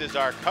next as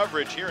our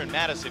coverage here in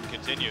Madison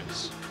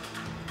continues.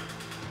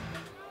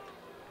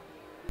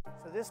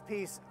 So this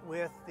piece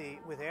with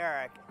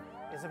Eric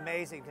is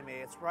amazing to me.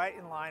 It's right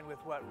in line with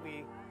what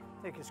we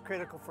think is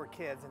critical for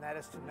kids, and that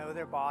is to know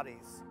their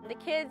bodies. The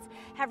kids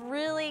have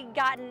really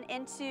gotten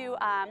into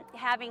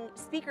having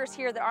speakers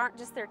here that aren't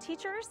just their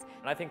teachers.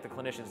 And I think the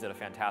clinicians did a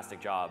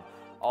fantastic job.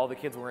 All the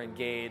kids were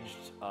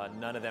engaged,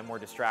 none of them were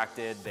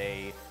distracted.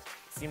 They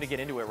seemed to get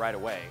into it right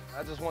away.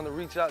 I just want to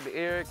reach out to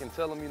Eric and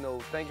tell him, you know,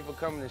 thank you for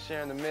coming and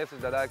sharing the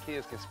message that our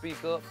kids can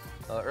speak up.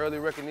 Early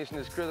recognition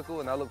is critical,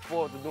 and I look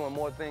forward to doing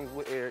more things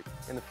with Eric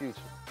in the future.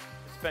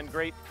 It's been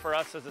great for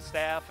us as a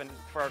staff and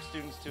for our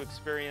students to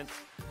experience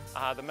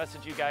the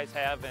message you guys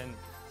have, and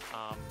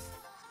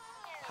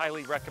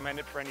highly recommend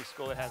it for any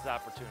school that has the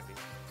opportunity.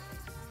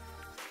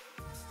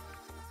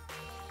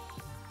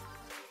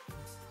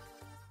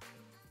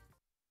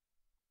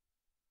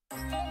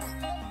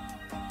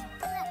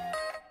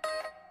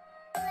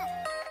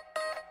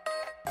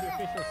 The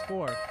official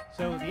score.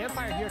 So the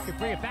Empire here could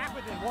bring it back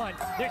within one.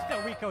 There's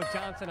still Rico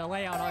Johnson, a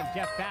layout on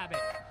Jeff Babbitt.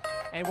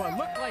 And what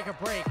looked like a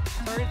break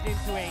turns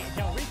into a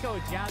Del Rico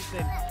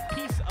Johnson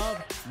piece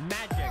of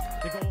magic.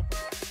 The goal.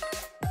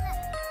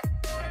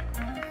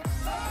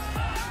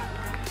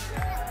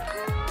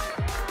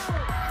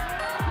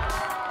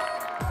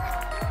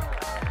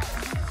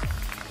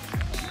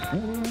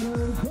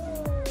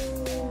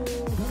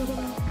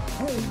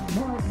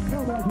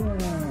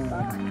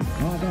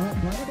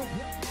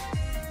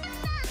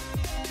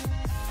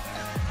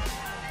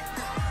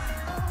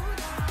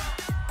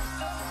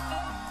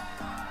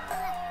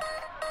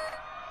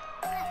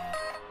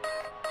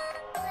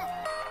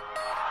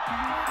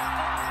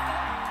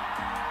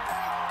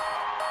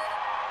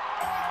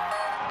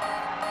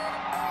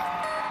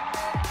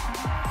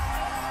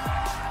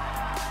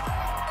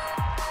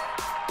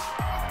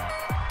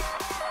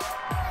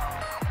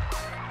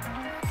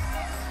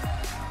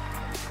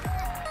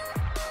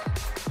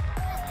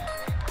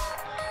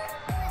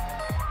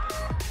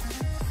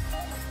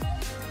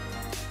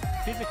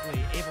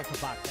 Physically able to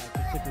box out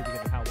just simply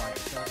because of how wide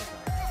the shoulders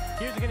are.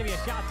 Here's going to be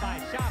a shot by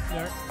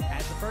Schaffner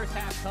as the first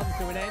half comes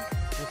to an end.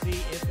 We'll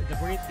see if the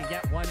Breeds can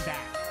get one back.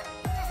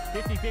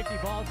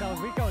 50-50 ball. Del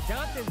Rico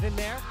Johnson's in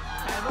there.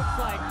 And it looks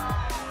like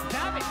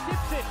Babbitt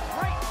tips it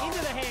right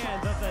into the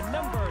hands of the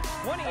number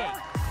 28.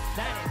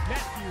 That is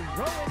Matthew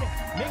Rowan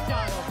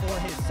McDonald for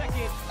his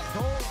second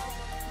goal.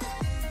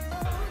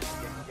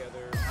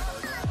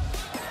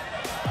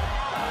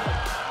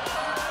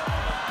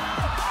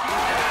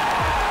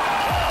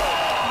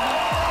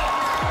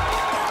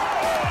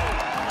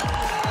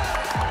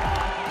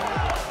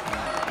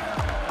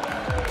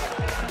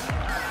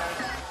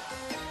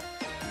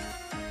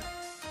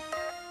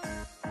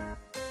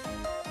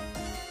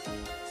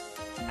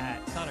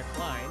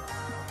 line.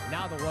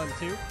 Now the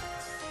 1-2.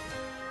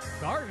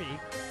 Garvey,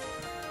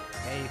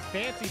 a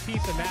fancy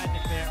piece of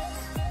magic there.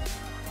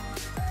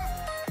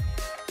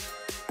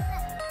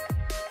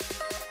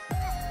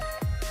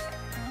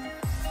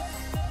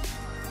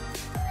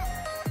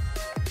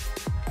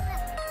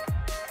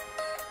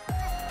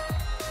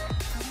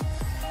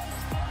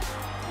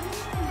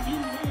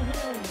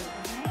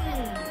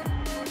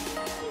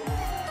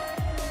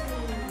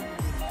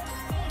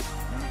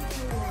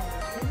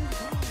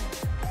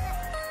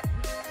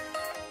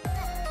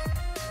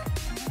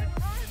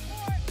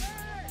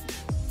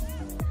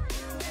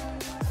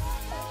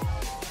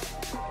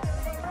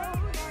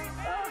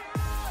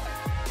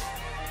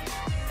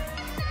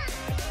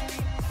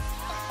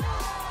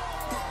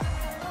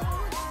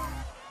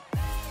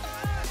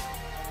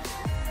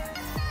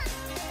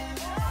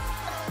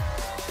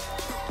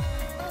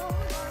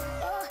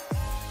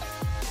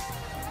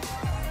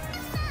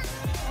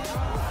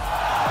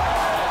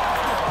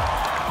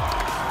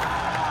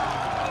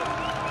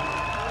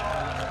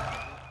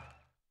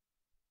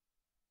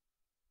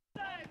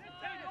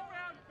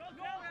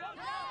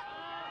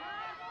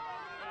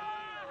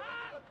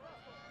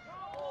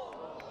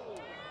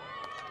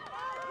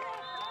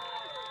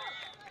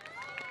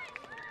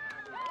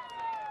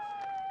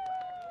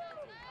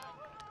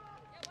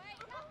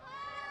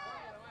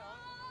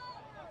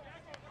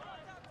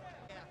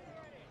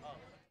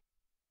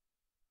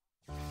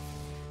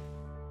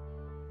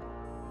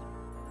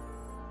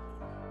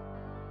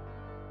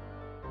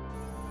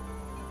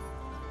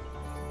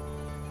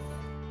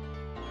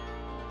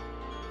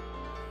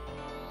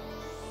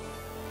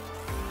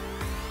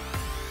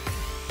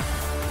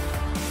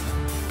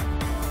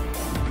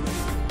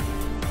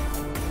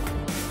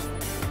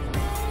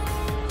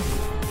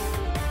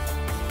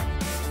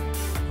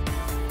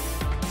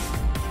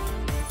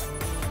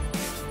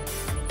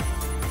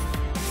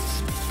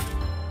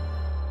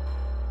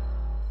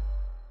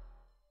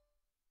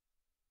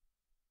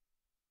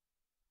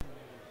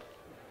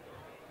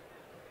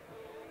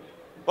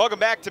 Welcome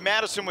back to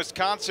Madison,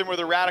 Wisconsin, where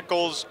the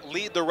Radicals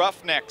lead the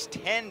Roughnecks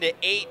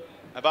 10-8.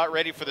 About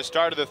ready for the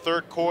start of the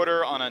third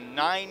quarter on a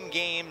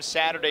 9-game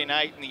Saturday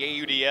night in the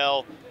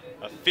AUDL,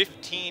 a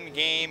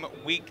 15-game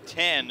Week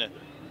 10.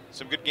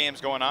 Some good games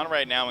going on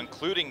right now,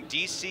 including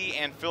DC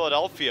and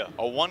Philadelphia,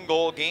 a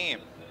 1-goal game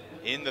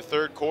in the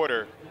third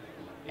quarter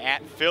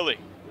at Philly.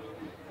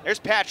 There's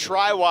Pat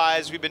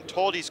Schreiwise. We've been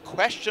told he's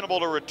questionable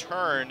to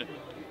return,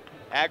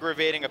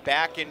 aggravating a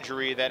back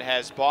injury that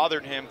has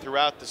bothered him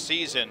throughout the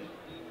season.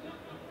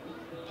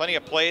 Plenty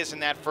of plays in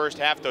that first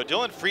half, though.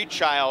 Dylan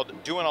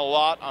Freechild doing a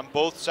lot on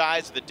both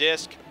sides of the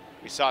disc.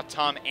 We saw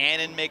Tom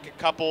Annan make a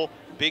couple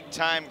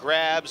big-time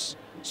grabs.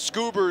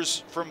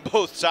 Scoobers from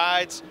both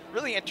sides.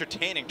 Really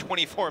entertaining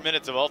 24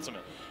 minutes of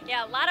Ultimate.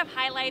 Yeah, a lot of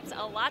highlights,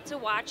 a lot to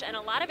watch, and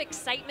a lot of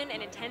excitement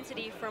and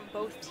intensity from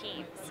both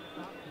teams.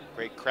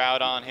 Great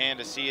crowd on hand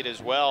to see it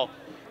as well.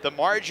 The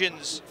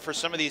margins for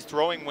some of these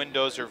throwing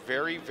windows are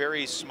very,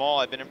 very small.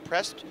 I've been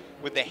impressed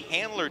with the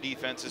handler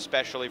defense,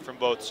 especially from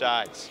both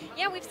sides.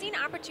 Yeah, we've seen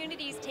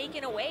opportunities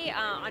taken away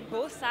on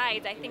both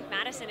sides. I think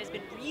Madison has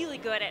been really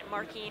good at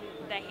marking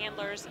the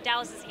handlers,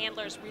 Dallas's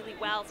handlers really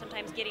well,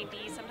 sometimes getting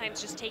D's,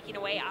 sometimes just taking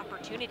away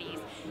opportunities.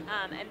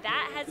 And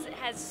that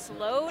has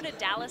slowed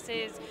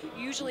Dallas's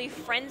usually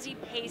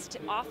frenzy-paced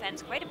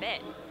offense quite a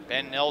bit.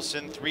 Ben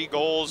Nelson, 3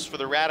 goals for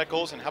the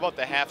Radicals, and how about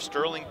the half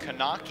Sterling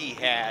Kanaki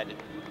had?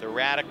 The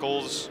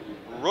Radicals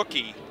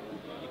rookie.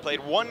 He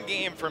played 1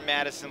 game for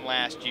Madison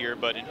last year,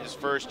 but in his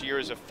first year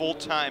as a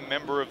full-time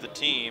member of the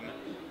team.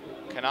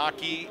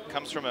 Kanaki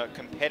comes from a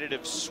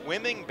competitive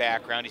swimming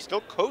background. He still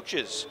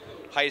coaches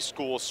high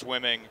school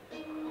swimming.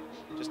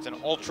 Just an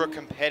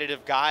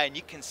ultra-competitive guy, and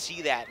you can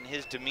see that in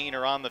his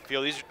demeanor on the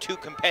field. These are 2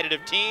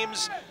 competitive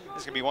teams. This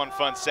is going to be one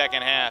fun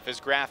second half as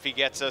Graffi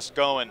gets us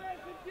going.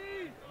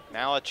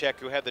 Malachek,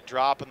 who had the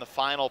drop in the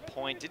final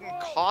point, didn't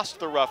cost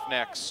the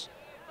Roughnecks.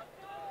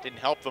 Didn't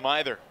help them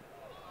either.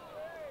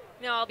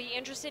 No, I'll be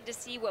interested to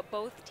see what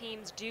both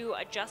teams do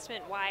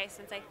adjustment-wise,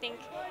 since I think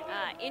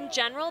in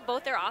general,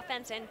 both their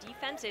offense and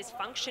defense is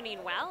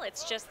functioning well.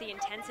 It's just the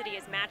intensity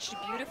is matched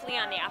beautifully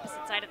on the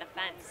opposite side of the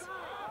fence.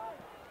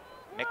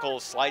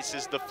 Nichols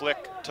slices the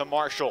flick to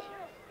Marshall.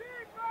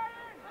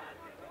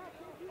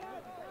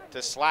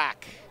 To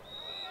Slack.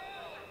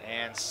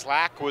 And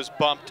Slack was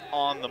bumped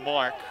on the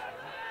mark.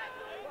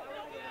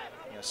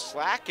 You know,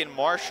 Slack and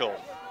Marshall,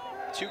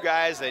 2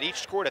 guys that each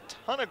scored a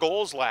ton of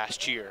goals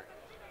last year.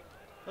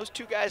 Those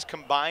 2 guys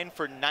combined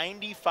for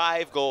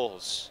 95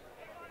 goals.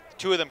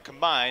 2 of them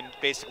combined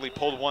basically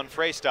pulled 1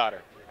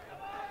 Freistatter.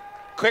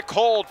 Quick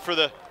hold for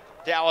the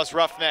Dallas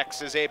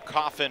Roughnecks as Abe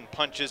Coffin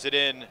punches it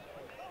in.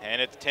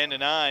 And it's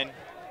 10-9.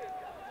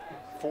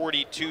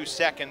 42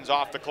 seconds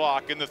off the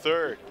clock in the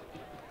third.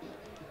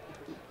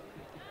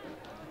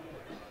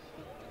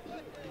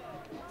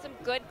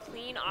 Good,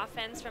 clean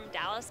offense from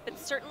Dallas, but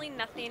certainly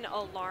nothing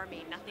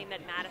alarming, nothing that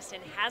Madison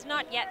has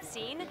not yet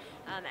seen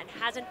and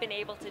hasn't been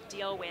able to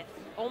deal with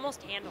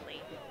almost handily.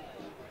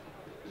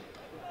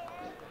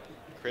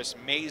 Chris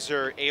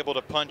Mazer able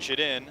to punch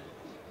it in.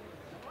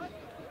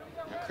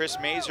 Chris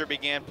Mazer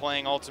began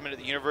playing Ultimate at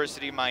the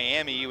University of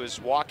Miami. He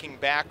was walking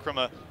back from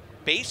a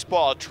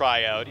baseball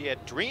tryout. He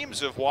had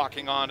dreams of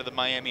walking onto the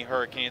Miami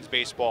Hurricanes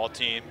baseball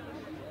team.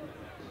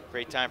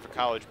 Great time for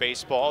college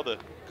baseball. The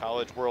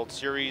College World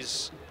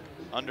Series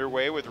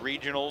underway with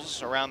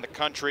regionals around the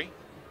country.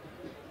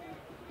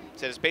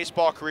 Said his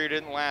baseball career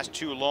didn't last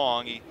too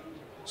long. He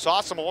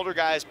saw some older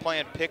guys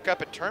playing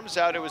pickup. It turns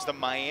out it was the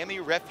Miami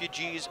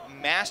Refugees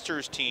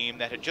Masters team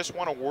that had just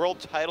won a world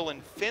title in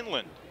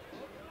Finland.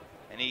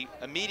 And he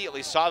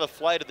immediately saw the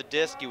flight of the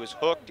disc. He was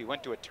hooked. He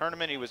went to a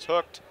tournament. He was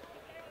hooked.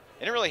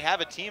 They didn't really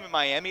have a team in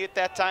Miami at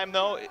that time,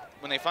 though.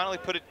 When they finally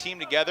put a team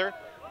together,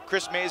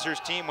 Chris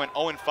Mazer's team went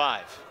 0-5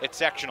 at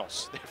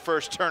sectionals, their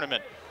first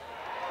tournament.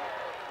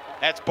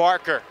 That's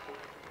Barker.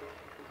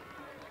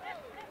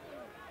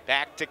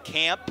 Back to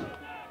Camp.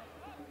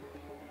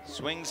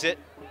 Swings it.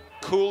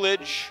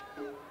 Coolidge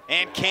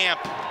and Camp.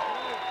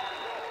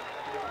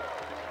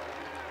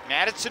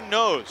 Madison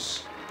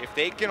knows if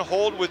they can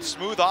hold with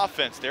smooth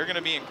offense, they're going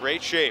to be in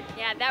great shape.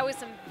 Yeah, that was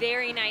some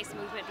very nice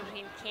movement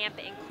between Camp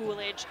and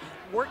Coolidge,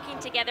 working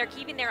together,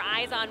 keeping their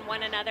eyes on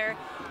one another.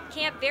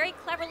 Camp very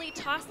cleverly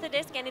tossed the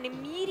disc and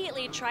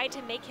immediately tried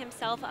to make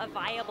himself a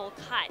viable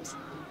cut.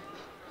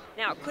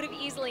 Now, it could have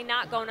easily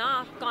not gone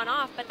off,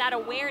 but that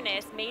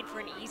awareness made for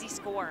an easy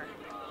score.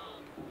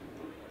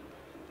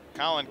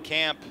 Colin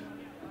Camp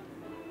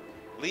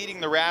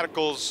leading the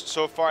Radicals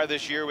so far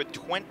this year with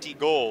 20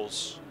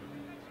 goals.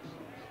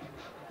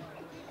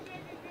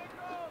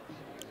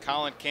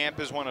 Colin Camp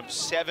is one of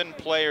 7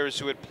 players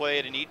who had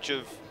played in each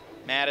of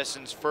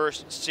Madison's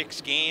first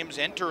 6 games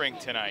entering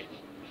tonight.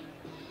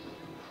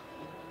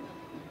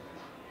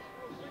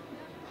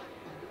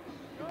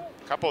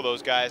 A couple of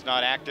those guys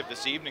not active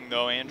this evening,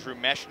 though. Andrew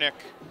Mechanix,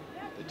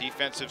 the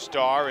defensive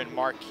star, and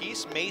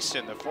Marquise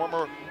Mason, the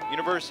former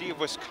University of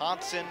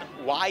Wisconsin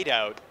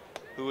wideout,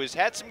 who has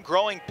had some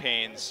growing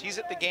pains. He's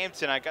at the game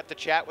tonight. Got to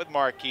chat with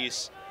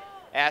Marquise.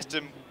 Asked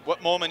him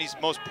what moment he's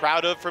most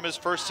proud of from his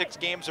first 6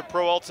 games of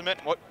Pro Ultimate,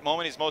 what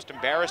moment he's most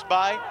embarrassed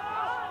by.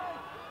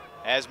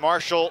 As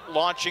Marshall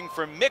launching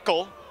from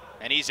Mickle,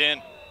 and he's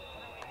in.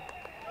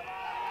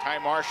 Ty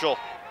Marshall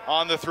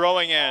on the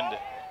throwing end.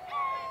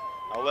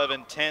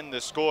 11-10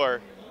 the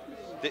score.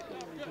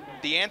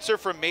 The answer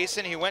from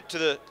Mason, he went to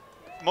the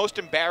most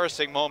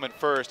embarrassing moment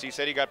first. He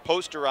said he got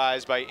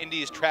posterized by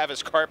Indy's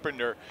Travis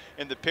Carpenter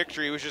in the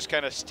picture. He was just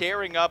kind of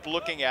staring up,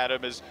 looking at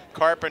him as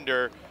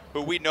Carpenter,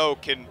 who we know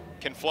can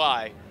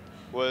fly,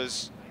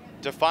 was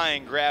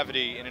defying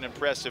gravity in an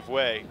impressive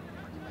way.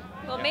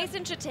 Well,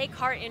 Mason should take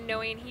heart in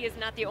knowing he is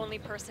not the only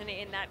person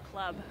in that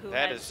club who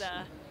has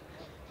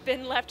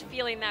been left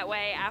feeling that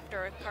way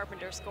after a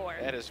Carpenter score.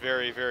 That is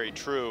very, very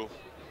true.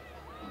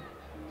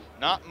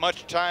 Not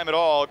much time at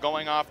all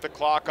going off the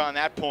clock on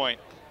that point.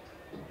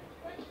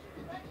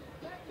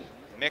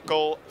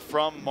 Mickle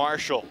from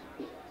Marshall.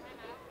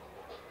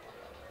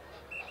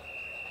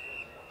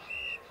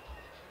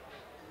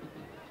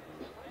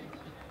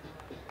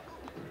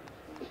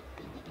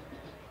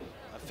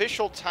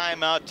 Official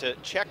timeout to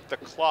check the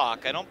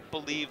clock. I don't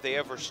believe they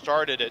ever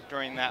started it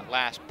during that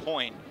last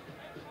point.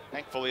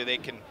 Thankfully, they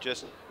can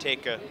just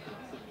take a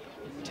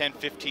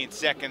 10-15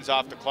 seconds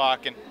off the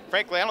clock. And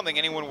frankly, I don't think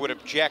anyone would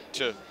object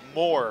to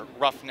more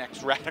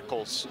Roughnecks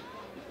Radicals.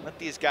 Let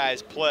these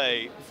guys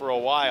play for a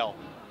while.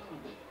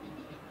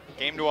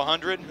 Game to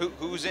 100,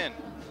 who's in?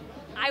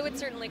 I would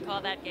certainly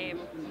call that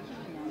game,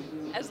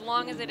 as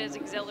long as it is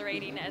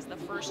exhilarating as the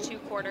first 2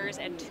 quarters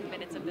and 2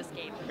 minutes of this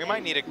game. We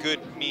might need a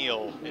good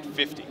meal at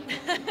 50.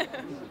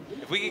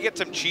 If we could get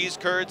some cheese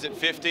curds at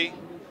 50.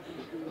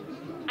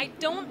 I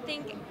don't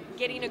think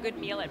getting a good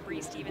meal at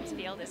Bree Stevens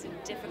Field is a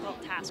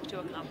difficult task to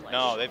accomplish.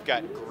 No, they've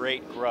got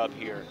great grub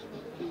here.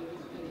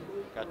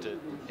 Got to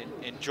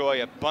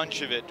enjoy a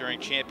bunch of it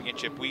during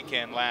championship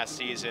weekend last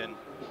season.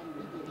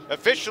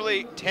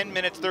 Officially 10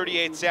 minutes,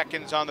 38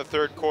 seconds on the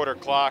 3rd quarter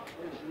clock.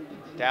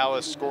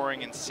 Dallas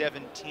scoring in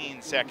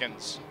 17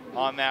 seconds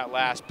on that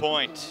last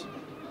point.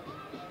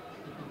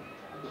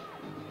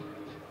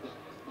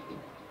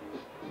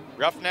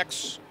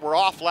 Roughnecks were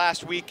off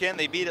last weekend.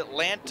 They beat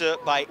Atlanta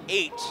by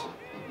 8.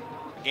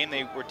 A game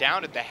they were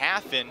down at the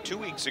half in 2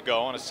 weeks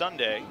ago on a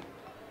Sunday.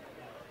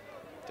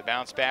 To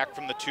bounce back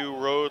from the 2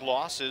 road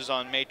losses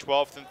on May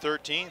 12th and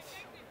 13th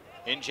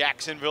in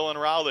Jacksonville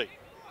and Raleigh.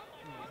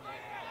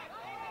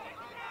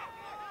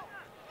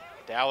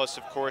 Dallas,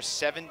 of course,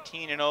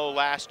 17-0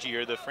 last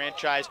year. The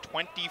franchise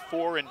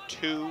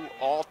 24-2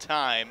 all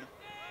time.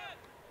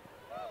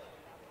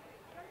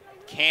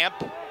 Camp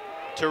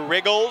to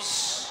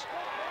Riggles,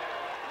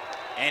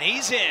 and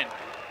he's in.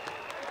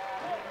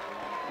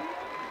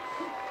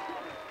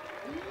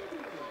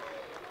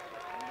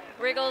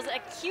 Riggles,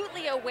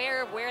 acutely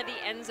aware of where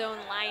the end zone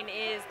line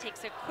is,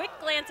 takes a quick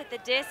glance at the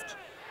disc,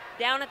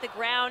 down at the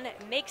ground,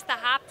 makes the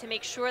hop to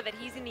make sure that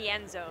he's in the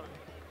end zone.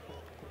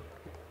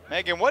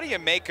 Megan, what do you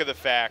make of the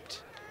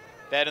fact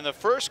that in the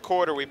first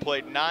quarter we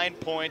played 9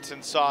 points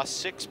and saw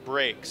 6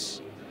 breaks,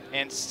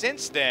 and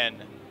since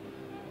then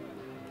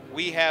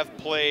we have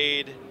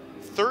played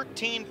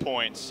 13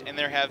 points and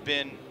there have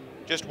been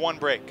just 1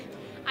 break?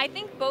 I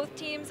think both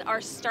teams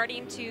are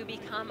starting to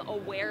become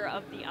aware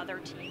of the other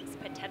team's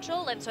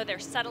potential, and so they're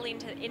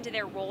settling into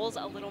their roles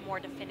a little more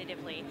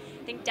definitively.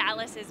 I think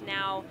Dallas is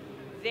now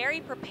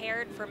very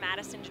prepared for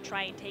Madison to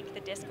try and take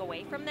the disc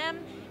away from them.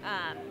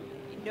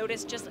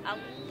 Noticed just a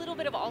little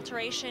bit of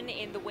alteration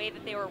in the way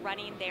that they were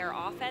running their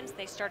offense.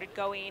 They started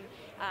going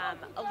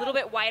a little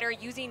bit wider,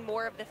 using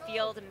more of the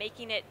field, and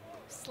making it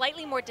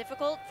slightly more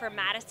difficult for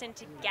Madison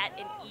to get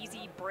an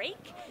easy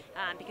break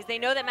because they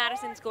know that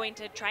Madison's going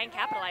to try and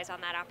capitalize on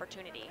that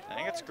opportunity. I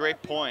think it's a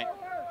great point.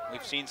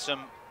 We've seen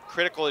some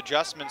critical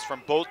adjustments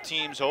from both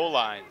teams'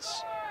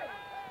 O-lines.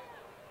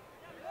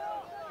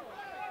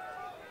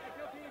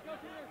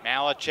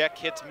 Malachek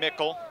hits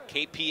Mickle,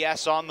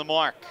 KPS on the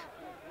mark.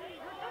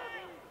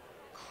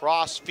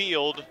 Cross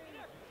field,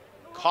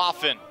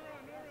 Coffin.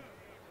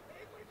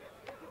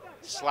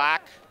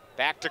 Slack,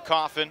 back to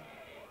Coffin.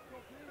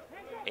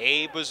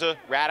 Abe was a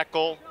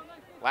Radical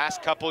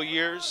last couple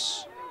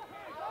years.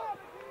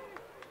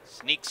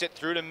 Sneaks it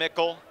through to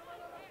Mickle.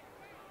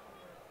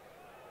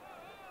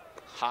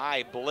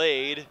 High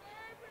blade,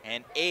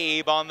 and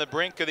Abe on the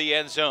brink of the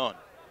end zone.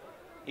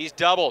 He's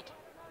doubled.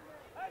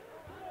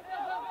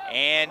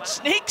 And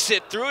sneaks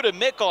it through to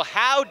Mickle.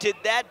 How did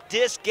that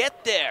disc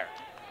get there?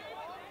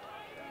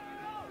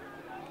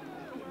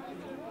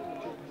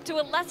 To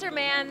a lesser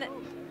man,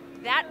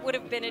 that would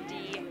have been a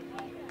D.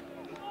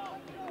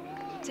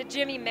 To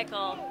Jimmy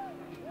Mickle,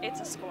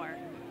 it's a score.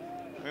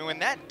 I mean, when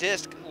that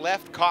disc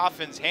left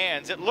Coffin's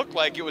hands, it looked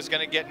like it was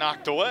going to get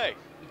knocked away.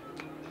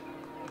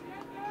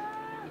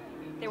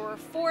 There were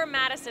 4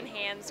 Madison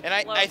hands. And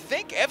I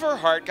think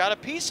Everhart got a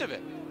piece of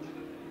it.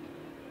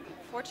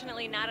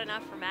 Fortunately, not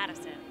enough for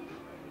Madison.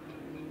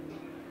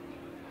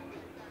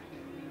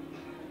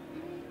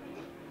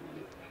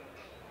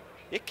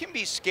 It can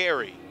be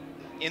scary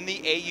in the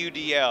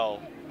AUDL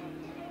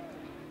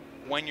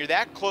when you're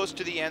that close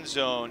to the end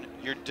zone,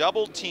 you're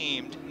double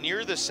teamed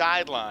near the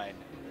sideline,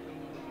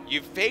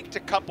 you've faked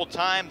a couple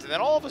times, and then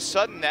all of a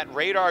sudden that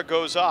radar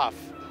goes off.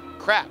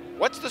 Crap,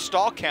 what's the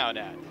stall count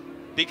at?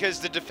 Because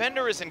the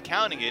defender isn't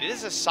counting it. It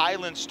is a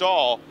silent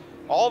stall.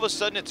 All of a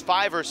sudden it's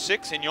 5 or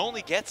 6 and you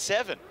only get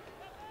 7.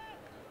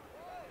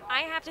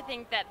 I have to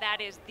think that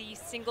that is the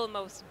single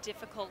most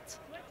difficult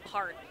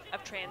part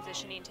of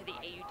transitioning to the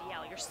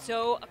AUDL. You're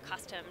so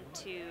accustomed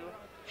to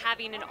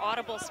having an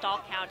audible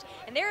stall count.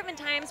 And there have been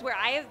times where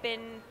I have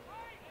been,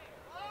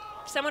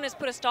 someone has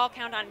put a stall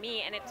count on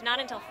me, and it's not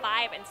until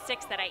 5 and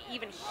 6 that I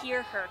even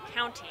hear her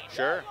counting.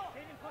 Sure.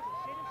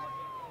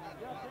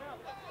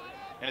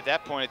 And at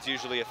that point, it's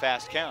usually a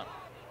fast count.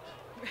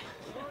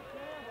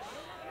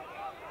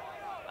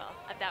 Well,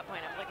 at that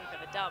point, I'm looking for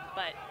the dump,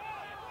 but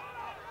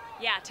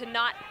yeah, to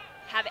not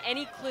have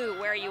any clue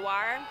where you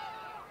are,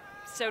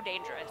 so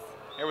dangerous.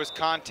 There was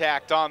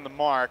contact on the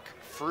mark.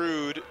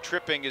 Frood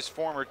tripping his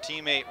former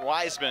teammate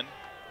Wiseman.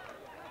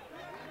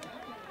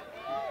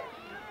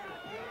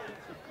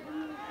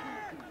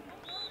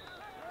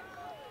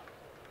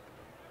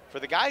 For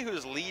the guy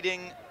who's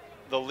leading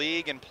the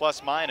league in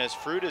plus minus,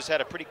 Frood has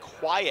had a pretty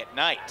quiet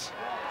night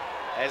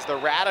as the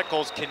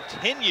Radicals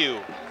continue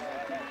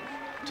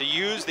to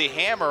use the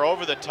hammer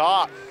over the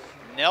top.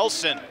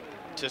 Nelson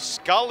to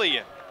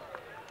Scullion,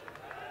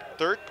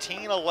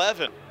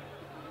 13-11.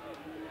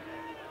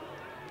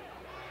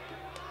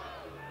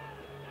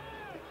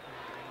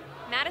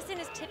 Madison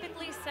is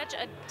typically such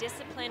a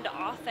disciplined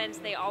offense.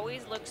 They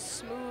always look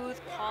smooth,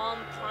 calm,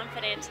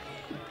 confident.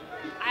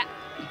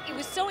 It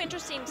was so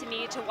interesting to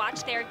me to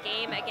watch their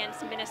game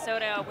against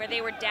Minnesota, where they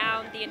were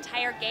down the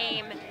entire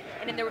game,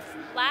 and in the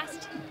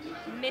last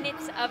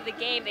minutes of the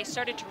game, they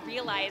started to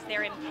realize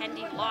their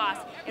impending loss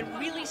and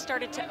really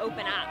started to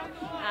open up.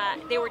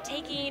 They were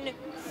taking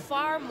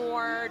far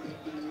more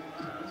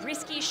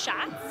risky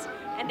shots,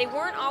 and they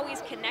weren't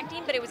always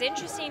connecting, but it was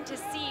interesting to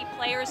see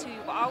players who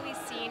you've always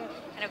seen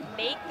kind of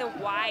make the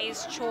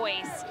wise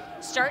choice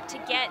start to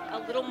get a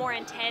little more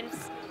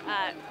intense,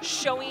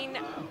 showing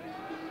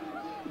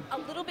a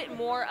little bit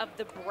more of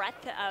the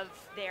breadth of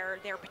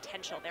their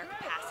potential, their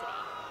capacity.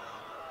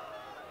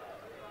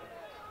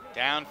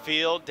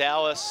 Downfield,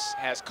 Dallas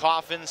has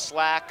Coffin,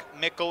 Slack,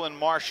 Mickle, and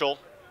Marshall.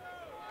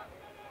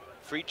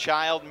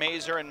 Freechild,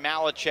 Mazer, and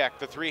Malachek,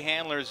 the 3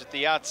 handlers at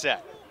the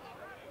outset.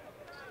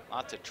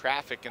 Lots of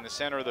traffic in the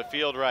center of the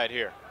field right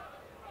here.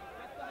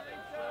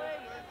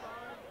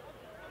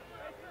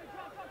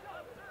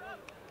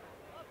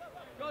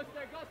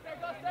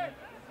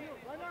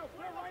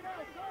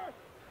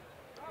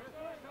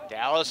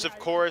 Dallas, of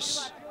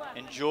course,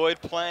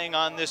 enjoyed playing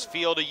on this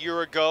field a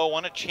year ago,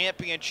 won a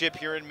championship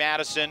here in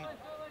Madison.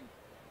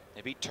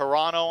 They beat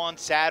Toronto on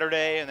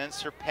Saturday and then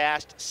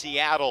surpassed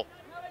Seattle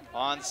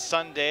on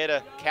Sunday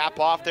to cap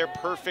off their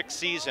perfect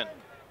season.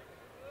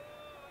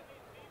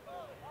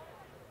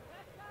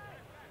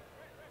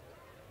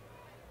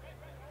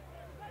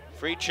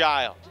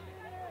 Freechild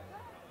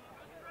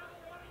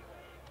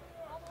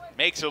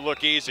makes it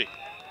look easy.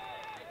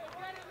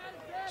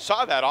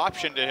 Saw that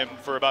option to him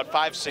for about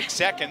 5-6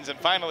 seconds, and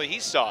finally he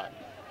saw it.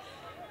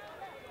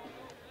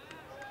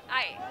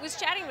 I was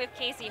chatting with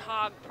Casey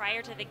Hogg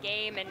prior to the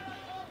game, and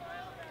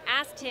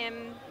asked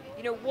him,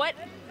 you know,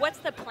 what's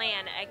the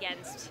plan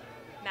against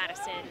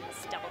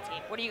Madison's double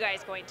team? What are you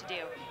guys going to do?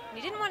 And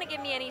he didn't want to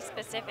give me any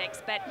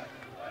specifics, but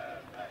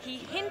he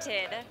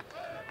hinted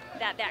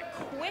that that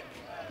quick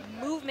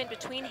movement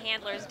between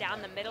handlers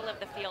down the middle of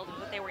the field is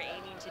what they were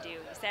aiming to do.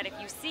 He said, if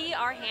you see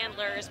our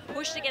handlers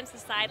pushed against the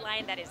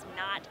sideline, that is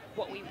not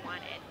what we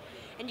wanted.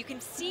 And you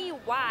can see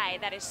why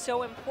that is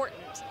so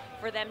important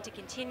for them to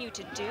continue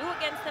to do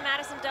against the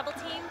Madison double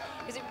team,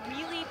 because it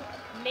really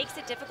makes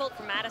it difficult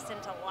for Madison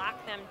to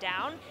lock them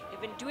down.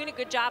 They've been doing a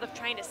good job of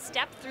trying to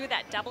step through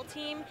that double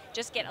team,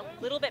 just get a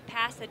little bit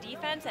past the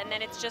defense, and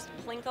then it's just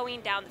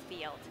plinkoing down the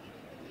field.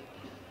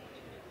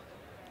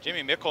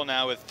 Jimmy Mickle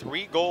now with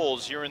 3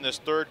 goals here in this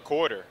third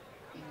quarter.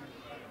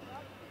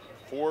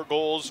 4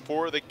 goals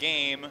for the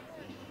game.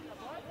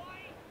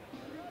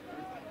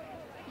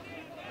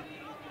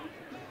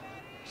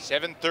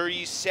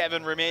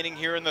 7:37 remaining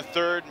here in the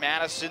third.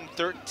 Madison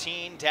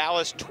 13,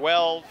 Dallas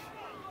 12.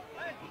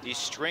 The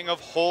string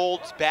of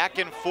holds back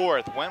and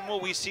forth. When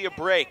will we see a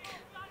break?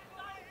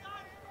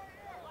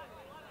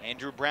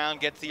 Andrew Brown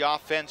gets the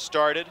offense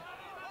started.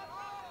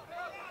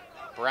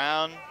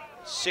 Brown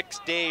 6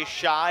 days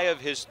shy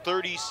of his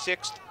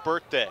 36th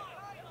birthday.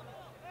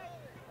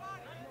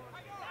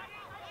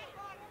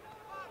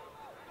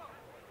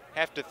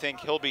 Have to think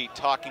he'll be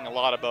talking a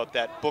lot about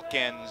that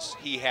bookends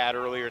he had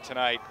earlier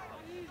tonight,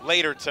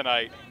 later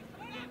tonight.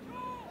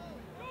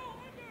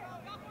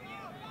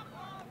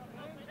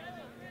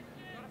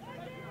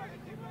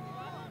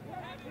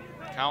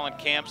 Colin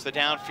Camp's the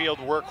downfield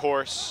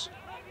workhorse.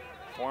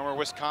 Former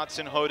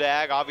Wisconsin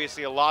Hodag,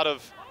 obviously a lot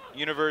of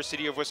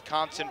University of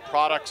Wisconsin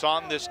products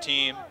on this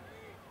team.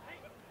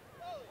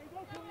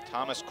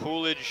 Thomas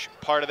Coolidge,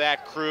 part of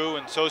that crew,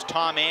 and so's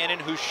Tom Annan,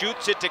 who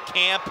shoots it to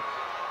Camp.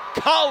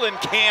 Colin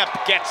Camp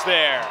gets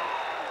there.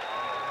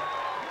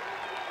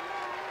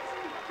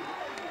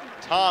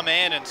 Tom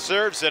Annan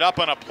serves it up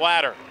on a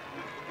platter.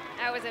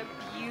 That was a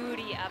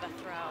beauty of a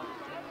throw.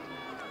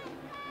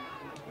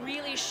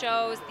 Really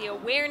shows the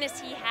awareness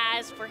he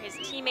has for his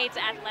teammates'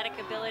 athletic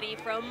ability.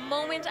 For a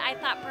moment, I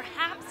thought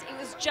perhaps it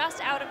was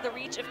just out of the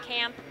reach of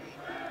Camp.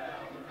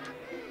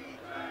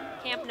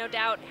 Camp, no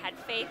doubt, had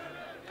faith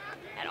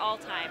at all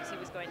times he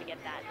was going to get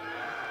that.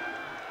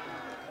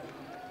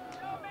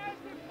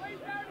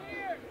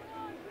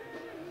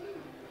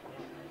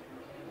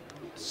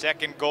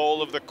 Second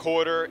goal of the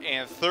quarter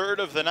and third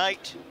of the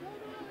night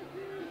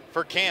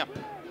for Camp,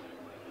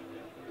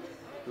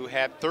 who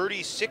had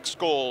 36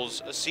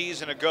 goals a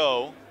season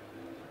ago.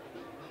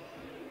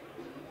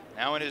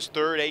 Now in his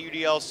third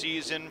AUDL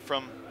season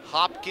from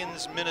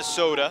Hopkins,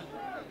 Minnesota.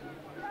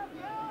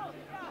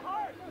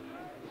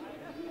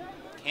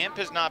 Camp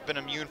has not been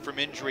immune from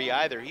injury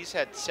either. He's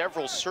had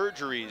several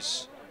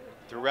surgeries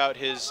throughout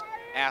his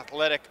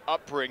athletic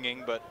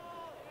upbringing, but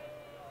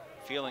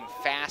feeling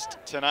fast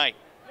tonight.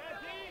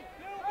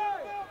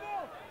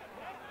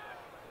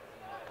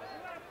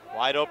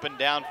 Wide open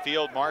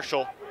downfield,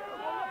 Marshall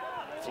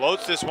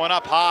floats this one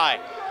up high.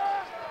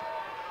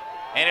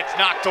 And it's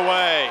knocked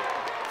away.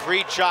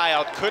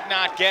 Freechild could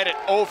not get it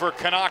over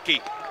Kanaki.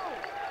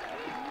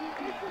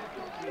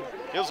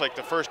 Feels like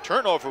the first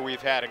turnover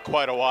we've had in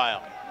quite a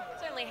while.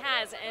 Certainly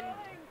has, and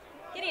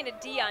getting a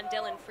D on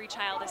Dylan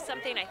Freechild is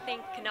something I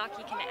think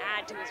Kanaki can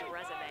add to his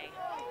resume.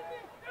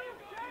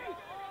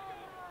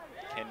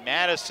 Can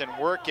Madison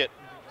work it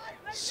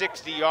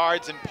 60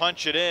 yards and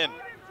punch it in?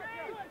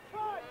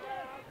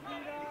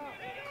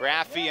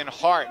 Graffy and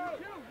Hart,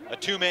 a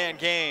 2-man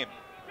game.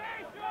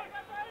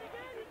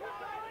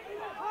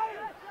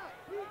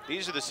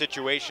 These are the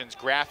situations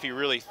Graffy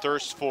really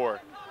thirsts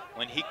for,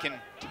 when he can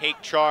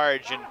take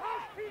charge and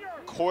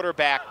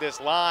quarterback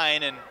this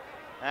line, and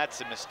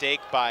that's a mistake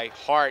by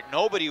Hart.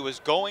 Nobody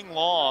was going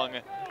long.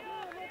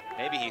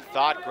 Maybe he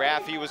thought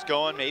Graffy was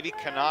going, maybe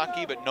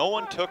Kanaki, but no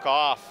one took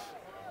off.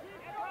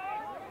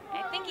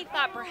 I think he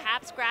thought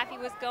perhaps Graffy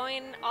was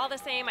going. All the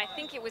same, I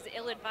think it was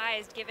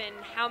ill-advised given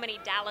how many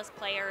Dallas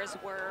players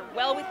were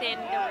well within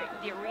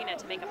the arena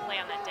to make a play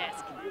on that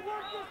disc.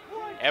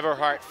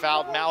 Everhart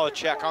fouled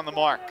Malachek on the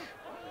mark.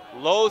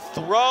 Low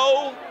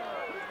throw,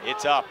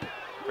 it's up.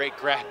 Great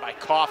grab by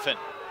Coffin.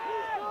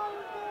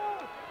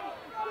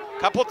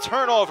 Couple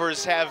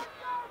turnovers have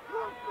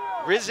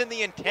risen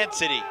the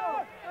intensity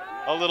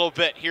a little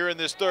bit here in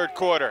this third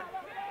quarter.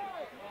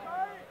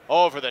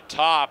 Over the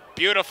top,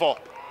 beautiful.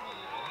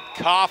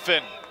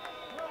 Coffin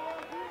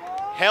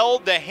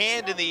held the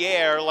hand in the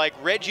air like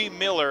Reggie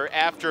Miller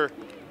after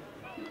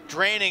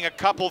draining a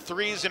couple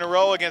threes in a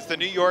row against the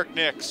New York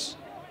Knicks.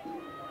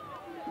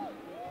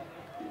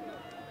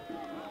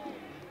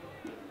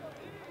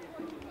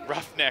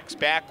 Roughnecks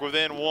back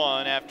within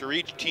one after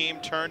each team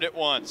turned it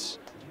once.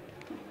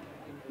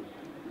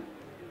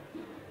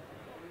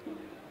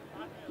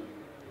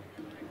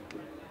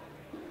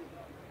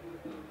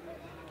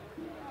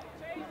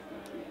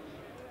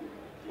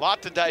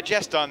 Lot to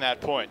digest on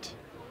that point.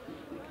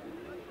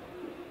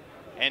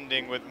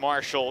 Ending with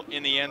Marshall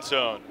in the end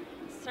zone.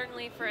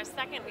 Certainly for a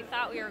second we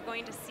thought we were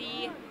going to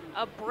see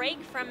a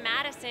break from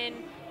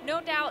Madison.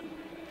 No doubt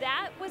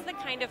that was the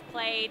kind of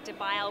play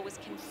DeBile was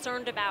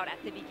concerned about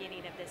at the beginning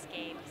of this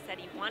game. He said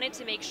he wanted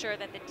to make sure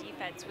that the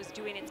defense was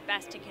doing its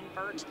best to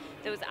convert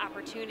those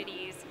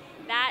opportunities.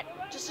 That,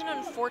 just an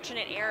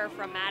unfortunate error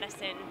from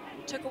Madison,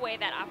 took away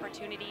that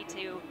opportunity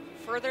to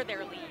further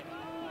their lead.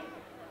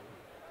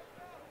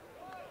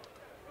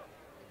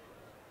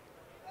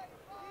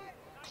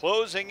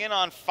 Closing in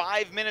on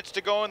 5 minutes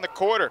to go in the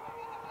quarter.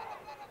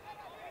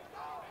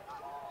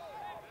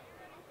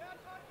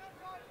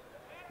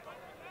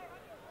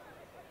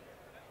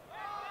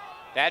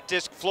 That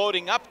disc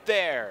floating up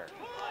there.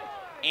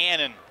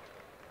 Annan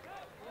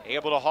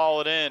able to haul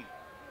it in.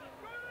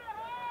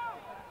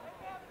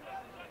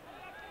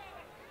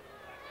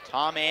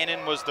 Tom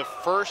Annan was the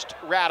first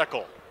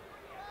Radical.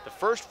 The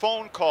first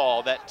phone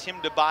call that Tim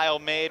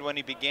DeBile made when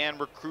he began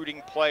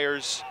recruiting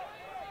players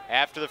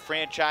after the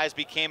franchise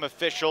became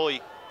official.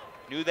 He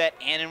knew that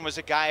Annan was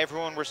a guy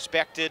everyone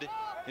respected,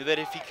 knew that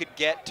if he could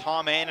get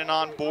Tom Annan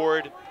on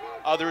board,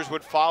 others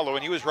would follow,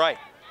 and he was right.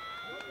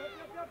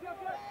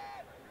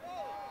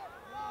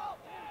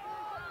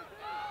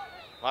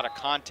 A lot of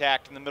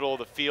contact in the middle of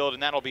the field,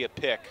 and that'll be a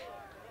pick.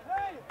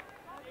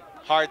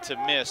 Hard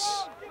to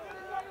miss.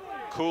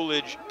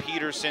 Coolidge,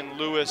 Peterson,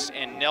 Lewis,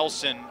 and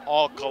Nelson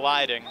all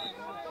colliding.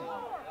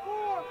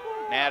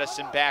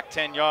 Madison back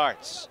 10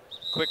 yards.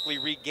 Quickly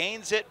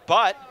regains it,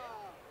 but,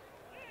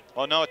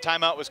 oh no, a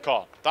timeout was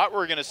called. Thought we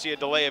were gonna see a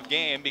delay of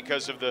game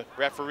because of the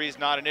referees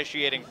not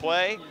initiating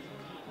play,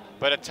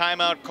 but a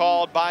timeout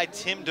called by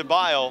Tim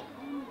DeBile,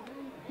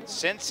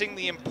 sensing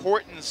the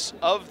importance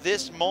of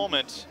this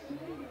moment.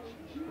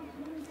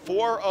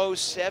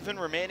 4:07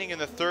 remaining in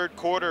the third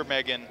quarter,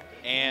 Megan,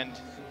 and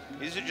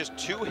these are just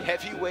two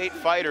heavyweight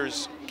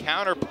fighters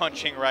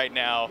counterpunching right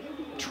now,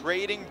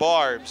 trading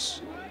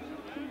barbs.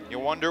 You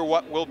wonder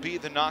what will be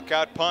the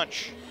knockout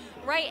punch.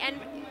 Right, and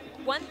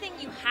one thing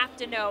you have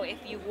to know if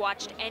you've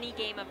watched any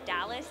game of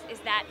Dallas is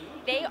that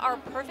they are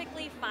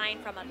perfectly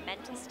fine from a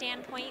mental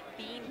standpoint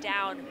being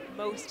down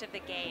most of the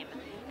game.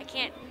 I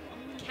can't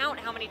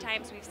count how many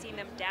times we've seen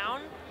them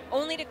down,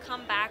 only to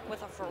come back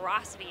with a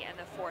ferocity in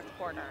the fourth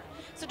quarter.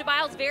 So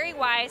DeBile's very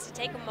wise to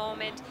take a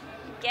moment,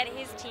 get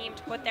his team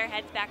to put their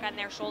heads back on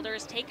their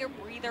shoulders, take a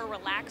breather,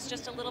 relax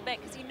just a little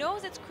bit, because he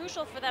knows it's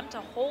crucial for them to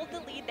hold the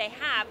lead they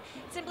have,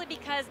 simply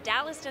because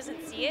Dallas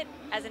doesn't see it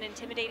as an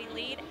intimidating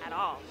lead at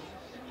all.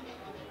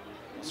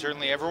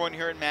 Certainly everyone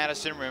here in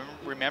Madison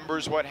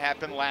remembers what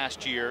happened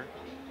last year.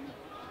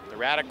 The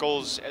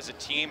Radicals as a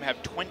team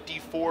have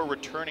 24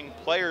 returning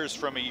players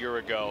from a year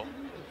ago.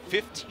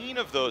 15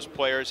 of those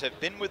players have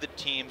been with the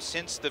team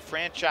since the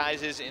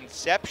franchise's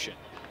inception.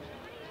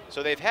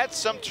 So they've had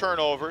some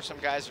turnover. Some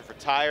guys have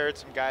retired,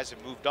 some guys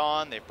have moved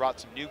on. They've brought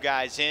some new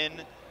guys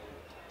in.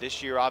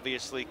 This year,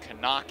 obviously,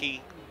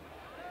 Kanaki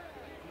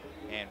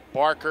and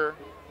Barker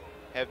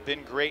have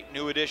been great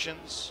new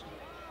additions.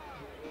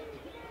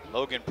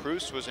 Logan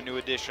Pruce was a new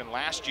addition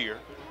last year.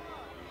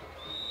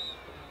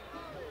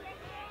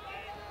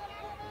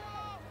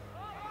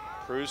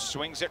 Pruce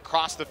swings it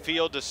across the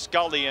field to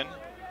Scullion.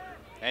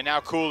 And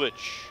now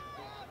Coolidge.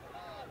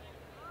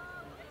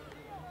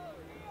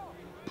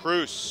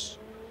 Pruce.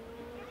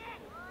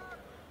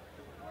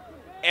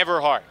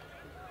 Everhart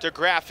to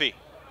Graffy.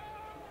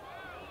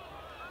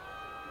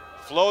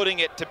 Floating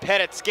it to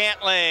Pettit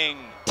Scantling.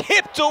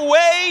 Tipped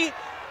away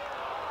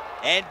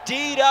and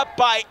D'd up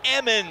by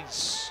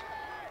Emmons.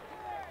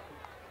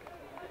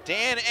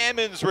 Dan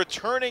Emmons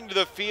returning to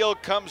the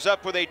field comes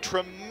up with a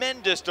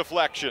tremendous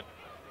deflection.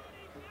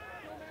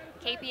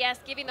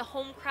 KPS giving the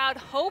home crowd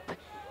hope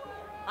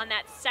on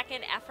that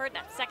second effort,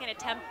 that second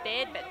attempt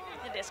bid, but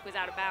the disc was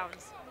out of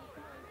bounds.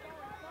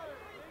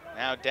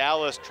 Now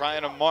Dallas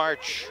trying to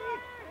march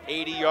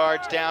 80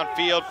 yards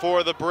downfield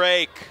for the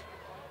break.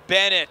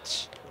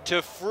 Bennett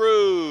to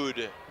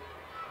Frood.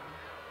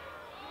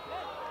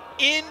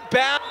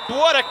 Inbound,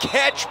 what a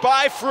catch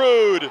by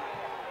Frood.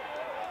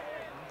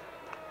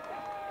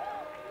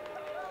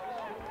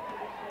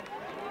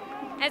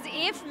 As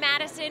if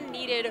Madison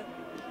needed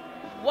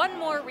one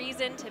more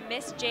reason to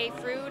miss Jay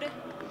Frood,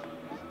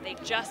 they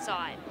just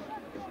saw it.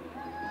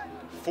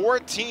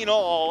 14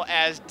 all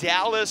as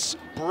Dallas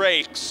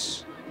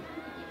breaks.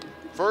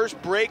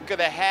 First break of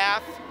the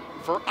half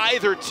for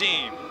either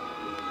team.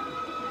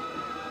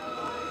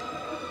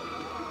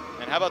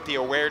 And how about the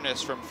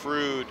awareness from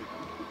Frood?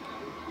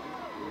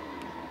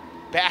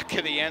 Back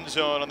of the end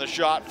zone on the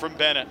shot from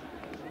Bennett.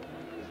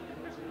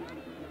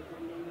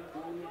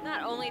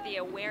 Not only the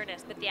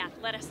awareness, but the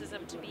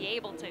athleticism to be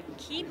able to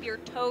keep your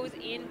toes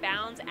in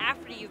bounds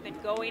after you've been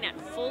going at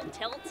full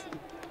tilt.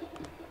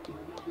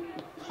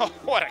 Oh,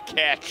 what a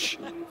catch.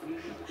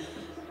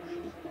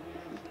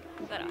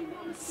 Is that a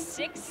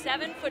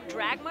 6-7 foot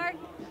drag mark?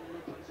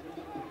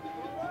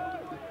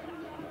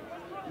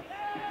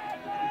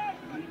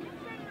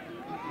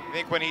 I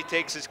think when he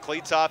takes his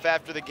cleats off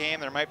after the game,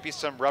 there might be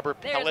some rubber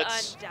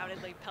pellets. There's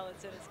undoubtedly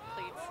pellets in his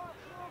cleats.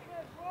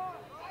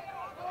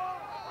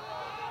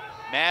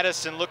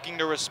 Madison looking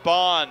to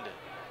respond.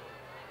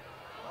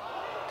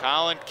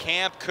 Colin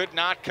Camp could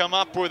not come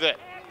up with it.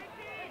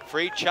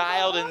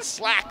 Child and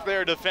Slack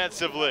there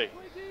defensively.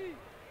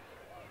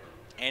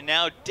 And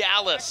now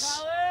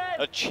Dallas,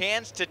 a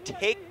chance to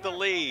take the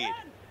lead.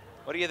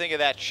 What do you think of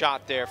that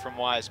shot there from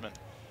Wiseman?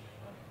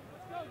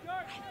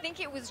 I think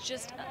it was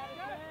just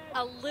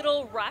a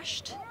little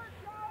rushed.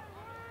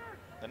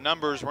 The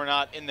numbers were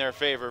not in their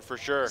favor for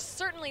sure.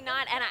 Certainly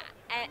not,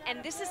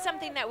 and this is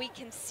something that we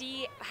can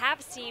have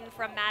seen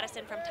from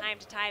Madison from time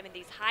to time in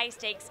these high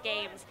stakes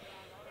games,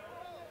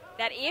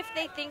 that if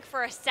they think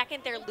for a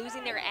second they're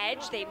losing their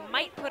edge, they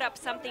might put up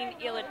something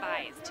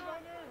ill-advised.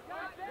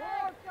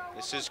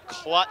 This is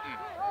Clutton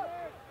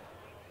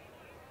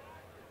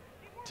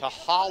to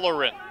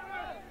Holleran.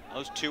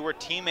 Those two were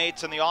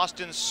teammates in the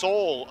Austin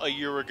Soul a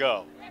year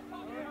ago.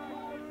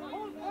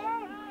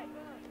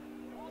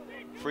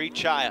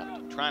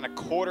 Child trying to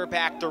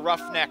quarterback the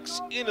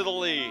Roughnecks into the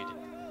lead.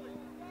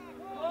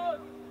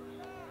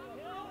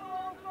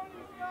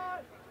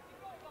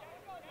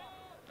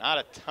 Not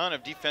a ton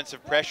of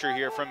defensive pressure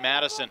here from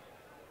Madison.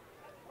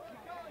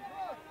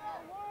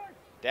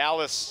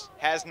 Dallas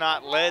has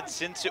not led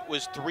since it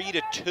was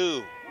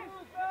 3-2.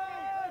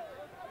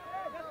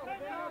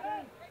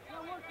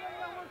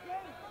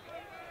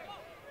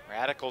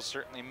 Radicals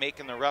certainly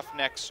making the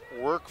Roughnecks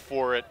work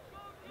for it,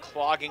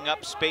 clogging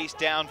up space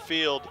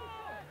downfield.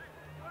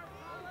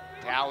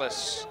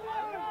 Dallas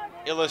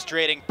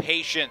illustrating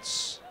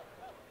patience.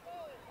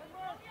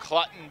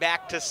 Clutton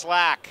back to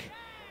Slack,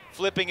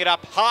 flipping it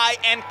up high,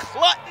 and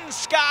Clutton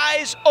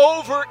skies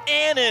over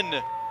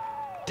Annan.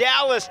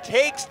 Dallas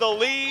takes the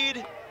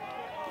lead,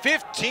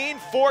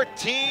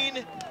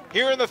 15-14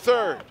 here in the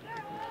third.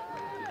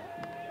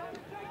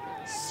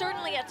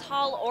 Certainly a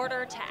tall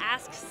order to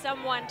ask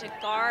someone to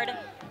guard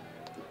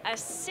a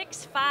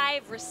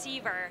 6'5"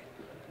 receiver.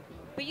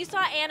 But you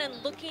saw Annan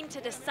looking to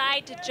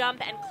decide to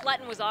jump, and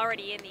Clutton was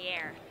already in the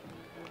air.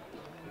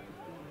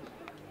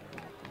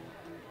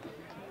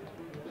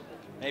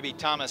 Maybe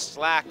Thomas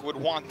Slack would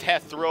want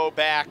that throw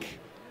back,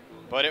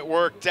 but it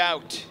worked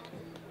out.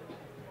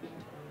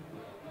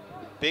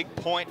 Big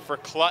point for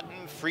Clutton.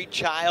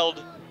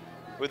 Child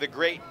with a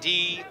great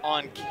D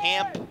on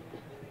camp.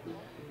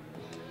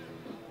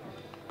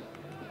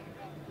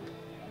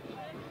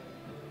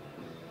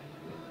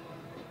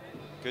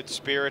 Good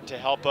spirit to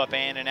help up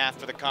Annan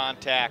after the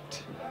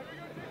contact.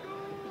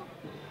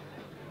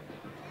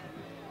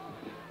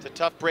 It's a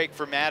tough break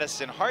for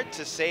Madison. Hard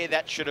to say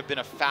that should have been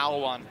a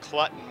foul on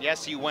Clutton.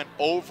 Yes, he went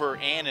over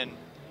Annan.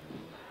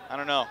 I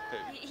don't know.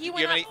 He Do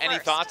went you have any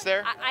thoughts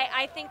there?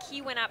 I think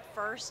he went up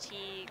first.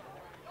 He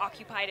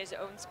occupied his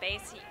own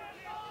space.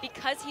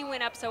 Because he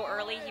went up so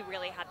early, he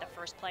really had the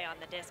first play on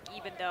the disc,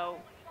 even though,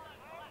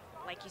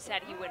 like you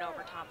said, he went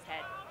over Tom's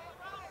head.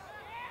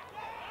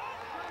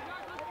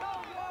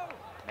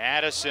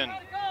 Madison,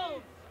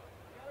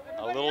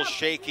 a little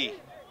shaky.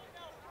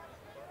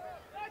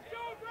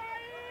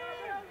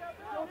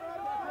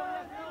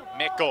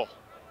 Mickle,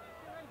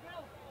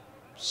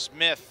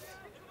 Smith,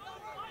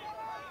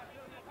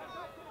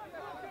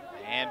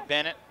 and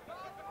Bennett,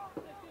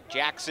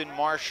 Jackson,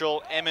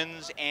 Marshall,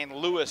 Emmons, and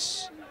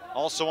Lewis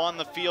also on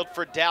the field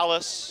for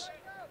Dallas.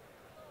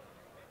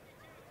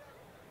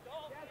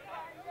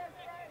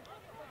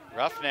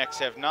 Roughnecks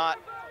have not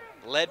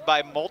led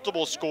by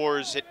multiple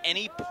scores at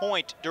any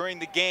point during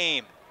the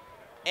game.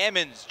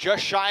 Emmons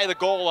just shy of the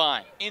goal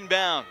line,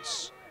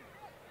 inbounds.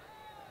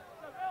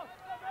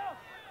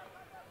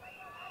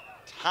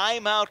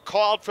 Timeout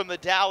called from the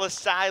Dallas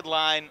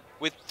sideline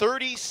with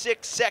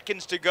 36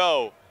 seconds to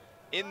go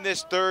in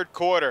this third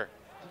quarter.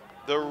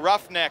 The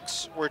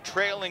Roughnecks were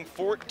trailing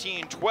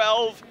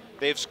 14-12.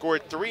 They've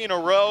scored 3 in a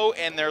row,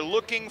 and they're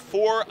looking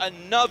for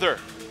another.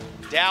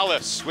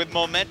 Dallas with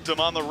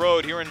momentum on the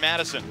road here in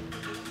Madison.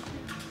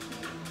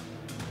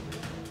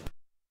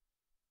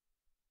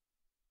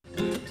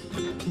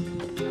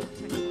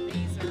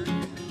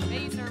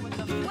 Mazer with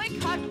the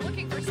flick huck,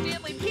 looking for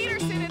Stanley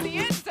Peterson in the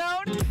end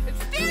zone. And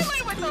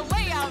Stanley with the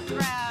layout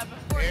grab.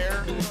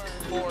 Air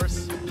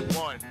Force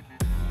One.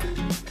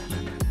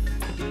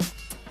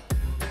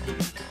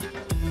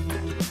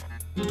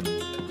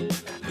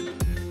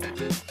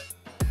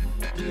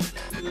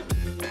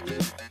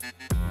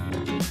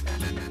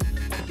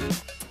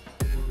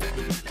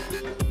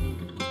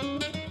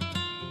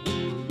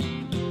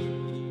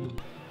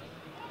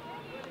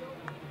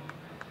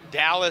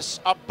 Dallas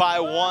up by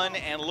 1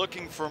 and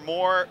looking for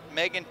more.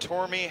 Megan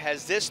Tormey,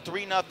 has this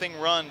 3-0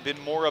 run been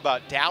more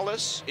about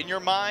Dallas in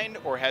your mind,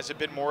 or has it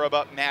been more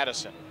about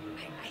Madison?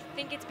 I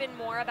think it's been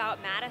more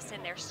about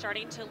Madison. They're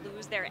starting to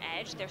lose their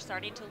edge. They're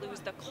starting to lose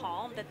the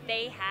calm that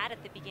they had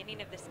at the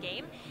beginning of this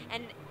game.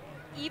 And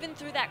even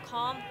through that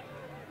calm,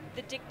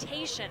 the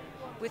dictation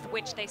with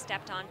which they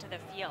stepped onto the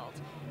field.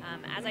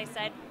 As I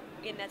said,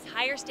 in those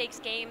higher stakes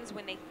games,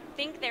 when they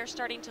think they're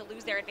starting to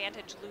lose their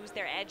advantage, lose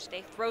their edge,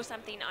 they throw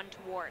something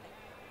untoward.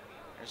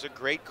 There's a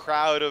great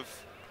crowd of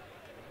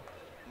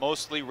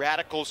mostly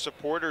Radical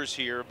supporters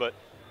here, but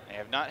they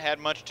have not had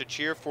much to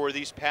cheer for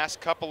these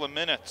past couple of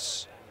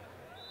minutes.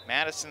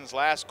 Madison's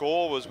last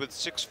goal was with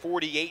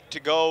 6:48 to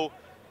go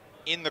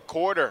in the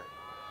quarter.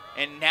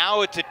 And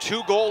now it's a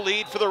 2-goal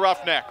lead for the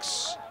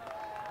Roughnecks.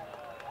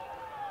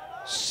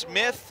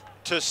 Smith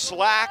to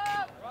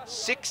Slack,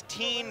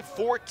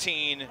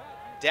 16-14.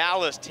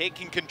 Dallas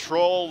taking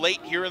control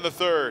late here in the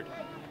third.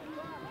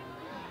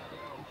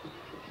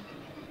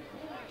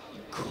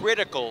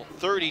 Critical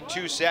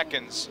 32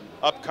 seconds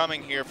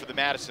upcoming here for the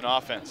Madison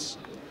offense.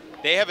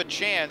 They have a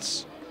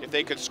chance, if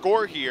they could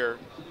score here,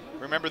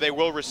 remember they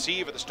will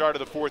receive at the start of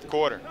the fourth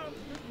quarter.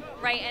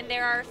 Right, and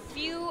there are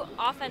few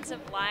offensive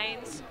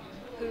lines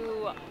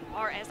who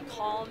are as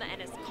calm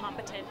and as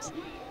competent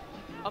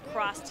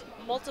across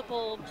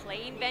multiple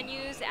playing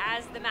venues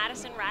as the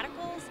Madison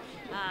Radicals,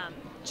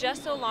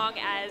 just so long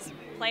as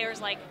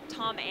players like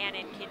Tom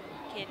Annan can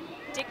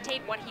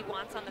dictate what he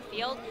wants on the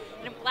field.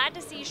 And I'm glad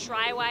to see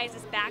Shrywise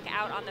is back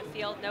out on the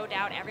field. No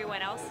doubt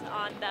everyone else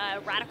on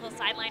the Radical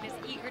sideline is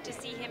eager to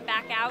see him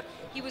back out.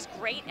 He was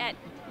great at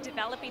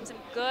developing some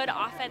good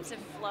offensive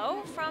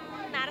flow from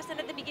Madison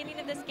at the beginning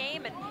of this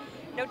game, and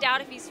no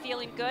doubt if he's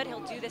feeling good, he'll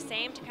do the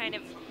same to kind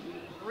of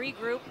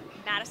regroup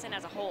Madison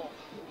as a whole.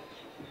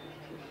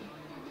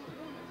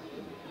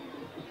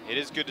 It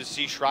is good to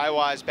see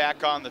Shrywise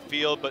back on the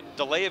field, but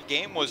delay of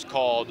game was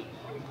called,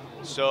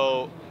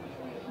 so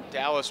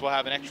Dallas will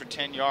have an extra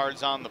 10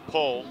 yards on the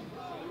pull.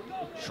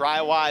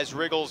 Shrywise,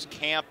 Riggles,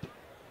 Camp,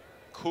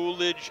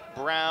 Coolidge,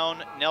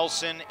 Brown,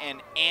 Nelson,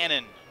 and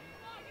Annan.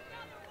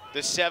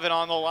 The 7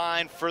 on the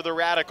line for the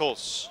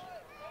Radicals.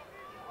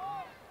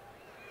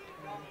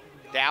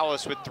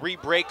 Dallas with 3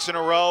 breaks in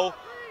a row.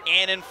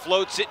 Annan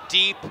floats it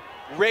deep.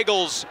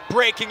 Riggles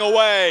breaking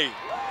away.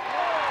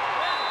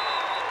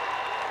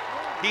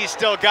 He's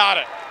still got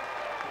it.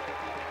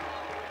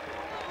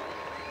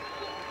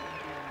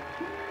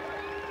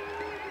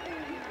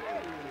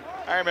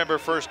 I remember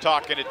first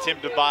talking to Tim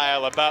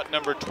DeBile about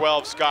number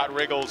 12, Scott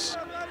Riggles.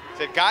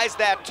 Said guys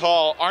that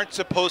tall aren't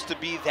supposed to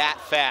be that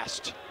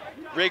fast.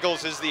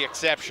 Riggles is the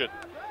exception.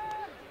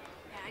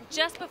 Yeah, and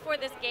just before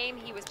this game,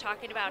 he was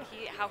talking about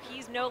how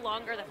he's no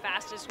longer the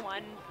fastest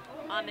one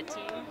on the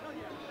team.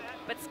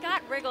 But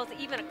Scott Riggles,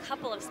 even a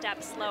couple of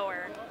steps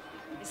slower,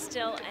 is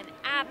still an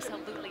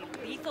absolutely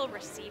lethal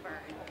receiver.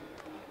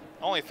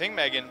 Only thing,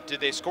 Megan, did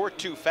they score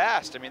too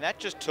fast? I mean, that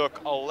just took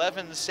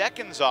 11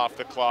 seconds off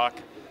the clock.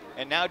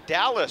 And now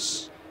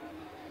Dallas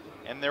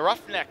and the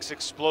Roughnecks'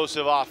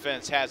 explosive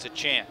offense has a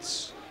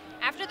chance.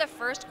 After the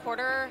first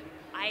quarter,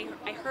 I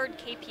heard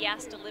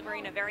KPS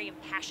delivering a very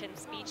impassioned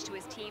speech to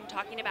his team,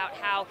 talking about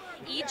how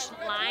each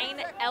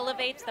line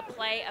elevates the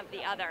play of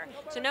the other.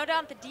 So no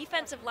doubt the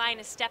defensive line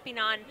is stepping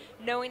on,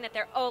 knowing that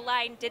their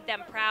O-line did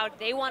them proud.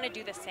 They want to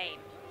do the same.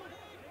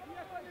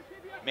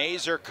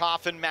 Mazer,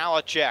 Coffin,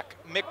 Malachek,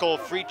 Mickle,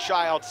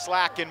 Freechild,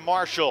 Slack, and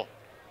Marshall.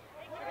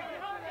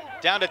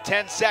 Down to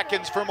 10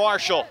 seconds for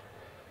Marshall.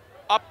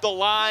 Up the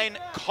line,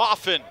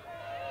 Coffin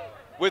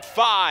with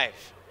 5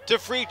 to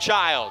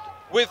Freechild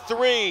with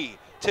 3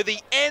 to the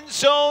end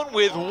zone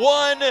with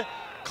 1.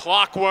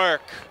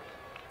 Clockwork.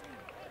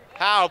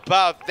 How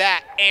about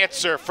that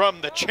answer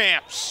from the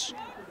champs?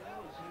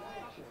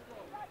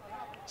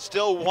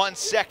 Still 1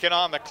 second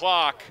on the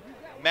clock.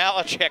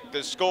 Malachek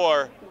the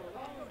score.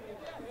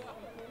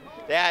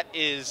 That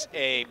is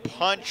a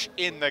punch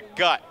in the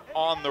gut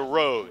on the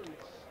road.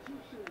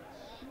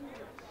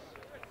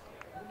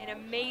 An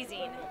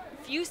amazing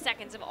few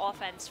seconds of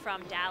offense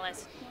from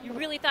Dallas. You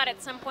really thought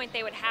at some point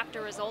they would have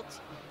to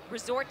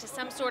resort to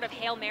some sort of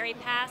Hail Mary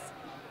pass,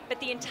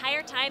 but the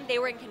entire time they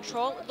were in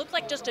control, it looked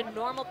like just a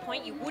normal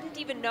point. You wouldn't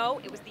even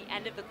know it was the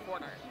end of the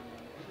quarter.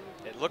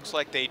 It looks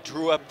like they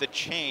drew up the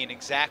chain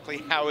exactly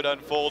how it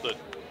unfolded.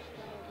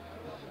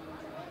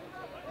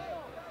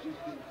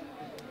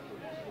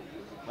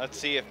 Let's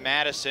see if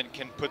Madison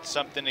can put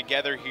something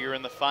together here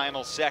in the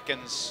final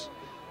seconds.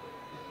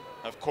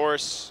 Of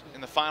course,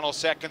 in the final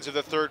seconds of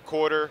the third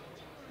quarter,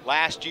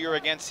 last year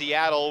against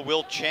Seattle,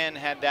 Will Chen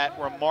had that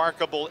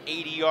remarkable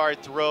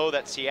 80-yard throw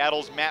that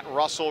Seattle's Matt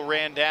Russell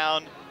ran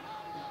down.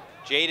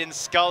 Jaden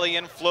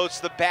Scullion floats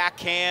the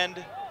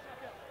backhand.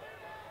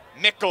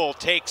 Mickle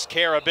takes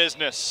care of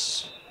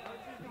business.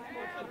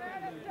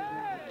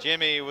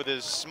 Jimmy with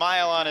his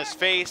smile on his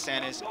face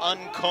and his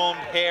uncombed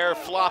hair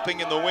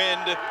flopping in the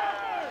wind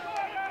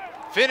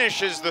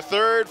finishes the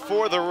third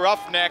for the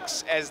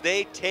Roughnecks as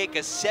they take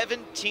a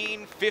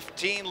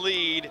 17-15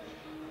 lead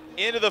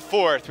into the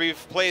fourth. We've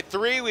played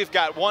 3, we've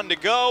got 1 to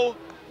go.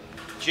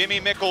 Jimmy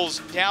Mickle's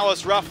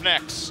Dallas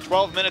Roughnecks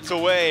 12 minutes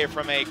away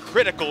from a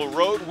critical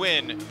road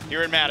win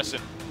here in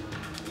Madison.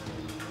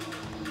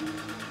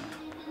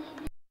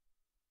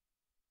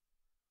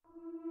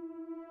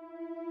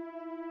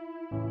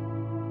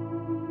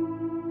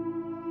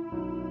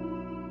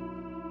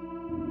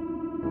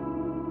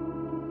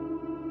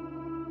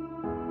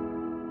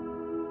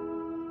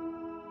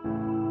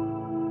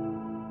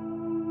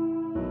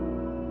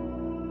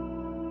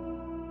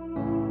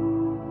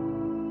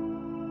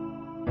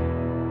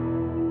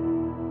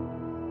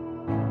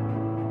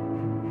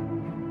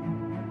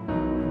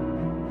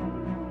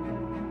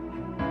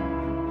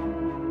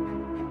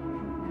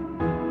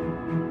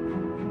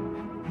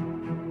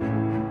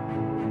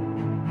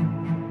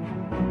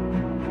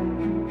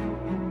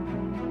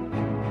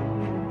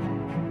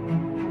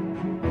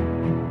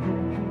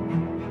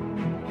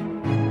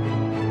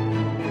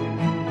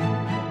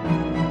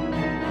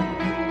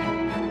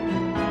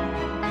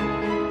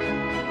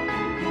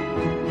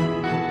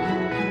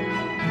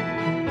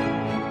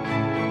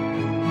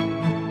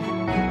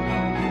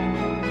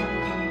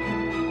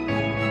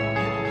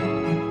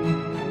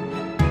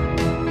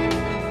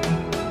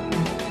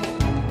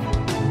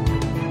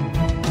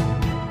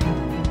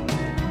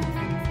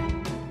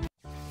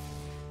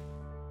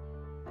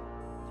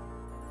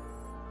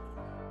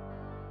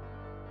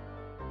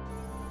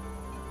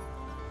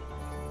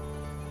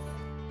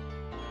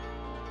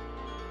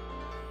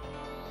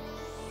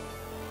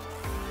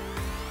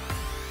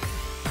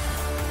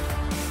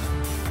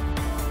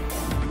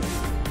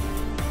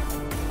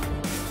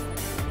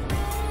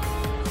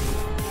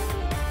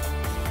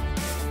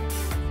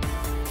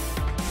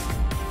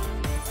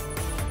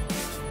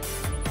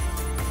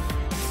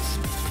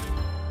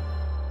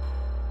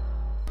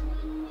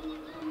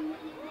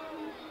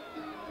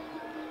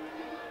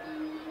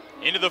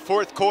 Into the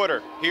fourth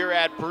quarter here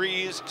at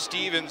Breeze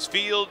Stevens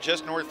Field,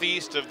 just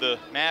northeast of the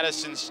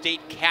Madison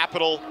State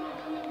Capitol.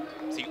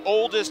 It's the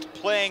oldest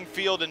playing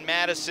field in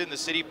Madison. The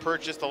city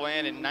purchased the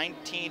land in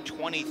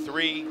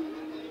 1923.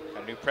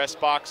 Got a new press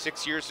box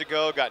 6 years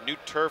ago, got new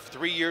turf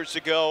 3 years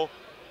ago.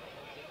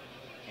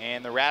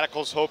 And the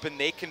Radicals hoping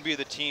they can be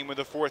the team with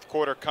a fourth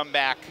quarter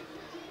comeback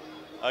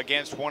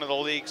against one of the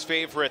league's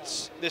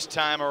favorites this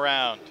time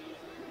around.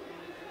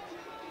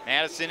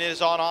 Madison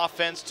is on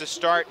offense to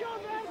start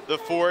the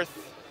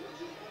fourth,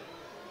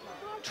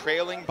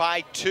 trailing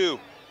by 2.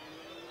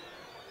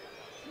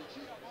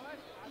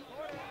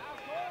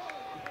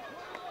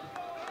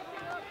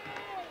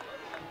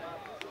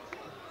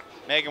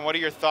 Megan, what are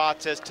your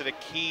thoughts as to the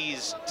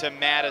keys to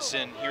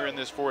Madison here in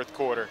this fourth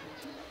quarter?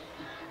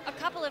 A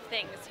couple of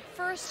things.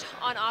 First,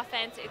 on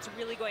offense, it's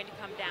really going to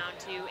come down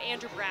to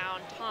Andrew Brown,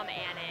 Tom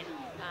Annan,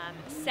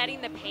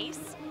 setting the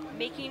pace,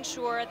 making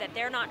sure that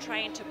they're not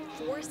trying to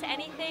force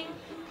anything.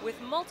 With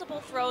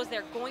multiple throws,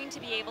 they're going to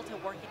be able to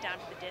work it down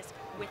to the disc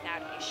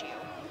without issue.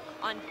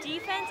 On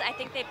defense, I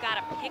think they've got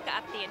to pick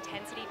up the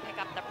intensity, pick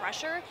up the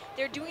pressure.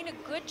 They're doing a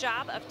good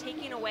job of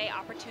taking away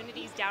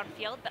opportunities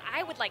downfield, but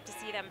I would like to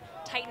see them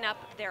tighten up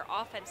their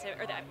offensive,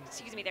 or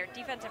their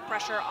defensive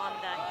pressure on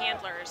the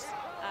handlers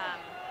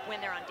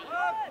when they're on D.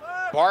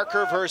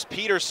 Barker versus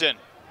Peterson.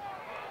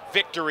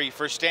 Victory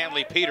for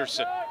Stanley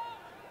Peterson.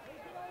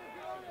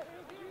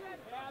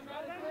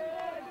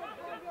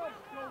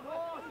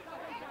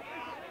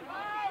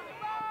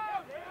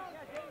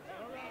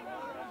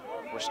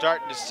 We're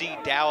starting to see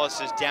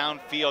Dallas's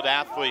downfield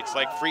athletes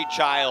like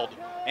Freechild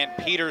and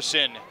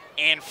Peterson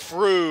and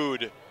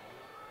Frood.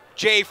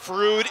 Jay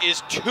Frood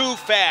is too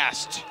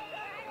fast.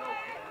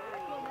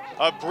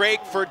 A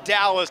break for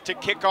Dallas to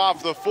kick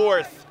off the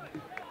fourth.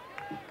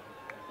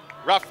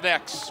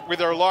 Roughnecks with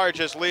their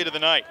largest lead of the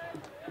night.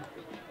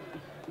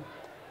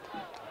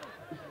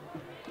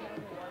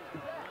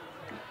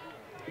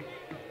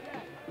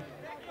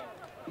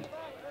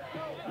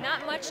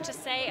 Not much to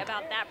say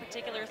about that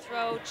particular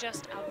throw,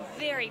 just a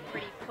very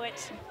pretty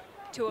put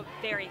to a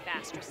very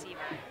fast receiver.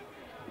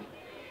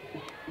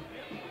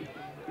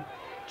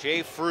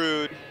 Jay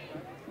Frood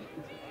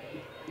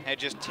had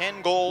just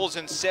 10 goals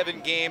in 7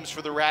 games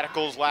for the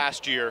Radicals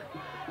last year.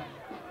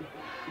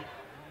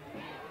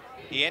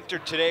 He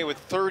entered today with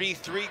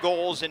 33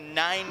 goals in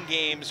 9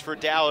 games for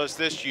Dallas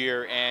this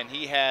year, and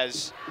he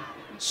has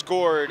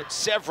scored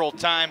several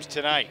times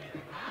tonight.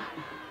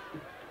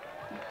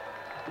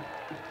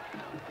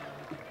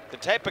 The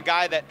type of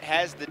guy that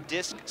has the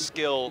disc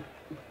skill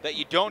that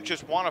you don't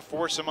just want to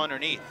force him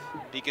underneath,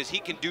 because he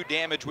can do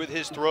damage with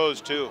his throws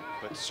too,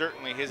 but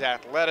certainly his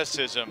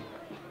athleticism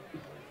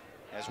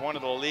as one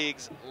of the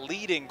league's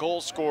leading goal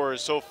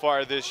scorers so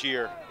far this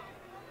year,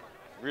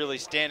 really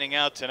standing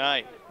out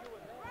tonight.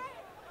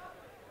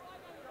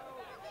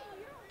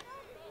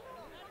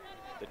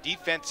 The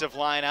defensive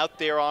line out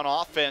there on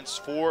offense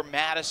for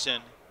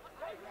Madison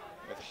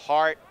with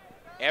Hart,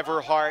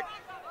 Everhart,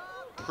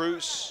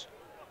 Preuss,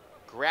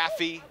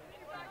 Graffey,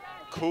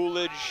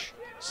 Coolidge,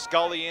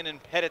 Scullion,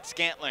 and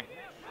Pettit-Scantling.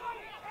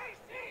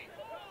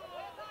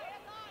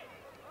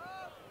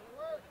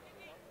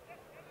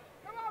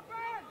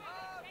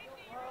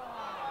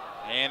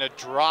 And a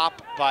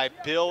drop by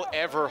Bill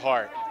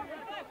Everhart.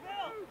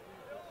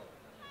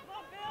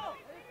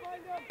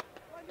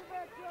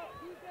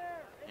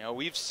 You know,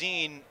 we've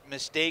seen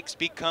mistakes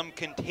become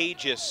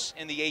contagious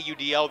in the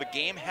AUDL. The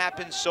game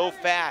happens so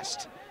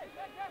fast.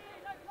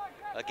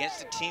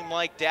 Against a team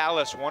like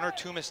Dallas, 1 or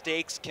 2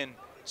 mistakes can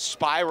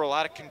spiral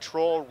out of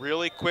control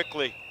really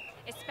quickly.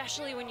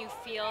 Especially when you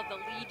feel the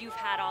lead you've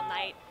had all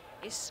night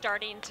is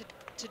starting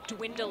to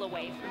dwindle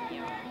away from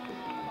you.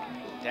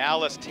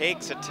 Dallas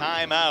takes a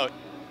timeout,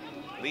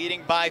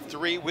 leading by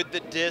 3 with the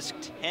disc,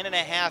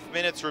 10.5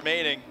 minutes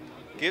remaining.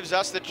 Gives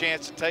us the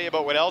chance to tell you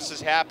about what else is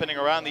happening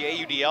around the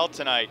AUDL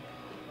tonight.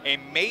 A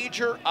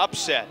major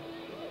upset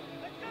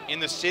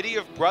in the city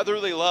of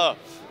brotherly love.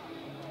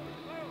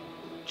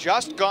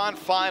 Just gone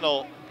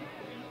final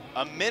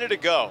a minute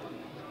ago.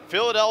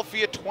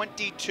 Philadelphia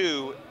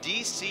 22,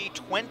 DC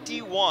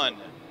 21.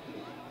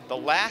 The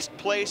last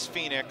place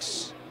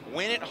Phoenix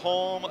win at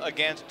home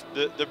against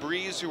the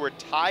Breeze, who were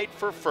tied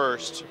for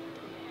first.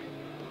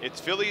 It's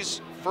Philly's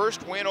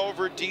first win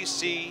over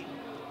DC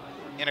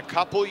in a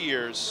couple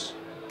years.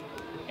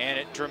 And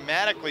it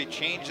dramatically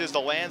changes the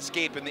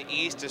landscape in the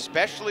East,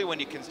 especially when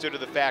you consider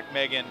the fact,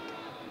 Megan,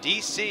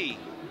 DC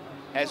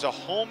has a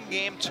home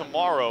game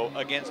tomorrow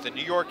against the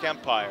New York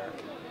Empire.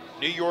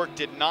 New York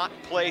did not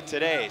play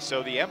today,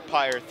 so the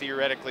Empire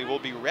theoretically will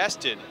be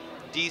rested.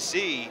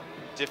 DC,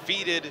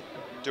 defeated,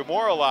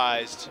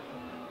 demoralized,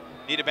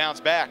 need to bounce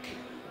back.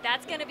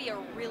 That's going to be a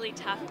really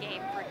tough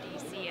game for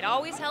DC. It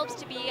always helps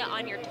to be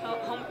on your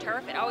home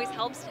turf. It always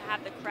helps to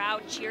have the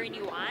crowd cheering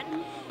you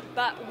on.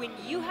 But when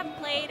you have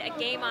played a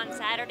game on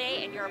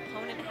Saturday and your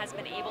opponent has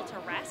been able to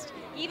rest,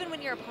 even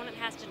when your opponent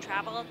has to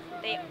travel,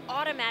 they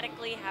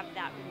automatically have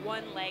that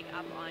one leg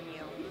up on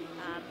you.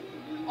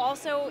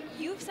 Also,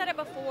 you've said it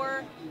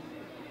before,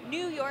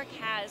 New York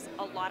has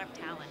a lot of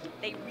talent.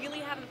 They really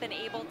haven't been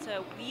able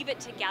to weave it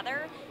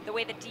together the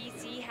way that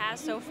DC has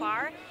so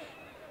far.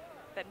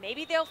 But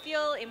maybe they'll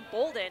feel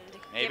emboldened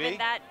given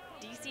that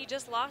DC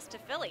just lost to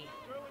Philly.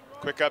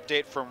 Quick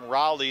update from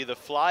Raleigh. The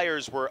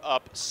Flyers were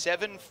up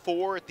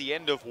 7-4 at the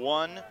end of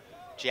one.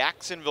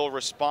 Jacksonville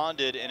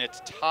responded, and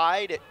it's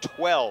tied at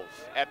 12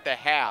 at the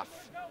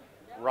half.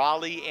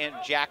 Raleigh and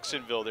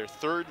Jacksonville, their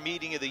third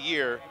meeting of the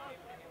year.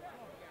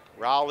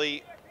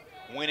 Raleigh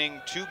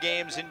winning 2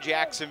 games in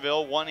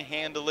Jacksonville, one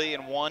handily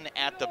and one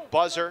at the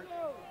buzzer.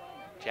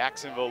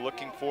 Jacksonville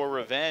looking for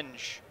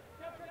revenge.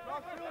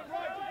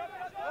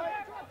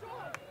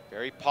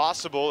 Very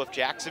possible if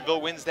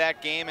Jacksonville wins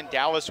that game and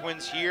Dallas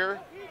wins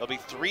here, there'll be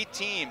 3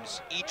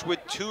 teams, each with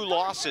 2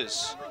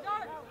 losses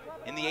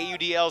in the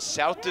AUDL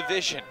South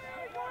Division.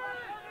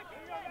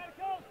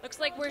 Looks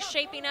like we're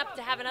shaping up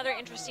to have another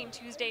interesting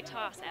Tuesday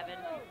toss, Evan.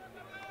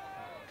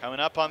 Coming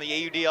up on the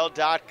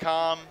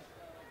AUDL.com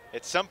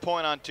at some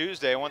point on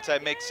Tuesday, once I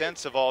make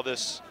sense of all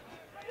this.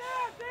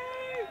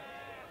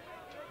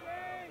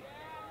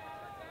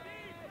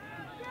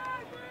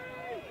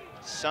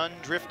 Sun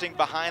drifting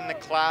behind the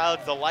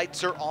clouds. The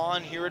lights are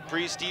on here at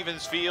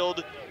Breese-Stevens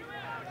Field.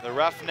 The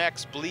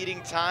Roughnecks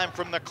bleeding time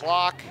from the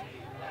clock.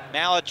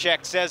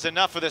 Mechanix says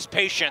enough of this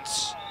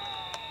patience.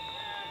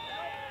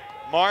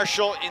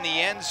 Marshall in the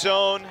end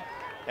zone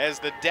as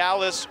the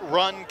Dallas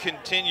run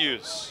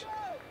continues.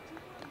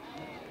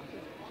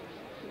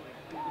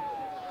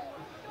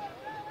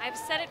 I've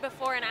said it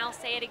before and I'll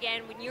say it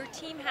again, when your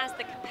team has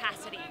the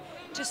capacity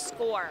to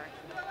score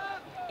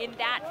in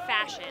that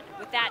fashion,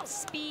 with that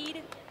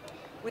speed,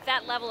 with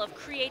that level of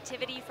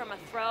creativity from a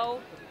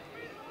throw,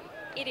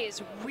 it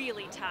is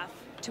really tough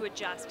to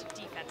adjust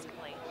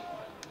defensively.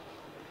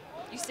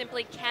 You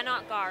simply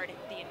cannot guard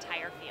the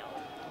entire field.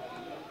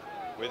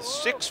 With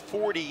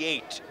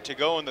 6:48 to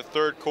go in the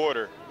third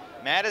quarter,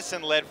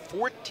 Madison led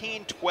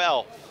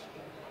 14-12.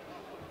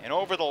 And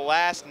over the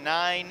last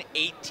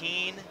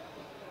 9-18,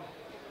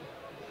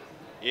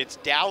 it's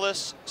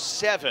Dallas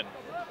 7,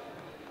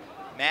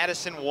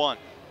 Madison 1.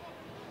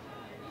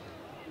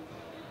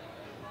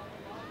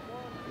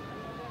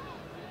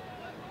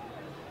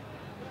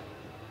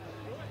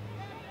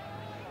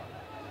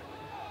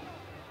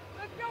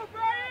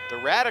 The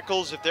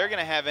Radicals, if they're going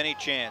to have any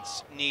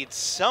chance, need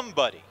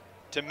somebody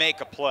to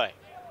make a play.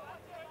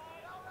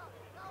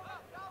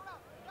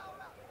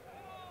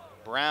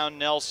 Brown,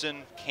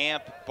 Nelson,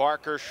 Camp,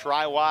 Barker,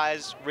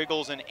 Schreiwise,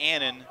 Riggles, and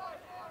Annan,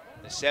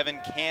 the 7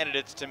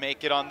 candidates to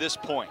make it on this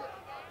point.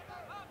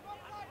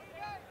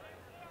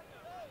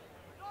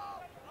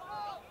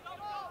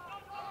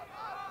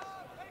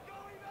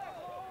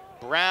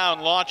 Brown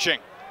launching,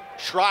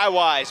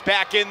 Schreiwise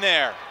back in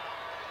there.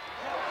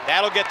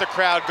 That'll get the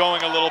crowd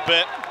going a little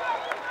bit.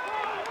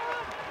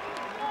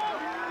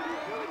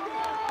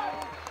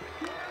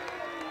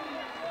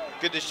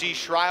 Good to see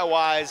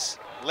Schreiwise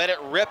let it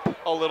rip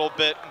a little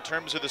bit in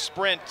terms of the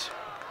sprint.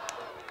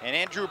 And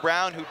Andrew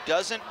Brown, who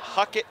doesn't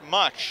huck it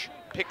much,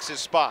 picks his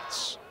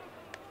spots.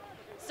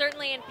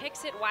 Certainly, and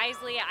picks it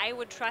wisely. I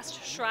would trust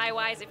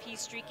Schreiwise. If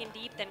he's streaking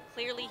deep, then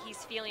clearly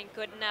he's feeling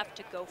good enough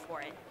to go for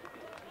it.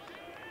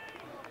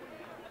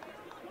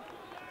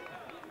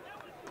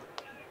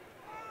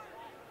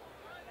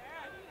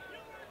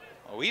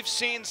 Well, we've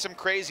seen some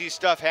crazy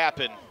stuff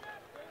happen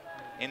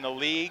in the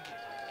league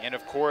and,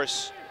 of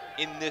course,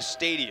 in this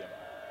stadium.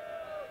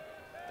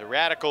 The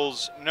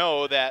Radicals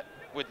know that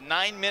with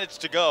 9 minutes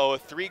to go, a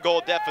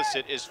 3-goal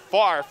deficit is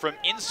far from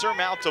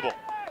insurmountable,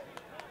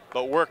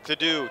 but work to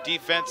do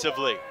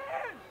defensively.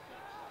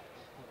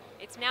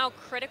 It's now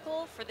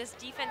critical for this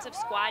defensive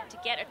squad to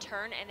get a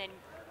turn and then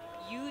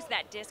use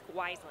that disc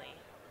wisely.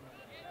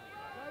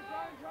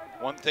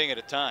 One thing at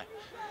a time.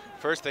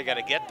 First, they got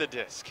to get the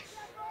disc.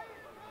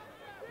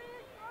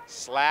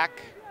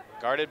 Slack,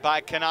 guarded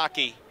by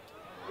Kanaki.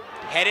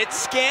 Headed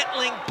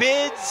Scantling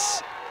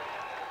bids,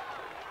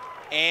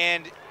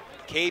 and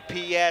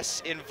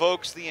KPS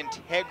invokes the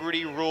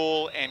integrity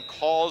rule and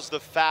calls the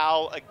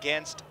foul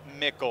against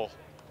Mickle.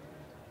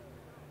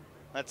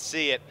 Let's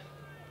see it.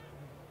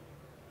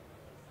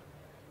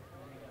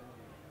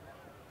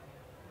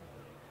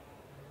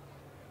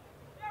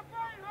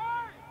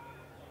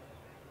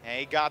 And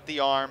he got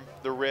the arm,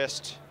 the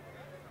wrist.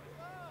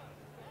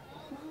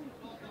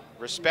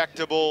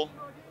 Respectable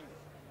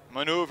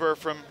maneuver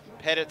from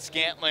Pettit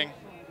Scantling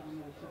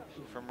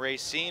from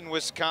Racine,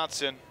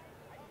 Wisconsin.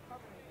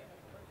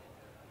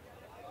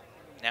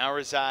 Now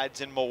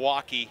resides in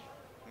Milwaukee.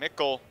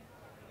 Mickle,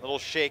 a little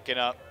shaken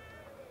up.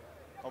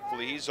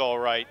 Hopefully he's all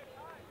right.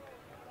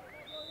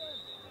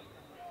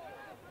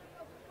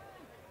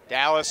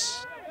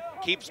 Dallas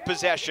keeps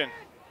possession.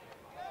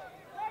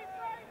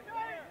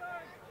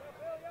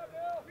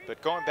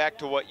 But going back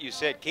to what you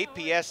said,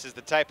 KPS is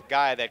the type of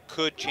guy that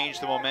could change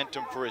the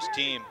momentum for his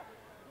team.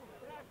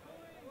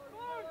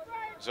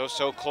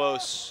 So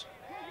close.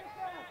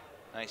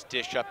 Nice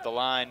dish up the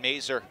line,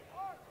 Mazer.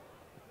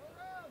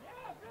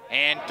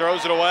 And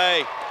throws it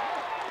away.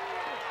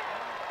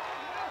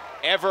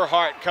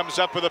 Everhart comes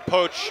up with a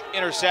poach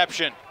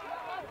interception.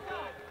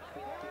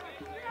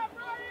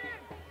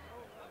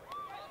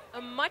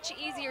 much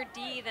easier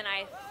D than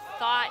I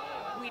thought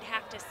we'd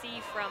have to see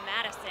from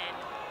Madison.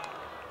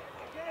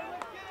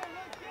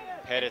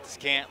 Pettit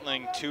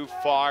Scantling too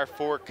far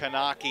for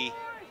Kanaki.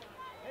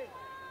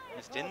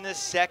 Just in this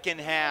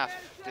second half,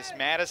 this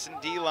Madison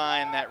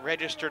D-line that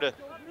registered a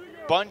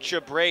bunch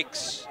of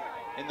breaks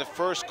in the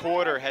first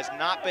quarter has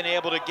not been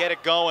able to get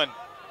it going.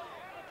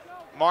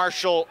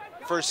 Marshall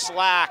for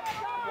Slack.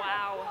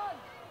 Wow.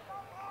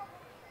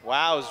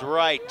 Wow's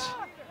right.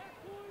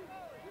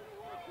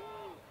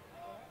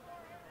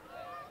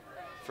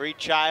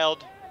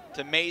 Freechild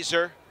to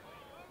Mazer.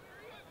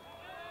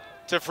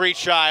 To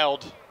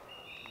Freechild.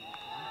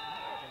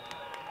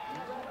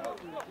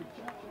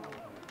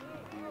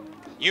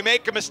 You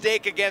make a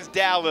mistake against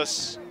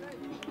Dallas,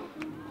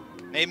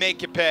 they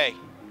make you pay.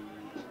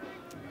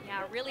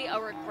 Yeah, really a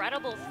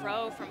regrettable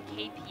throw from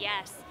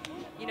KPS.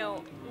 You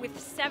know, with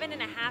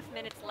 7.5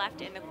 minutes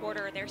left in the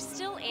quarter, there's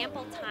still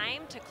ample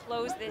time to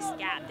close this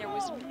gap. There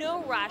was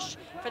no rush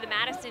for the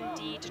Madison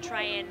D to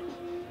try and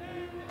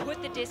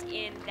put the disc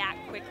in that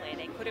quickly.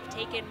 They could have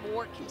taken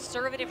more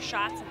conservative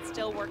shots and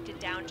still worked it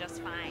down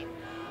just fine.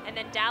 And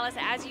then Dallas,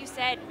 as you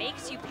said,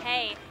 makes you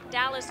pay.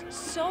 Dallas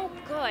so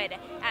good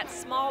at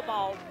small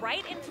ball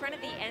right in front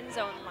of the end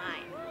zone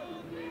line.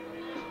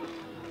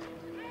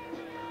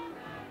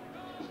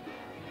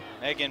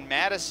 Megan,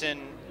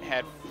 Madison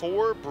had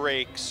 4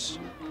 breaks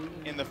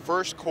in the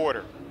first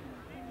quarter.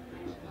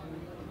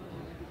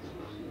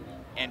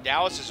 And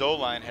Dallas's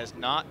O-line has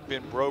not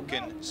been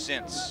broken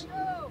since.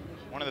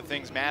 One of the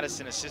things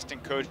Madison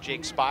assistant coach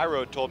Jake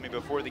Spyro told me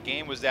before the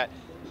game was that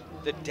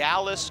the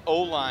Dallas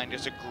O-line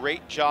does a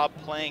great job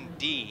playing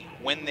D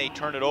when they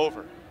turn it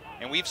over.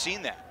 And we've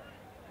seen that.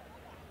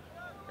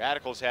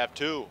 Radicals have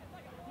too.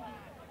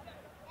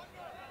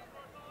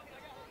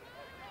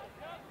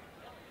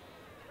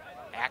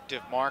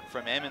 Active mark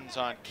from Emmons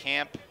on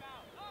Camp.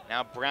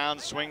 Now Brown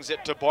swings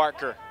it to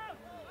Barker.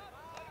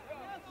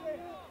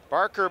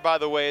 Barker, by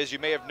the way, as you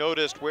may have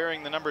noticed,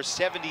 wearing the number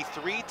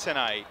 73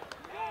 tonight.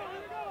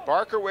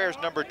 Barker wears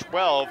number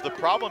 12. The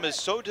problem is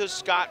so does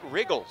Scott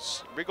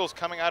Riggles. Riggles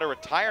coming out of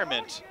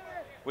retirement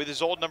with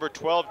his old number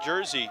 12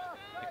 jersey.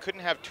 They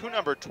couldn't have 2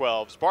 number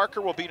 12s. Barker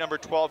will be number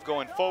 12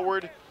 going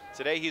forward.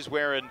 Today he's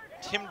wearing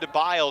Tim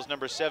DeBile's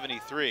number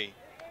 73.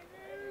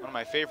 One of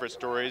my favorite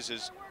stories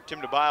is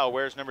Tim DeBile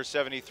wears number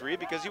 73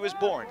 because he was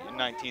born in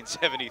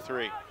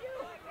 1973.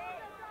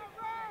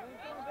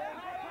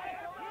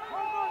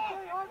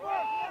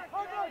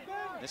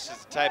 This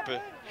is the type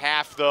of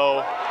half,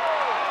 though,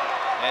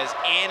 as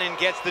Annan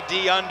gets the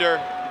D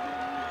under.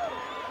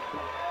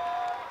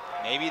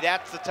 Maybe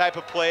that's the type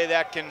of play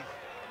that can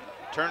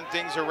turn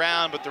things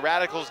around, but the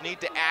Radicals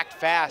need to act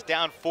fast,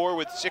 down 4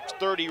 with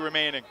 6:30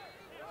 remaining.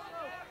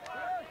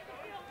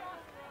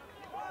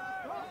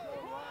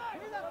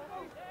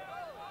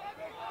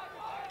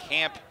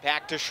 Camp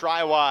back to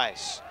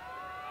Shrywise,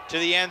 to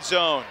the end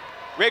zone.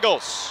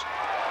 Riggles.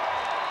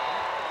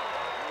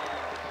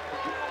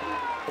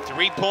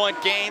 3-point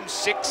game,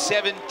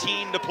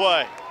 6:17 to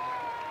play.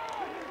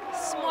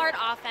 Smart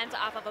offense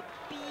off of a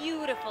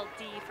beautiful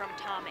D from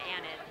Tom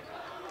Annan.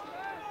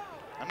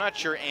 I'm not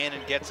sure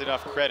Annan gets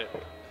enough credit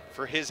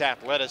for his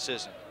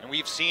athleticism. And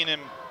we've seen him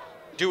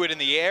do it in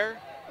the air.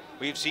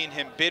 We've seen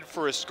him bid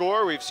for a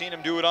score. We've seen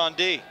him do it on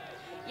D.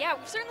 Yeah,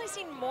 we've certainly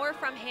seen more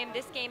from him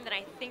this game than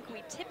I think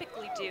we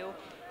typically do.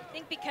 I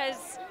think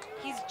because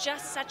he's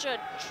just such a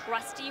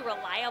trusty,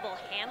 reliable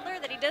handler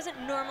that he doesn't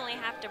normally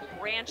have to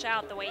branch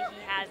out the way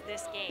he has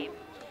this game.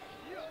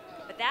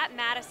 But that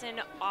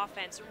Madison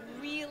offense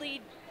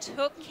really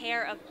took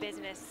care of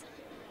business.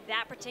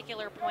 That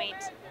particular point,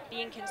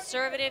 being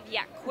conservative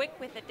yet quick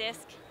with the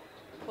disc,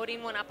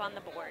 putting one up on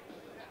the board.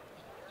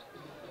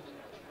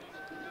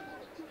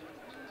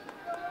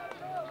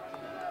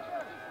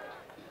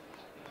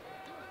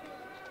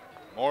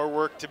 More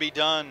work to be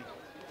done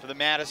for the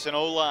Madison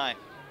O-line.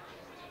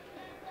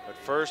 But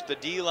first, the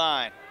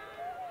D-line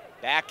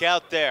back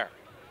out there.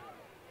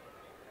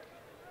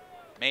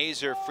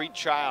 Mazer,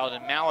 Freechild,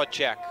 and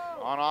Malachek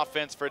on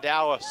offense for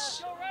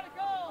Dallas,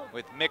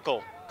 with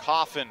Mickle,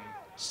 Coffin,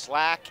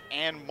 Slack,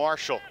 and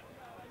Marshall.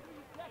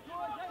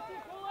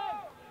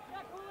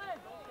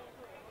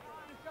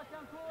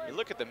 You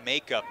look at the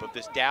makeup of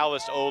this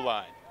Dallas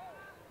O-line.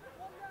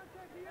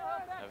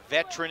 A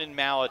veteran in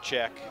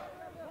Malachek.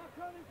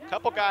 A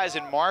couple guys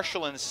in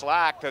Marshall and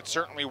Slack that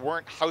certainly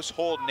weren't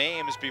household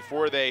names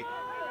before they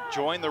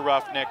joined the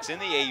Roughnecks in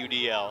the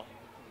AUDL.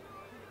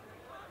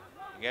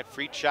 You got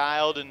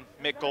Freechild and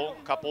Mickle,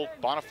 a couple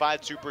bona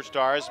fide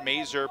superstars.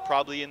 Mazer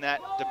probably in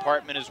that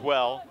department as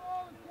well.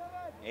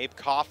 Abe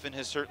Coffin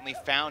has certainly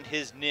found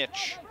his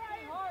niche.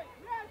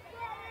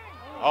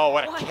 Oh,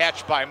 what a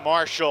catch by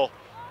Marshall.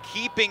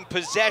 Keeping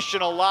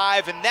possession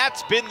alive, and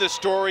that's been the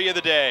story of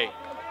the day.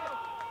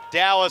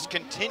 Dallas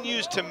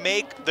continues to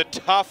make the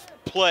tough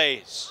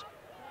plays.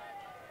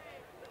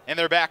 And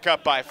they're back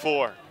up by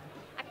 4.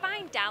 I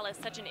find Dallas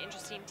such an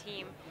interesting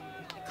team.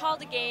 I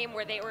called a game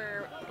where they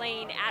were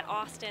playing at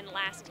Austin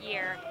last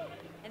year,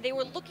 and they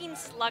were looking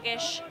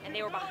sluggish, and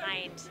they were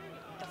behind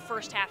the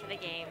first half of the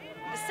game.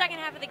 The second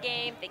half of the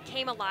game, they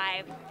came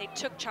alive, they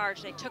took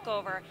charge, they took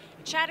over.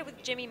 I chatted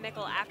with Jimmy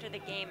Mickle after the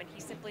game, and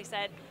he simply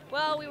said,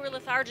 well, we were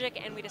lethargic,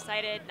 and we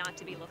decided not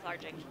to be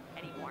lethargic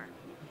anymore.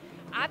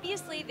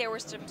 Obviously, there were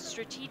some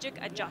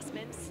strategic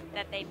adjustments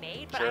that they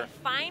made, but I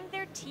find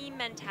their team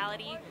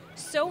mentality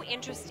so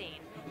interesting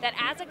that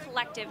as a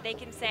collective, they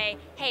can say,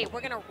 hey,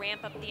 we're going to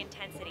ramp up the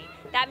intensity.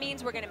 That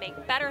means we're going to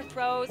make better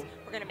throws,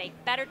 we're going to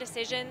make better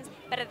decisions,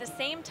 but at the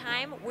same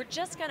time, we're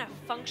just going to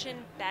function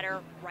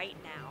better right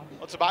now.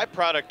 Well, it's a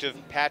byproduct of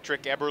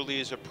Patrick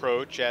Eberle's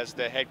approach as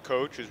the head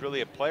coach, who's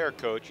really a player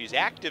coach. He's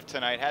active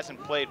tonight,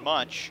 hasn't played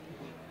much,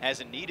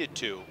 hasn't needed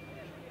to.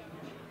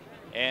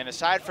 And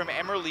aside from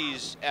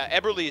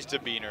Eberle's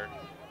demeanor,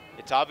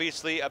 it's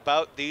obviously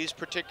about these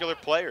particular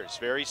players.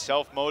 Very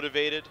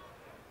self-motivated,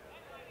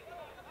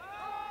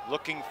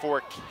 looking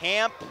for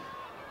camp.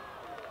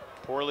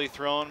 Poorly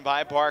thrown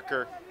by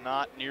Barker,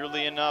 not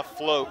nearly enough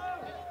float.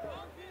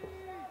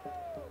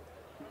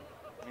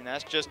 I mean,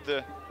 that's just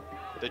the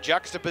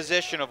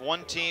juxtaposition of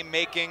one team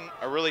making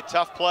a really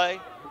tough play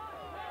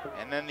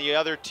and then the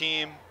other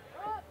team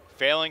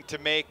failing to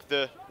make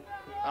the,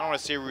 I don't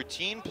want to say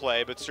routine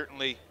play, but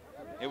certainly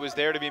it was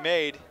there to be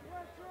made.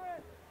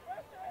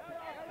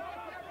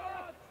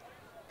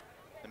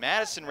 The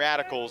Madison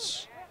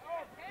Radicals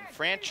in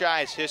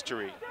franchise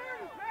history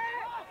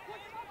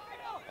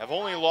have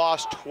only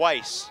lost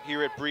twice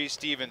here at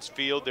Breese-Stevens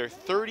Field. They're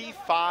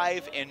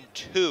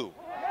 35-2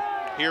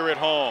 here at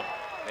home.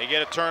 They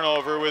get a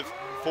turnover with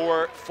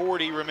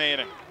 4:40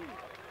 remaining.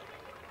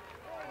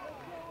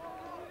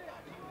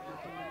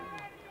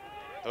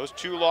 Those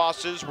two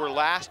losses were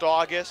last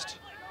August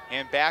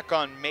and back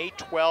on May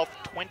 12th,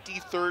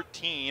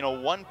 2013, a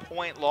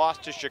 1-point loss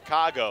to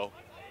Chicago.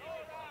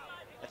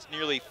 That's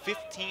nearly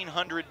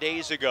 1,500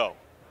 days ago.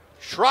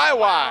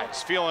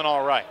 Schreiwise feeling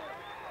all right.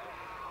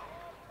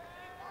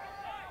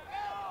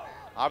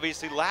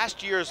 Obviously,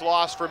 last year's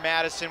loss for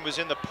Madison was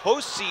in the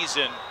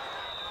postseason,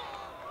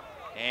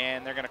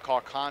 and they're going to call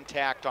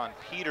contact on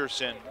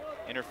Peterson,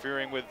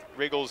 interfering with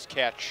Riggle's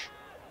catch.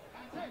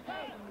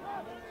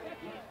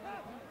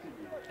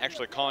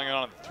 Actually calling it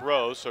on the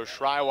throw, so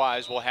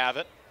Schreiwise will have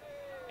it.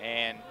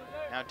 And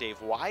now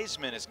Dave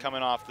Wiseman is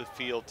coming off the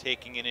field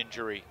taking an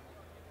injury.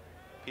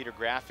 Peter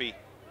Graffey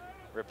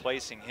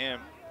replacing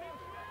him.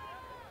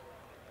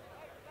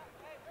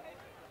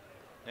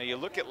 Now you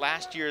look at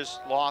last year's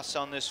loss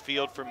on this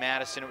field for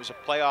Madison, it was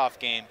a playoff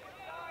game.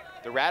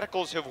 The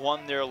Radicals have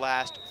won their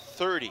last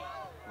 30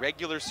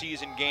 regular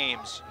season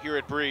games here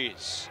at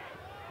Breese.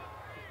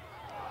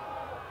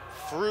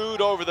 Frood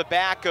over the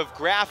back of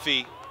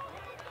Graffey,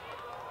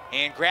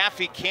 and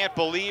Graffey can't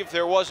believe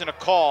there wasn't a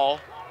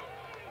call.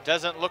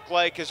 Doesn't look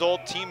like his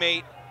old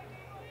teammate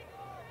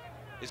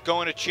is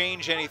going to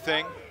change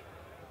anything.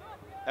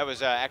 That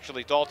was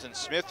actually Dalton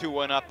Smith who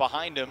went up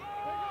behind him,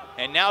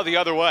 and now the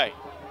other way.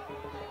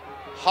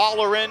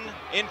 Holleran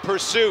in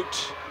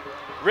pursuit.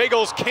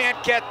 Riggles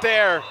can't get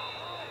there.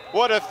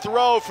 What a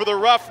throw for the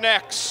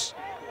Roughnecks.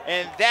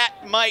 And that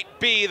might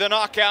be the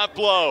knockout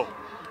blow.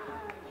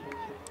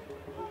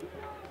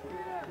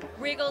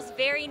 Riggles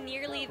very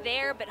nearly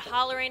there, but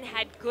Holleran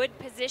had good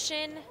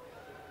position.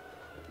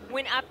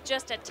 Went up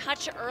just a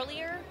touch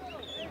earlier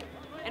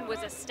and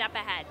was a step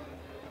ahead.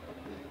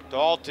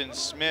 Dalton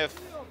Smith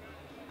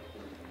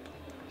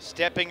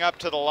stepping up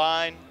to the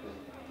line,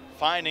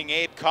 finding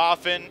Abe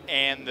Coffin,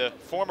 and the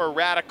former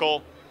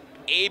Radical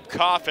Abe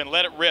Coffin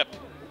let it rip.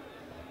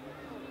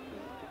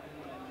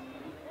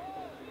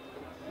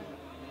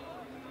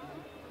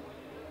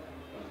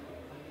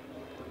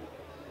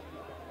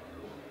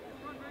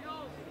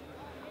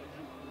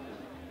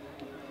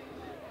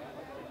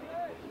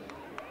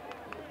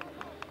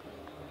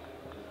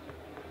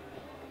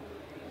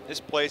 This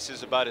place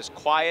is about as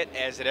quiet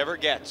as it ever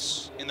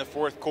gets in the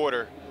fourth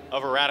quarter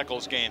of a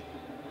Radicals game.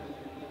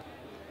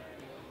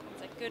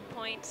 That's a good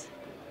point.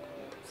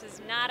 This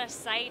is not a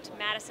sight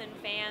Madison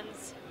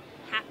fans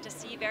have to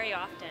see very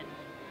often.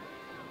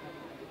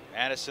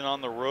 Madison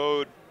on the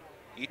road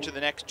each of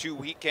the next 2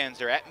 weekends.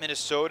 They're at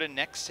Minnesota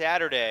next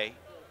Saturday.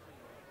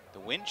 The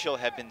wind chill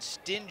have been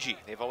stingy.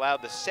 They've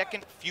allowed the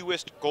second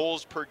fewest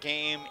goals per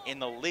game in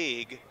the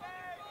league,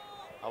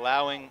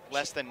 allowing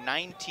less than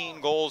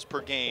 19 goals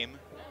per game.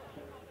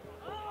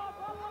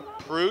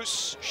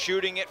 Bruce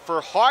shooting it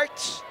for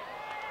Hart.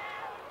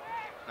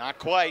 Not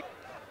quite.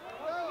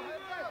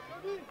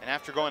 And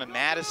after going to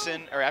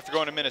Madison, or after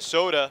going to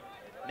Minnesota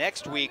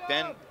next week,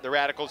 then the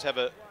Radicals have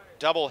a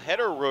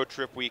double-header road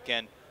trip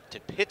weekend to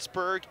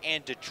Pittsburgh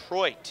and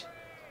Detroit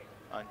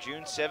on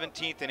June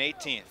 17th and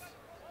 18th.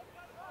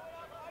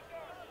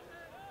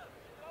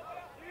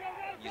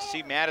 You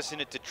see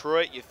Madison at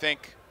Detroit, you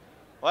think,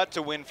 well, that's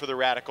a win for the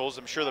Radicals.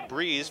 I'm sure the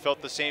Breeze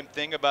felt the same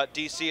thing about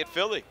DC at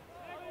Philly.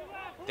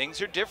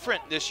 Things are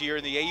different this year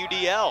in the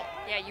AUDL.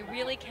 Yeah, you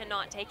really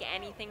cannot take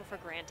anything for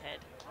granted.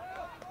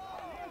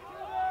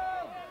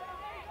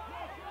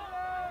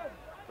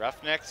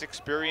 Roughnecks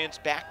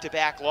experienced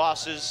back-to-back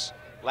losses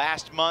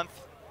last month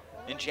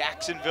in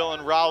Jacksonville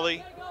and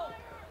Raleigh.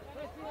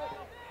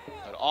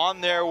 But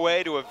on their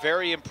way to a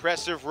very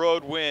impressive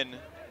road win.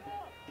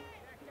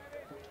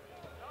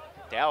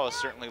 Dallas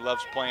certainly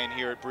loves playing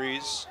here at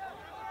Breeze.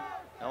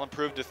 They'll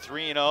improve to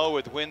 3-0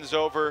 with wins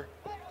over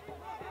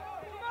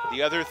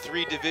the other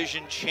 3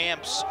 division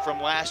champs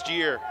from last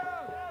year.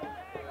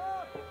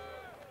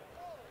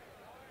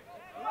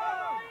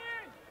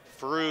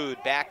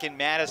 Frood back in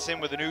Madison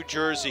with a new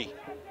jersey.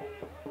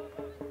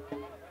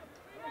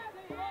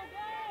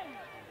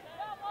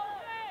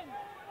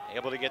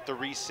 Able to get the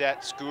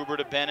reset, Scuba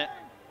to Bennett.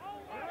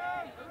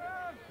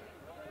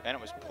 Bennett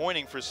was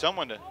pointing for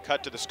someone to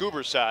cut to the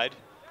Scuba side.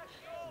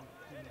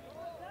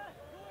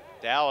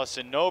 Dallas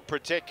in no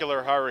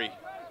particular hurry.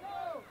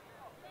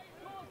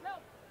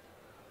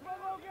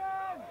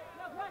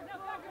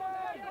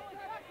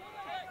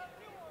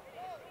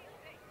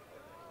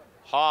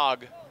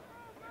 Hogg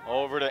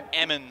over to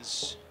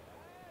Emmons.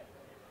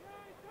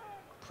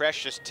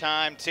 Precious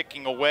time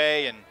ticking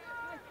away, and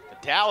the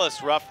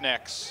Dallas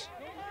Roughnecks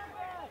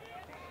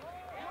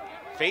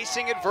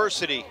facing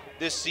adversity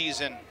this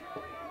season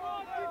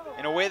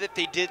in a way that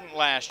they didn't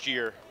last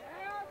year.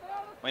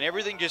 When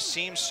everything just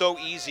seemed so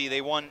easy, they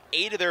won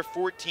 8 of their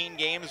 14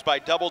 games by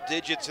double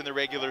digits in the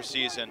regular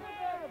season.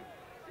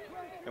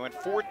 They went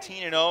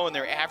 14-0, and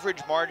their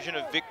average margin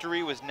of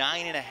victory was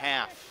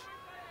 9.5.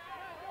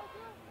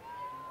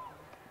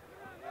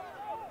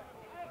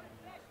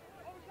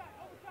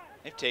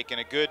 They've taken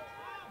a good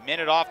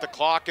minute off the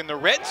clock in the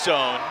red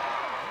zone.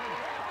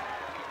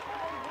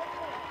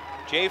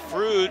 Jay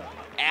Frood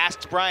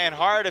asked Brian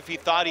Hart if he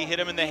thought he hit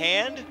him in the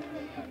hand.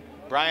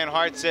 Brian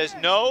Hart says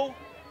no.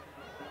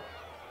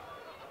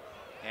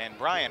 And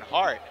Brian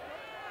Hart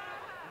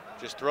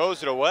just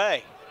throws it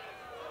away.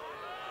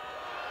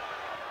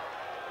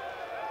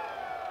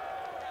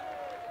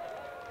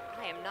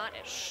 I am not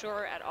as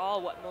sure at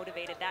all what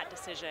motivated that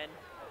decision.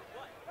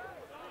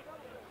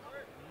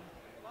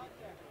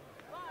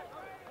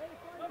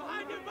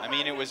 I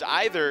mean, it was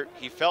either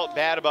he felt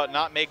bad about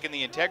not making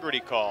the integrity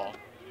call,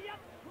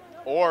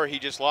 or he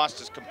just lost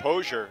his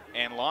composure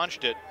and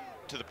launched it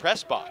to the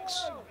press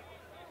box.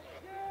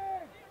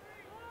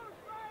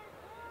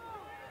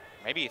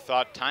 Maybe he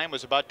thought time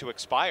was about to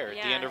expire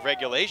at the end of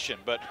regulation,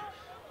 but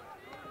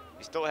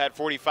he still had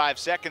 45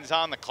 seconds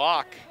on the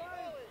clock.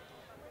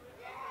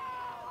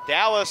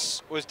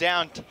 Dallas was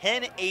down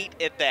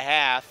 10-8 at the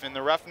half, and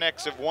the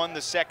Roughnecks have won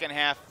the second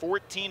half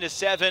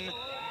 14-7.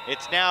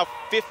 It's now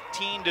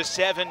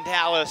 15-7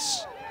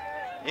 Dallas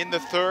in the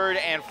third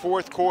and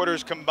fourth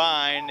quarters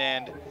combined,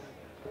 and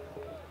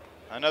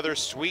another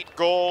sweet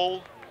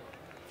goal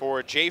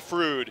for Jay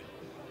Frood.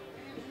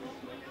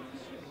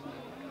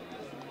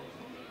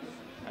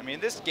 I mean,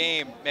 this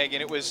game,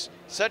 Megan, it was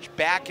such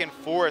back and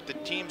forth. The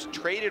teams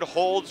traded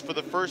holds for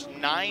the first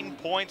 9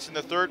 points in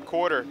the third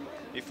quarter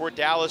before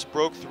Dallas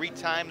broke 3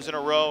 times in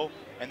a row,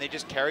 and they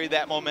just carried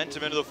that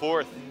momentum into the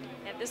fourth.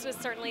 And this was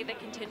certainly the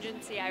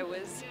contingency I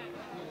was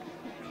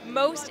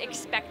most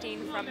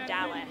expecting from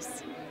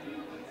Dallas.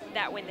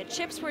 That when the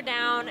chips were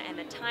down and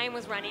the time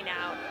was running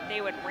out, they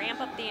would ramp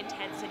up the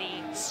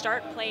intensity,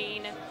 start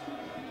playing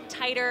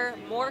tighter,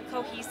 more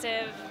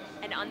cohesive,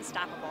 and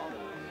unstoppable.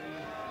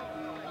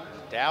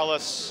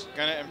 Dallas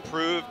gonna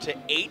improve to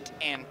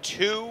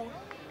 8-2.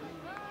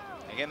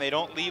 Again, they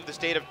don't leave the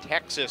state of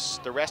Texas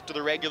the rest of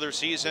the regular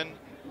season,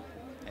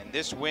 and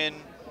this win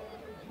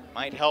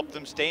might help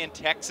them stay in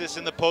Texas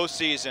in the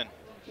postseason.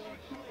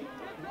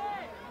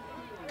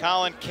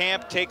 Colin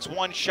Camp takes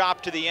one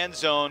shot to the end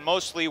zone.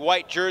 Mostly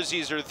white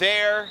jerseys are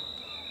there,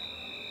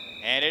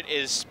 and it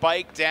is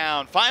spiked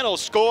down. Final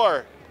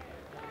score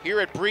here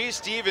at Breeze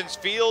Stevens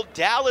Field: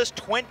 Dallas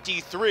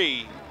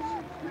 23,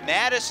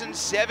 Madison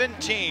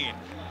 17.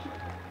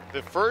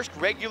 The first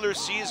regular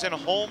season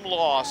home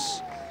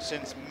loss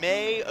since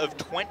May of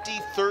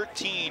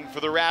 2013 for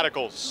the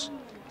Radicals.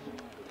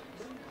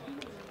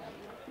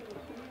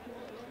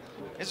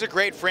 It's a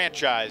great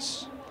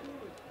franchise.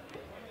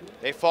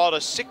 They fall to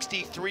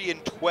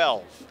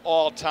 63-12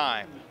 all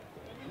time.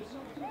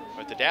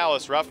 But the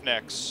Dallas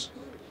Roughnecks,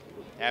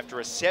 after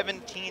a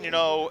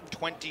 17-0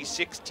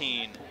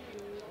 2016,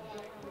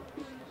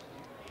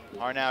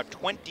 are now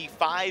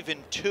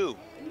 25-2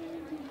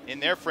 in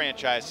their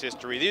franchise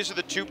history. These are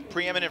the 2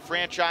 preeminent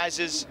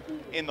franchises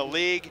in the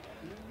league.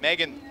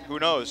 Megan, who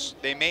knows?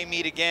 They may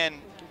meet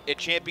again at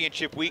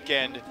championship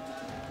weekend,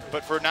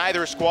 but for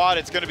neither squad,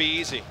 it's going to be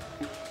easy.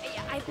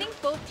 I think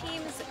both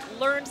teams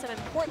learned some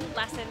important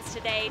lessons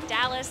today.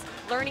 Dallas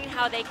learning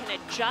how they can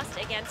adjust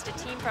against a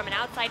team from an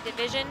outside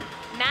division.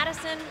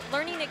 Madison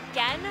learning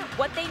again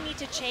what they need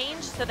to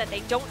change so that they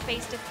don't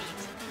face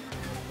defeat.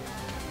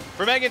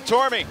 For Megan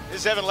Tormey,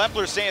 this is Evan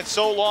Lepler saying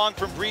so long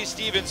from Breeze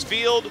Stevens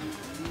Field.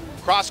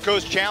 Cross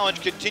Coast Challenge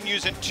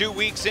continues in 2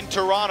 weeks in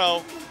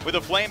Toronto with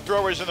the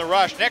Flamethrowers and the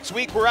Rush. Next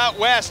week we're out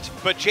west,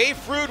 but Jay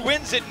Frood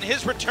wins it in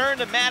his return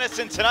to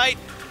Madison tonight.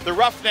 The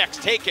Roughnecks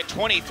take it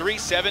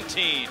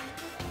 23-17.